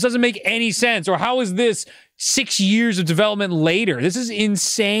 This doesn't make any sense. Or how is this 6 years of development later? This is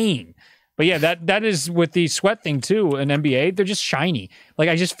insane. But yeah, that is with the sweat thing too. In NBA, they're just shiny.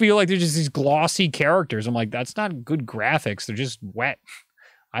 I just feel like they're just these glossy characters. I'm like, that's not good graphics. They're just wet.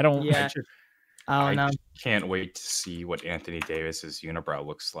 I don't. Yeah. I don't know. Can't wait to see what Anthony Davis's unibrow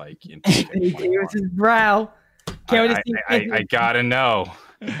looks like. Anthony Davis's brow. I gotta know.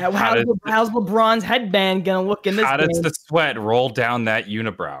 How's LeBron's headband gonna look in this? How does the sweat roll down that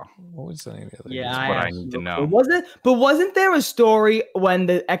unibrow? What was the name of the Yeah, that's what I need to know. Wasn't there a story when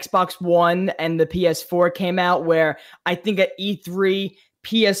the Xbox One and the PS4 came out where I think at E3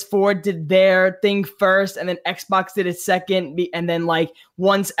 PS4 did their thing first and then Xbox did it second, and then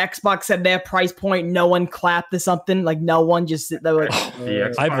once Xbox said their price point, no one clapped or something. No one just I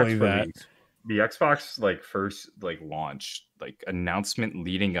believe that. The Xbox first launch announcement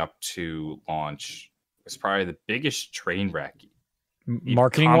leading up to launch was probably the biggest train wreck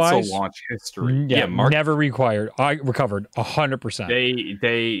marketing console wise launch history. Never required. I recovered 100%.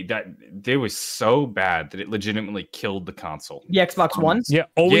 They was so bad that it legitimately killed the console. The Xbox One. Yeah,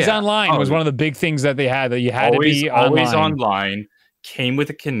 always online was one of the big things that they had, that you had always, to be always online. Came with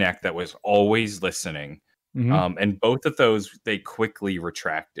a Kinect that was always listening. And both of those they quickly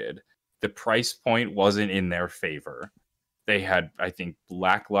retracted. The price point wasn't in their favor. They had, I think,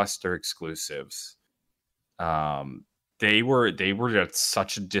 lackluster exclusives. They were at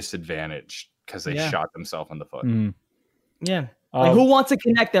such a disadvantage because they shot themselves in the foot. Yeah. Like, who wants a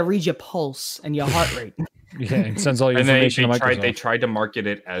Kinect that reads your pulse and your heart rate? Yeah, it sends all your information. They tried to market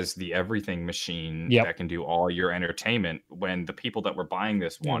it as the everything machine that can do all your entertainment, when the people that were buying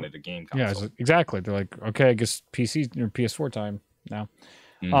this wanted a game console. Yeah, exactly. They're like, okay, I guess PC or PS4 time now.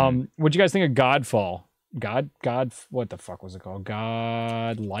 What'd you guys think of Godfall? God, what the fuck was it called?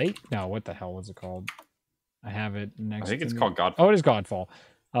 God Light? No, what the hell was it called? I have it next. I think it's called Godfall. Oh, it is Godfall.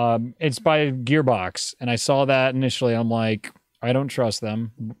 It's by Gearbox, and I saw that initially. I'm like, I don't trust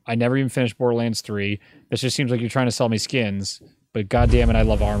them. I never even finished Borderlands 3. This just seems like you're trying to sell me skins, but goddamn it, I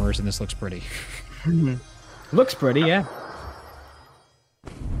love armors, and this looks pretty. Looks pretty, yeah.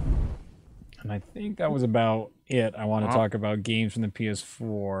 And I think that was about it. I want to talk about games from the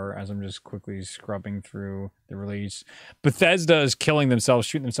PS4 as I'm just quickly scrubbing through the release. Bethesda is killing themselves,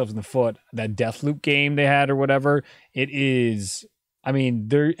 shooting themselves in the foot. That Deathloop game they had or whatever, it is... I mean,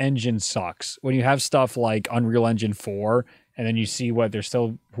 their engine sucks. When you have stuff like Unreal Engine 4, and then you see what they're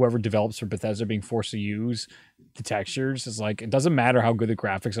still, whoever develops for Bethesda being forced to use the textures, is like, it doesn't matter how good the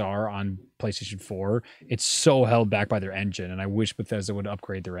graphics are on PlayStation 4. It's so held back by their engine, and I wish Bethesda would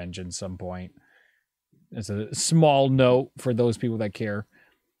upgrade their engine at some point. It's a small note for those people that care.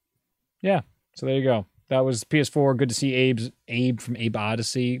 Yeah, so there you go. That was PS4. Good to see Abe from Abe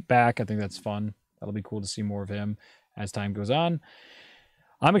Odyssey back. I think that's fun. That'll be cool to see more of him as time goes on.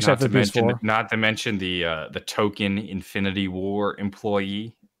 I'm excited for the PS4. Not to mention the token Infinity War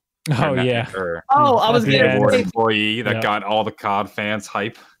employee. Oh, yeah. I was going to say employee that got all the COD fans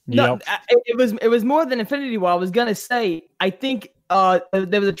hype. No, it was more than Infinity War. I was gonna say, I think there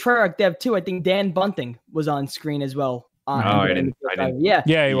was a Treyarch dev too. I think Dan Bunting was on screen as well. I didn't.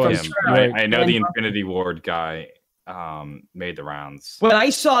 Yeah, he was. I know the Infinity Ward guy made the rounds. When I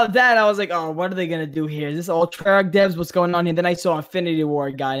saw that, I was like, oh, what are they gonna do here? Is this all Treyarch devs? What's going on here? Then I saw Infinity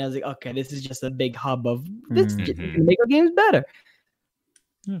Ward guy, and I was like, okay, this is just a big hub of this make our games better.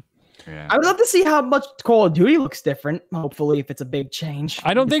 Yeah. I would love to see how much Call of Duty looks different, hopefully, if it's a big change.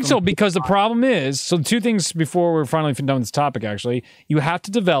 I don't think so, because the problem is, so two things before we're finally done with this topic, actually. You have to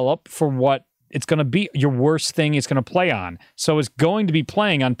develop for what it's going to be, your worst thing it's going to play on. So it's going to be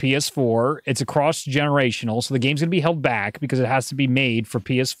playing on PS4. It's cross-generational, so the game's going to be held back because it has to be made for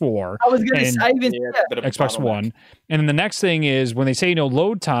PS4. I was going to say, Xbox One. And then the next thing is, when they say no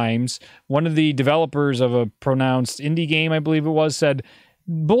load times, one of the developers of a pronounced indie game, I believe it was, said,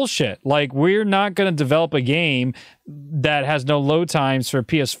 bullshit. Like, we're not going to develop a game that has no load times for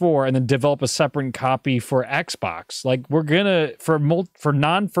PS4 and then develop a separate copy for Xbox. Like, we're going to, for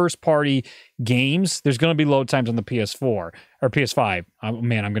non-first party games, there's going to be load times on the PS4 or PS5.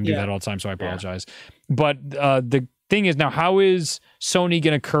 Man, I'm going to do that all the time, so I apologize. But the thing is, now, how is Sony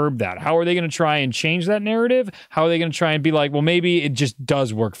going to curb that? How are they going to try and change that narrative? How are they going to try and be like, well, maybe it just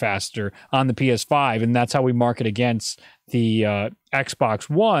does work faster on the PS5, and that's how we market against the Xbox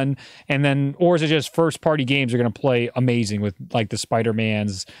One? And then, or is it just first party games are going to play amazing with like the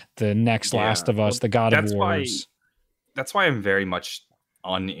Spider-Mans, the next Last of Us, the God of Wars? That's why I'm very much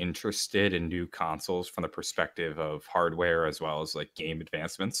uninterested in new consoles from the perspective of hardware as well as like game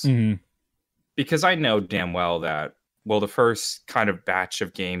advancements. Because I know damn well that, well, the first kind of batch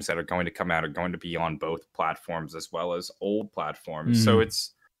of games that are going to come out are going to be on both platforms as well as old platforms. So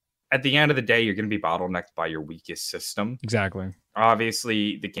it's, at the end of the day, you're going to be bottlenecked by your weakest system. Exactly.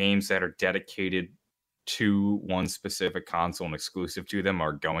 Obviously, the games that are dedicated to one specific console and exclusive to them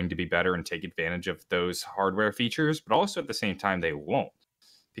are going to be better and take advantage of those hardware features, but also at the same time, they won't.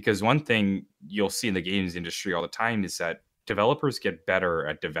 Because one thing you'll see in the games industry all the time is that developers get better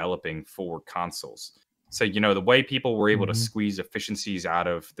at developing for consoles. So, you know, the way people were able to squeeze efficiencies out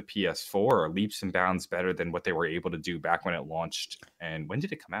of the PS4 are leaps and bounds better than what they were able to do back when it launched. And when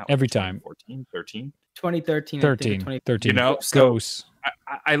did it come out? Every time. 14, 13? 2013. 13. You know, so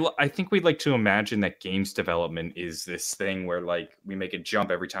I think we'd like to imagine that games development is this thing where like we make a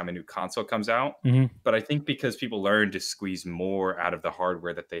jump every time a new console comes out. But I think because people learn to squeeze more out of the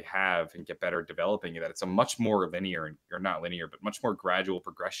hardware that they have and get better at developing it, that it's a much more linear, or not linear, but much more gradual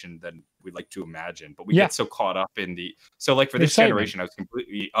progression than we'd like to imagine. But we get so caught up in so like for this generation, I was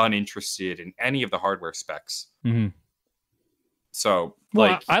completely uninterested in any of the hardware specs. So,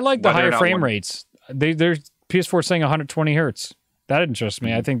 well, like, I like the higher frame rates. They're PS4 saying 120 hertz. That interests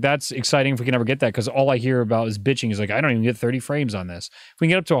me. I think that's exciting if we can ever get that, because all I hear about is bitching is like, I don't even get 30 frames on this. If we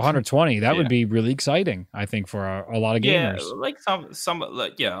can get up to 120, that would be really exciting, I think, for a lot of gamers. Yeah, like some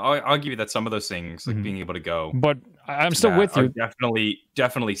like, yeah, I'll give you that. Some of those things, like being able to go, but I'm still with you.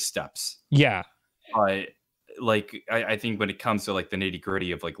 Definitely steps. Yeah. Like I think when it comes to like the nitty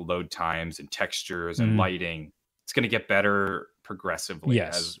gritty of like load times and textures and lighting, it's going to get better progressively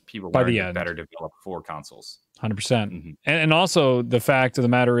as people learn to better develop for consoles. 100%. And also the fact of the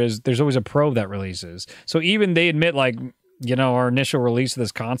matter is there's always a Pro that releases. So even they admit, like, you know, our initial release of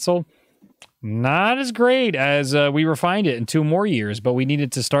this console, not as great as we refined it in 2 more years, but we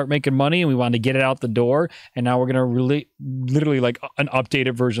needed to start making money and we wanted to get it out the door. And now we're going to literally like an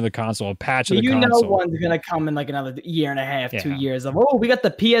updated version of the console, a patch of the console. You know one's going to come in like another year and a half, 2 years of, we got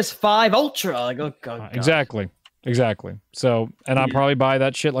the PS5 Ultra. Like, oh, God. Exactly. So, and I'll probably buy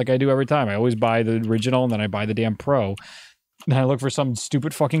that shit like I do every time. I always buy the original and then I buy the damn Pro. And I look for some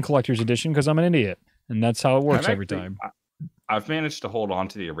stupid fucking collector's edition because I'm an idiot. And that's how it works every time. I've managed to hold on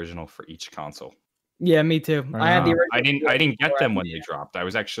to the original for each console. Yeah, me too. I had the original. I didn't get them when they dropped. I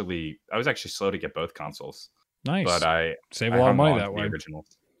was actually slow to get both consoles. Nice. But I save a lot of money that way. Originals.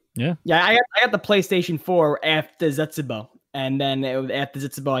 Yeah. Yeah, I got the PlayStation 4 after Zetsubo. And then after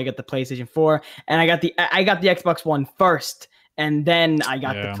Zetsubo, I got the PlayStation 4, and I got the Xbox One first, and then I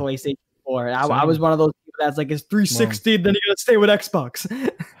got the PlayStation 4. I was one of those people that's like, it's 360, then you gotta stay with Xbox.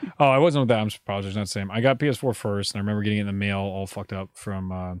 Oh, I wasn't with that. I'm surprised it's not the same. I got PS4 first, and I remember getting it in the mail all fucked up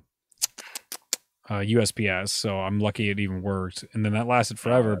from USPS, so I'm lucky it even worked. And then that lasted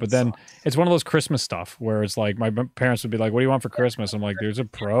forever. But then it's one of those Christmas stuff where it's like my parents would be like, "What do you want for Christmas?" I'm like, "There's a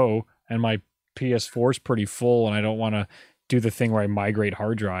Pro, and my PS4 is pretty full, and I don't want to do the thing where I migrate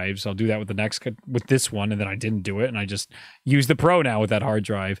hard drives. I'll do that with this one," and then I didn't do it, and I just use the Pro now with that hard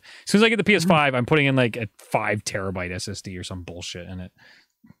drive. As soon as I get the PS5, I'm putting in like a 5 terabyte SSD or some bullshit in it.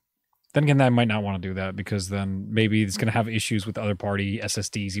 Then again, I might not want to do that because then maybe it's going to have issues with other party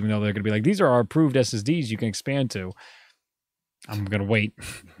SSDs, even though they're going to be like, these are our approved SSDs you can expand to. I'm going to wait.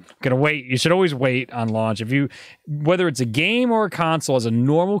 You should always wait on launch. Whether it's a game or a console, as a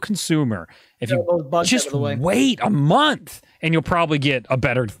normal consumer, if you just wait a month, and you'll probably get a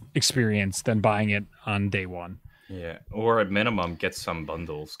better experience than buying it on day one. Yeah, or at minimum, get some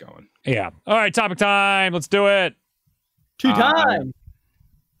bundles going. Yeah. All right, topic time. Let's do it. Tea time.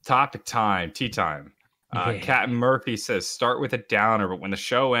 Topic time. Tea time. Captain Murphy says, start with a downer, but when the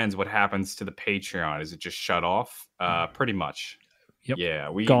show ends, what happens to the Patreon? Is it just shut off? Pretty much. Yep. Yeah,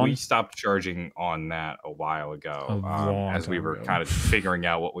 we stopped charging on that a while ago as we were kind of figuring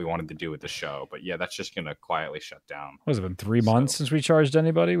out what we wanted to do with the show. But yeah, that's just going to quietly shut down. What has it been 3 months since we charged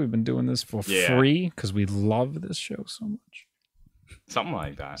anybody? We've been doing this for free because we love this show so much. Something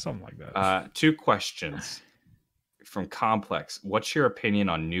like that. 2 questions from Complex. What's your opinion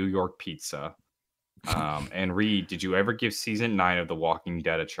on New York pizza? And Reed, did you ever give season 9 of The Walking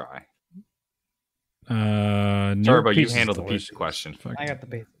Dead a try? Turbo, you handled the pizza question. I got the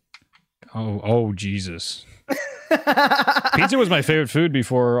pizza. Oh, Jesus. Pizza was my favorite food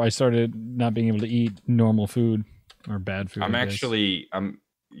before I started not being able to eat normal food or bad food.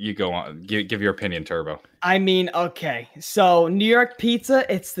 You go on. Give your opinion, Turbo. I mean, okay. So New York pizza,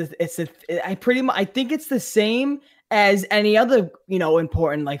 I think it's the same as any other,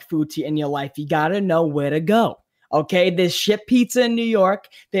 important like food in your life. You got to know where to go. Okay, there's shit pizza in New York.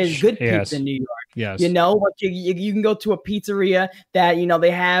 There's good pizza in New York. Yes. Like you can go to a pizzeria that,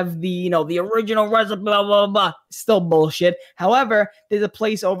 they have the original recipe, blah, blah, blah. Still bullshit. However, there's a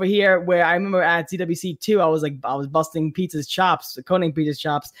place over here where I remember at CWC2, I was busting coating pizza's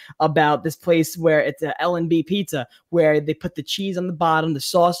chops about this place where it's a L&B pizza where they put the cheese on the bottom, the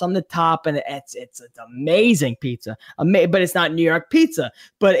sauce on the top, and it's amazing pizza. But it's not New York pizza,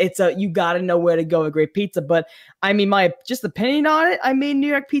 but you got to know where to go with great pizza. But I mean, my just opinion on it, I mean, New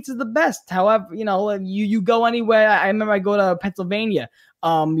York pizza is the best. However, you go anywhere. I remember I go to Pennsylvania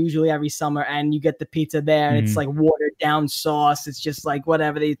usually every summer, and you get the pizza there, and it's like watered down sauce. It's just like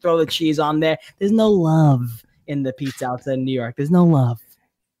whatever. They throw the cheese on there. There's no love in the pizza outside New York. There's no love.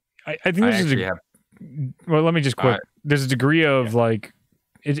 I think well, let me just quit. There's a degree of like,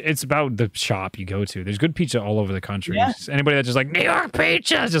 it's about the shop you go to. There's good pizza all over the country. Yeah. Anybody that's just like, New York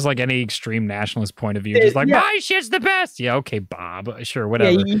pizza is just like any extreme nationalist point of view. Just like, my shit's the best. Yeah, okay, Bob. Sure,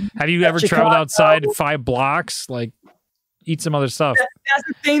 whatever. Yeah, have you ever traveled outside 5 blocks? Like, eat some other stuff. That's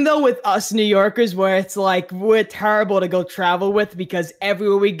the thing, though, with us New Yorkers, where it's like, we're terrible to go travel with because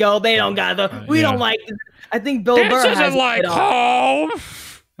everywhere we go, they don't got we don't like it. I think Bill Burr isn't like home.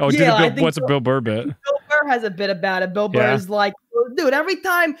 Oh, yeah, what's a Bill Burr bit? Bill Burr Burr has a bit about it. Bill Burr is like, dude, every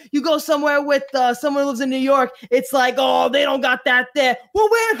time you go somewhere with someone who lives in New York, it's like, oh, they don't got that there. Well,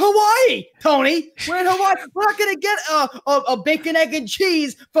 we're in Hawaii, Tony. We're in Hawaii. We're not gonna get a bacon, egg, and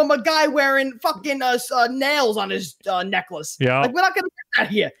cheese from a guy wearing fucking nails on his necklace. Yeah, like we're not gonna get that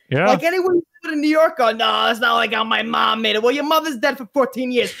here. Yeah, like anyone in New York, no, it's not like how my mom made it. Well, your mother's dead for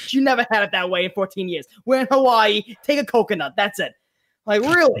 14 years. She never had it that way in 14 years. We're in Hawaii. Take a coconut. That's it. Like,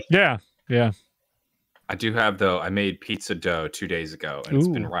 really? Yeah. I do have, though, I made pizza dough 2 days ago, and it's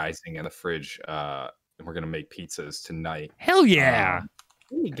been rising in the fridge. And we're gonna make pizzas tonight. Hell yeah!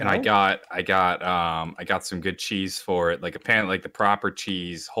 And I got some good cheese for it, like apparently like the proper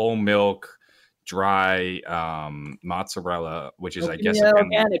cheese, whole milk, dry mozzarella, which is I guess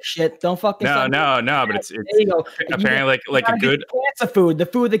organic shit. Don't fucking no, but it's apparently like a good cancer food, the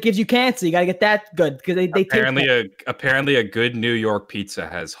food that gives you cancer. You gotta get that good because they apparently a good New York pizza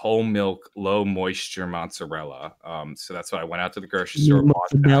has whole milk, low moisture mozzarella. So that's what I went out to the grocery store.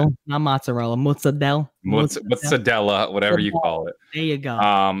 Mozzarella, not mozzarella, mozzarella, whatever you call it. There you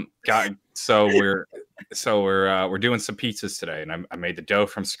go. So we're doing some pizzas today, and I made the dough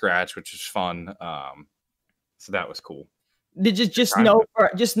from scratch, which was fun. So that was cool. Did you just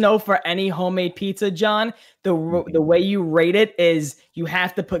know for any homemade pizza, John, the way you rate it is you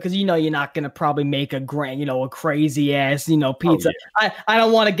have to put, because you're not gonna probably make a crazy ass pizza. Oh, yeah. I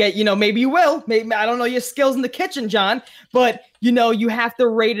don't want to get maybe you will, maybe I don't know your skills in the kitchen, John, but you have to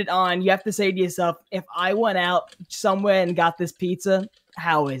rate it on. You have to say to yourself, if I went out somewhere and got this pizza,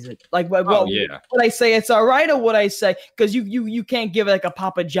 how is it? Like, would I say it's all right, or would I say, because you can't give it like a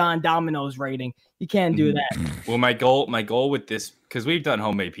Papa John Domino's rating. You can't do that. Well, my goal with this, because we've done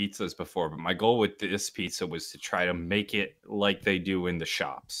homemade pizzas before, but my goal with this pizza was to try to make it like they do in the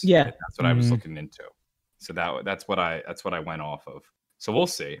shops. Yeah, that's what I was looking into. So that's what I went off of. So we'll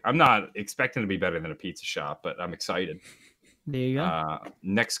see. I'm not expecting to be better than a pizza shop, but I'm excited. There you go.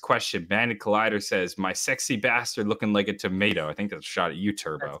 Next question. Bandit Collider says, my sexy bastard looking like a tomato. I think that's a shot at you,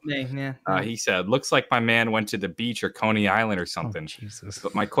 Turbo. That's me, yeah. He said, looks like my man went to the beach or Coney Island or something. Oh, Jesus.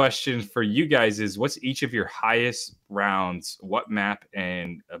 But my question for you guys is, what's each of your highest rounds? What map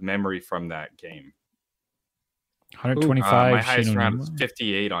and a memory from that game? 125. My highest round is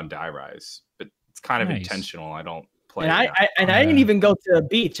 58 on Die Rise, but it's kind of intentional. I don't play. And I didn't even go to the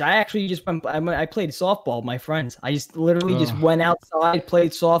beach. I actually just I played softball with my friends. I just literally just went outside,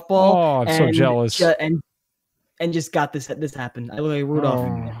 played softball. Oh, I'm so jealous. And just got this happen. I literally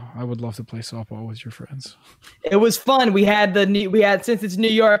Rudolph. I would love to play softball with your friends. It was fun. We had since it's New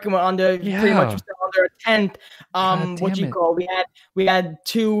York and we're under pretty much under a tent. We had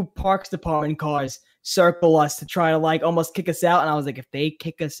 2 Parks Department cars circle us to try to like almost kick us out. And I was like, if they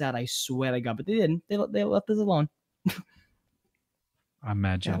kick us out, I swear to God. But they didn't. They left us alone. I'm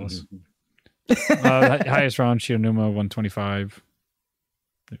mad jealous. Highest round, Shionuma 125.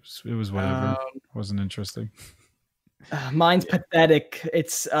 It was whatever. Wasn't interesting. Mine's pathetic.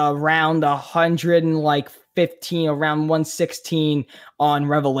 It's around 115, around 116 on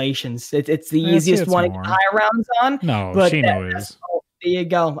Revelations. It's the easiest one to get high rounds on. No, but Shino is. There you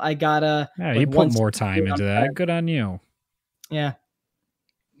go. I got you put more time into that. Good on you. Yeah.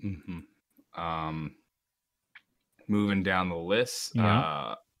 Moving down the list.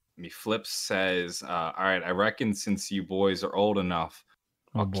 Me Flips says, all right, I reckon since you boys are old enough,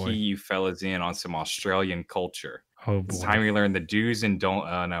 I'll key you fellas in on some Australian culture. Oh boy. It's time you learn the do's and don't.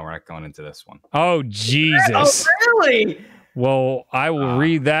 No, we're not going into this one. Oh, Jesus. Oh, really? Well, I will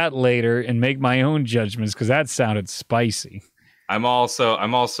read that later and make my own judgments because that sounded spicy. I'm also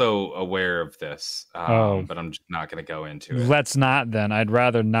aware of this, but I'm just not going to go into it. Let's not then. I'd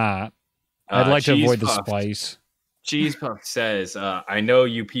rather not. I'd like to avoid the spice. Cheese Puff says, I know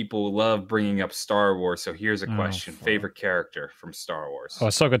you people love bringing up Star Wars, so here's a question. Favorite character from Star Wars? Oh,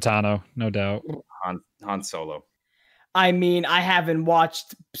 Ahsoka Tano, no doubt. Han Solo. I mean, I haven't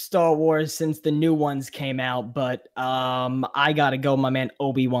watched Star Wars since the new ones came out, but I got to go, my man,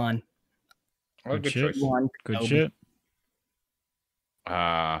 Obi-Wan. Good shit. Good shit.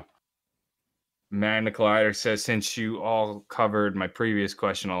 Man the Collider says, since you all covered my previous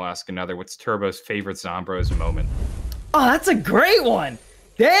question, I'll ask another. What's Turbo's favorite Zombros moment? Oh, that's a great one.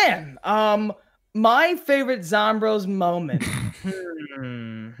 Damn. My favorite Zombros moment.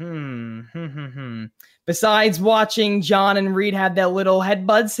 Besides watching John and Reed have their little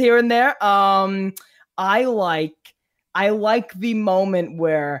headbutts here and there, I like the moment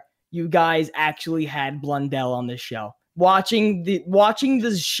where you guys actually had Blundell on the show. watching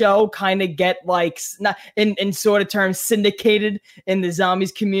the show kind of get like not in sort of terms syndicated in the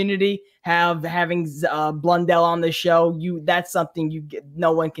zombies community, having Blundell on the show, that's something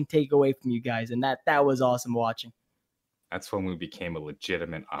no one can take away from you guys, and that was awesome watching. That's when we became a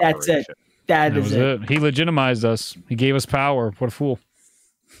legitimate operation. That's it. That was it. He legitimized us. He gave us power. What a fool.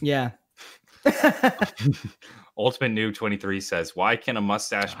 Yeah. Ultimate Noob 23 says, "Why can a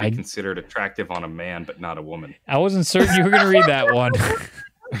mustache be considered attractive on a man but not a woman?" I wasn't certain you were going to read that one.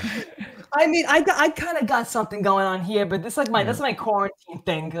 I mean, I kind of got something going on here, but that's my quarantine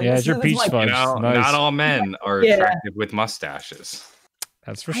thing. Yeah, it's your peach fudge. Nice. Not all men are attractive with mustaches.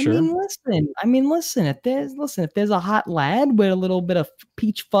 That's for sure. I mean, listen. If there's a hot lad with a little bit of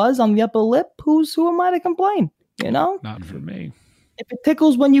peach fuzz on the upper lip, who am I to complain? You know, not for me. If it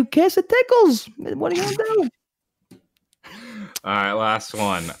tickles when you kiss, it tickles. What are you gonna do? All right, last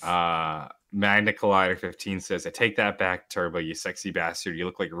one. Magna Collider 15 says, "I take that back, Turbo, you sexy bastard. You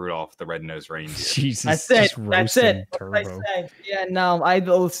look like Rudolph the Red-Nosed Reindeer." Jesus, that's it. Turbo. Yeah, no, I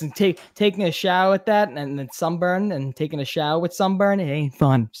listen. Taking a shower with that and then sunburn and taking a shower with sunburn, it ain't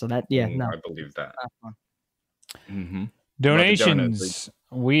fun. So that, no, I believe that. Mm-hmm. Donations.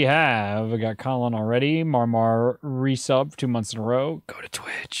 We got Colin already. Marmar resub 2 months in a row. Go to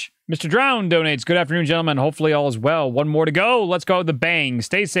Twitch. Mr. Drown donates. Good afternoon, gentlemen. Hopefully all is well. One more to go. Let's go with the bang.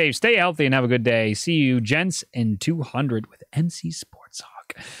 Stay safe, stay healthy, and have a good day. See you, gents, in 200 with NC Sports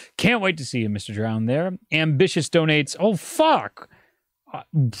Hawk. Can't wait to see you, Mr. Drown there. Ambitious donates. Oh, fuck.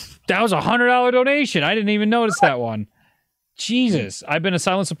 That was a $100 donation. I didn't even notice that one. Jesus. I've been a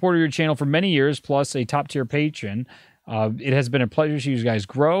silent supporter of your channel for many years, plus a top-tier patron. It has been a pleasure to see you guys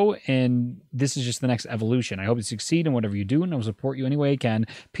grow, and this is just the next evolution. I hope you succeed in whatever you do, and I'll support you any way I can.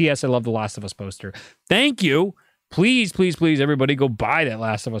 P.S. I love the Last of Us poster. Thank you. Please, please, please, everybody go buy that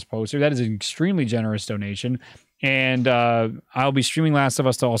Last of Us poster. That is an extremely generous donation, and I'll be streaming Last of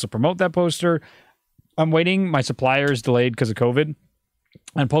Us to also promote that poster. I'm waiting. My supplier is delayed because of COVID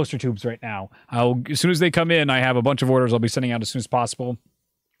on poster tubes right now. As soon as they come in, I have a bunch of orders I'll be sending out as soon as possible.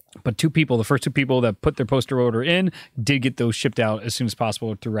 But the first two people that put their poster order in did get those shipped out as soon as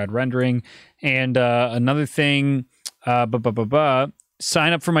possible through Red Rendering. And another thing,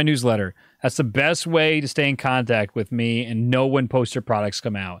 sign up for my newsletter. That's the best way to stay in contact with me and know when poster products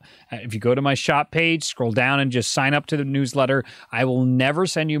come out. If you go to my shop page, scroll down and just sign up to the newsletter, I will never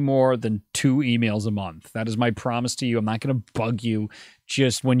send you more than 2 emails a month. That is my promise to you. I'm not going to bug you.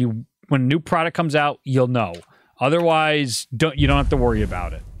 Just when a new product comes out, you'll know. Otherwise, you don't have to worry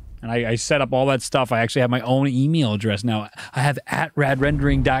about it. And I set up all that stuff. I actually have my own email address now. I have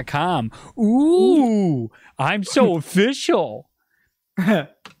 @radrendering.com. Ooh, I'm so official.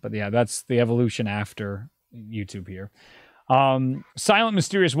 But yeah, that's the evolution after YouTube here. Silent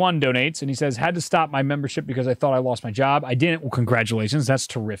Mysterious One donates, and he says, "Had to stop my membership because I thought I lost my job. I didn't." Well, congratulations. That's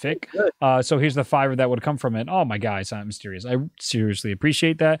terrific. So here's the $5 that would come from it. Oh my God, Silent Mysterious. I seriously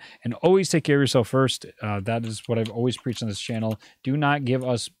appreciate that. And always take care of yourself first. That is what I've always preached on this channel. Do not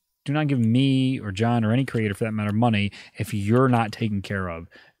give me or John or any creator for that matter money if you're not taken care of.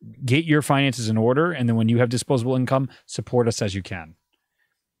 Get your finances in order, and then when you have disposable income, support us as you can.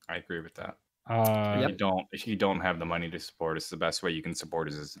 I agree with that. If you don't have the money to support us, the best way you can support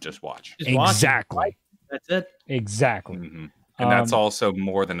us is to just watch. Exactly. That's it. Exactly. Mm-hmm. And that's also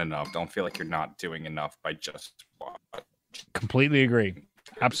more than enough. Don't feel like you're not doing enough by just watching. Completely agree.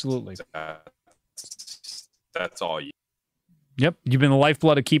 Absolutely. That's all you. Yep. You've been the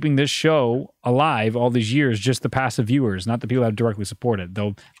lifeblood of keeping this show alive all these years, just the passive viewers, not the people that have directly supported,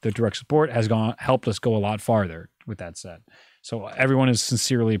 though the direct support has helped us go a lot farther, with that said. So everyone is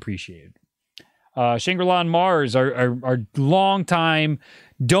sincerely appreciated. Shangri-La on Mars, our longtime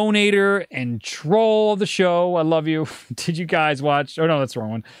donator and troll of the show. I love you. Did you guys watch? Oh, no, that's the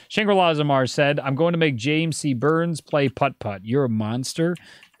wrong one. Shangri-La on Mars said, "I'm going to make James C. Burns play putt-putt. You're a monster,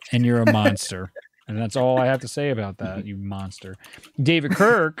 and you're a monster." And that's all I have to say about that, you monster. David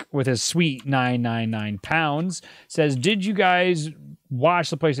Kirk, with his sweet 999 pounds, says, "Did you guys watch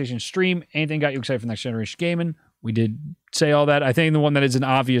the PlayStation stream? Anything got you excited for Next Generation Gaming?" We did say all that. I think the one that isn't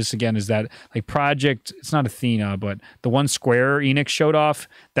obvious, again, is that like Project, it's not Athena, but the one Square Enix showed off,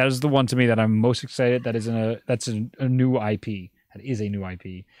 that is the one to me that I'm most excited. That's a new IP. That is a new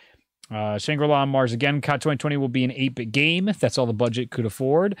IP. Shangri-La on Mars, again, COD 2020 will be an 8-bit game. That's all the budget could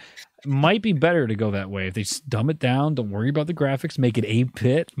afford. It might be better to go that way. If they dumb it down, don't worry about the graphics, make it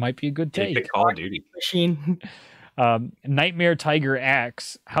 8-bit, might be a good take. Call of Duty machine. Nightmare Tiger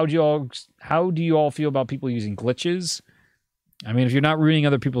Axe, how do you all feel about people using glitches? I mean, if you're not ruining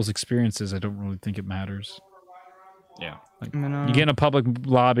other people's experiences, I don't really think it matters. Yeah. Like, you get in a public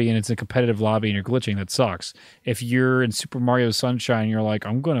lobby and it's a competitive lobby and you're glitching, that sucks. If you're in Super Mario Sunshine, you're like,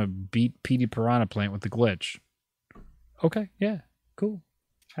 I'm going to beat Petey Piranha Plant with the glitch. Okay, yeah, cool.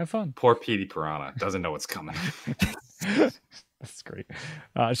 Have fun. Poor Petey Piranha doesn't know what's coming. That's great.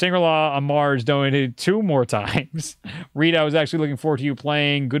 Shangri-La on Mars donated 2 more times. Reed, I was actually looking forward to you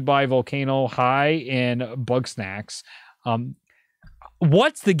playing Goodbye Volcano High and Bug Snacks.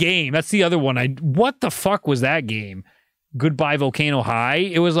 What's the game? That's the other one. What the fuck was that game? Goodbye Volcano High?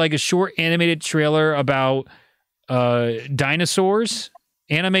 It was like a short animated trailer about dinosaurs,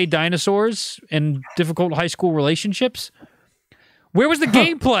 anime dinosaurs, and difficult high school relationships. Where was the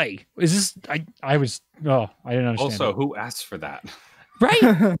gameplay? Is this? I didn't understand. Also, who asked for that?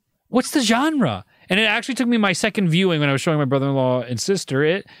 Right? What's the genre? And it actually took me my second viewing when I was showing my brother-in-law and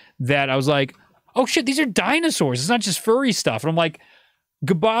sister that I was like, oh shit, these are dinosaurs. It's not just furry stuff. And I'm like,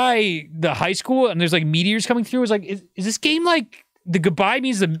 Goodbye the high school, and there's like meteors coming through. It's like, is this game like the goodbye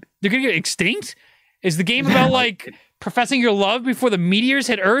means they're gonna get extinct? Is the game about like professing your love before the meteors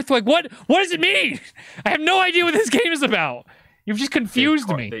hit Earth? Like what does it mean? I have no idea what this game is about. You've just confused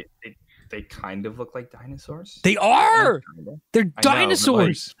me. They kind of look like dinosaurs. They are. They're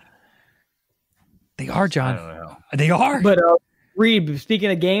dinosaurs. They are, John. I don't know. They are. But Reed,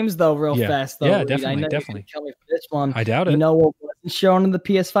 speaking of games, though, fast, though. Yeah, Reed, definitely, I know definitely. You can kill me for this one. I doubt it. You know what wasn't shown in the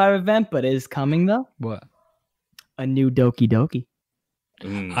PS5 event, but is coming though? What? A new Doki Doki.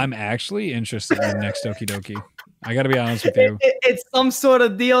 I'm actually interested in the next Doki Doki. I got to be honest with you. It's some sort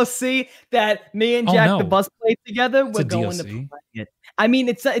of DLC that me and Jack the Bus played together. We're going to play it. I mean,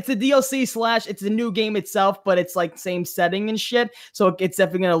 it's a DLC / it's a new game itself, but it's like same setting and shit. So it's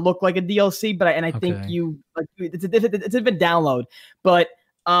definitely gonna look like a DLC. But I think it's a different download. But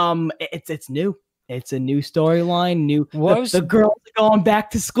it's new. It's a new storyline. The girls are going back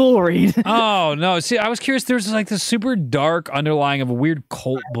to school. Reed. Oh no! See, I was curious. There's like this super dark underlying of a weird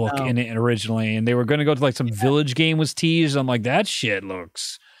cult book in it originally, and they were going to go to like some village game was teased. I'm like, that shit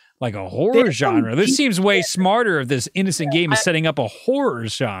looks like a horror genre. This seems way smarter if this innocent game is setting up a horror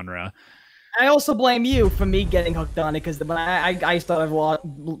genre. I also blame you for me getting hooked on it because when I started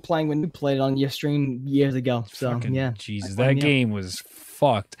playing when you played it on your stream years ago. So yeah, Jesus, that game was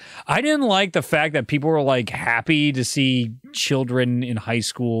fucked. I didn't like the fact that people were like happy to see children in high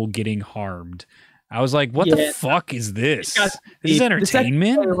school getting harmed. I was like, what the fuck is this? This is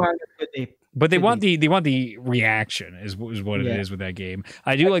entertainment. But they want the reaction is what it is with that game.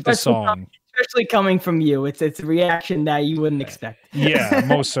 I do like the song, especially coming from you. It's a reaction that you wouldn't expect. Yeah,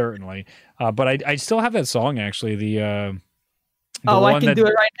 most certainly. But I still have that song actually. I can do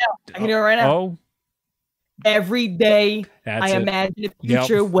it right now. I can do it right now. Oh, every day I imagine a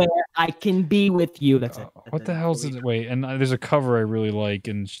future where I can be with you. That's it. What the hell is it? Wait, and there's a cover I really like,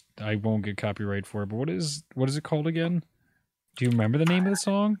 and I won't get copyright for it. But what is it called again? Do you remember the name of the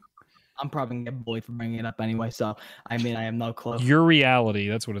song? I'm probably gonna get bullied for bringing it up anyway. So I mean, I have no clue. Your Reality.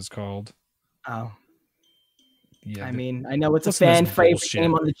 That's what it's called. Oh. Yeah, I mean, I know it's a fan favorite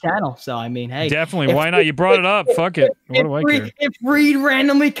game on the channel, so I mean, hey, definitely. Why not? You brought it up. Fuck it. What do I care? If Reed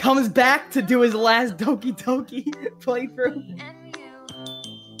randomly comes back to do his last Doki Doki playthrough,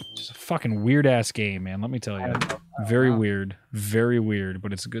 just a fucking weird ass game, man. Let me tell you, very weird,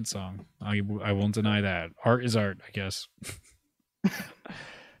 but it's a good song. I won't deny that. Art is art, I guess.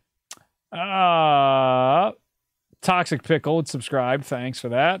 Toxic Pickle, it's subscribed. Thanks for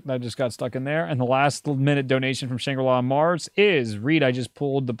that. That just got stuck in there. And the last minute donation from Shangri-La on Mars is Reed. I just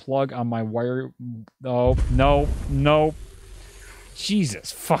pulled the plug on my wire. Oh, no.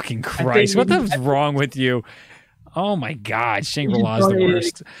 Jesus fucking Christ. What the hell's wrong with you? Oh my God, Shangri-La's the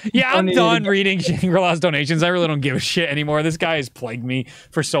worst. Yeah, I'm done reading Shangri-La's donations. I really don't give a shit anymore. This guy has plagued me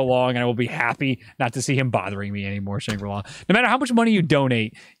for so long, and I will be happy not to see him bothering me anymore, Shangri-La. No matter how much money you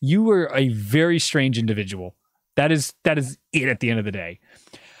donate, you are a very strange individual. That is it at the end of the day.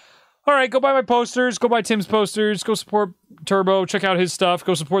 All right, go buy my posters. Go buy Tim's posters. Go support Turbo. Check out his stuff.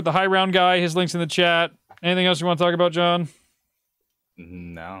 Go support the High Round guy. His link's in the chat. Anything else you want to talk about, John?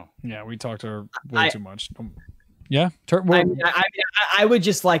 No. Yeah, we talked way too much. Yeah? I would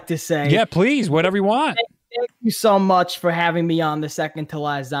just like to say... Yeah, please, whatever you want. Thank you so much for having me on the second to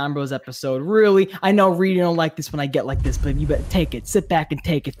last Zombros episode. Really, I know Reed don't like this when I get like this, but you better take it. Sit back and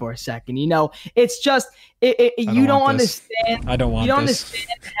take it for a second. You know, it's just you don't understand. I don't want. You don't this.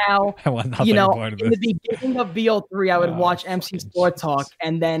 understand how I want nothing in the beginning of VO3, I would watch MC Sport Talk,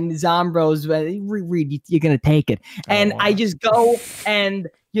 and then Zombros. Reed, you're gonna take it, and I just go and.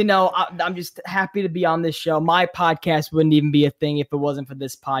 You know, I'm just happy to be on this show. My podcast wouldn't even be a thing if it wasn't for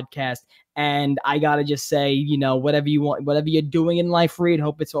this podcast. And I gotta just say, you know, whatever you want, whatever you're doing in life, Reed,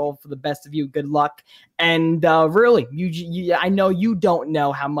 hope it's all for the best of you. Good luck. And really, you I know you don't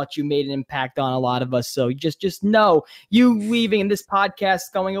know how much you made an impact on a lot of us. So you just know you leaving this podcast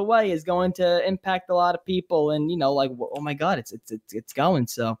going away is going to impact a lot of people. And, you know, like, oh my God, it's going.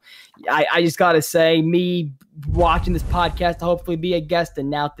 So I just gotta say, me watching this podcast to hopefully be a guest and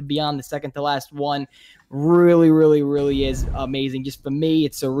now to be on the second to last one really is amazing. Just for me,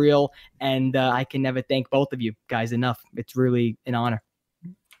 it's surreal, and I can never thank both of you guys enough. It's really an honor.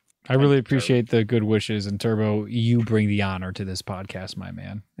 I really appreciate the good wishes, and Turbo, you bring the honor to this podcast, my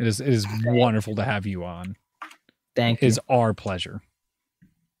man. It is wonderful to have you on. Thank you. It is our pleasure.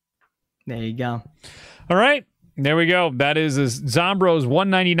 There you go. All right. There we go. That is Zombros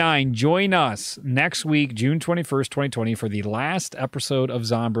 199. Join us next week, June 21st, 2020, for the last episode of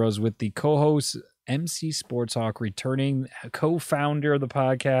Zombros with the co-host MC Sports Talk, returning co-founder of the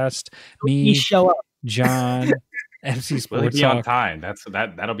podcast, me, show up. John, MC Sports be Talk. On time.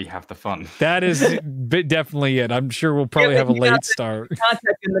 That'll be half the fun. That is definitely it. I'm sure we'll probably have a late start.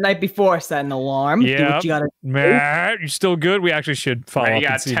 Contact him the night before, set an alarm. Yeah, you Matt, you still good? We actually should follow up. You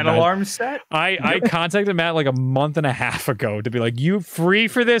got 10 alarms set? I contacted Matt like a month and a half ago to be like, you free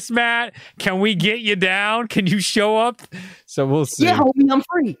for this, Matt? Can we get you down? Can you show up? So we'll see. Yeah, homie, I'm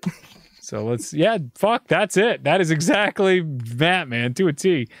free. So that's it. That is exactly Matt, man, to a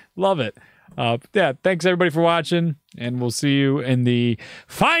T. Love it. Thanks everybody for watching, and we'll see you in the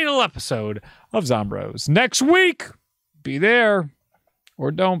final episode of Zombros next week. Be there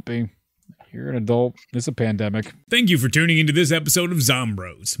or don't be. You're an adult. It's a pandemic. Thank you for tuning into this episode of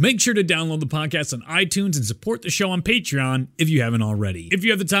Zombros. Make sure to download the podcast on iTunes and support the show on Patreon if you haven't already. If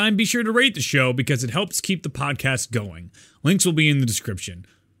you have the time, be sure to rate the show because it helps keep the podcast going. Links will be in the description.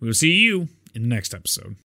 We will see you in the next episode.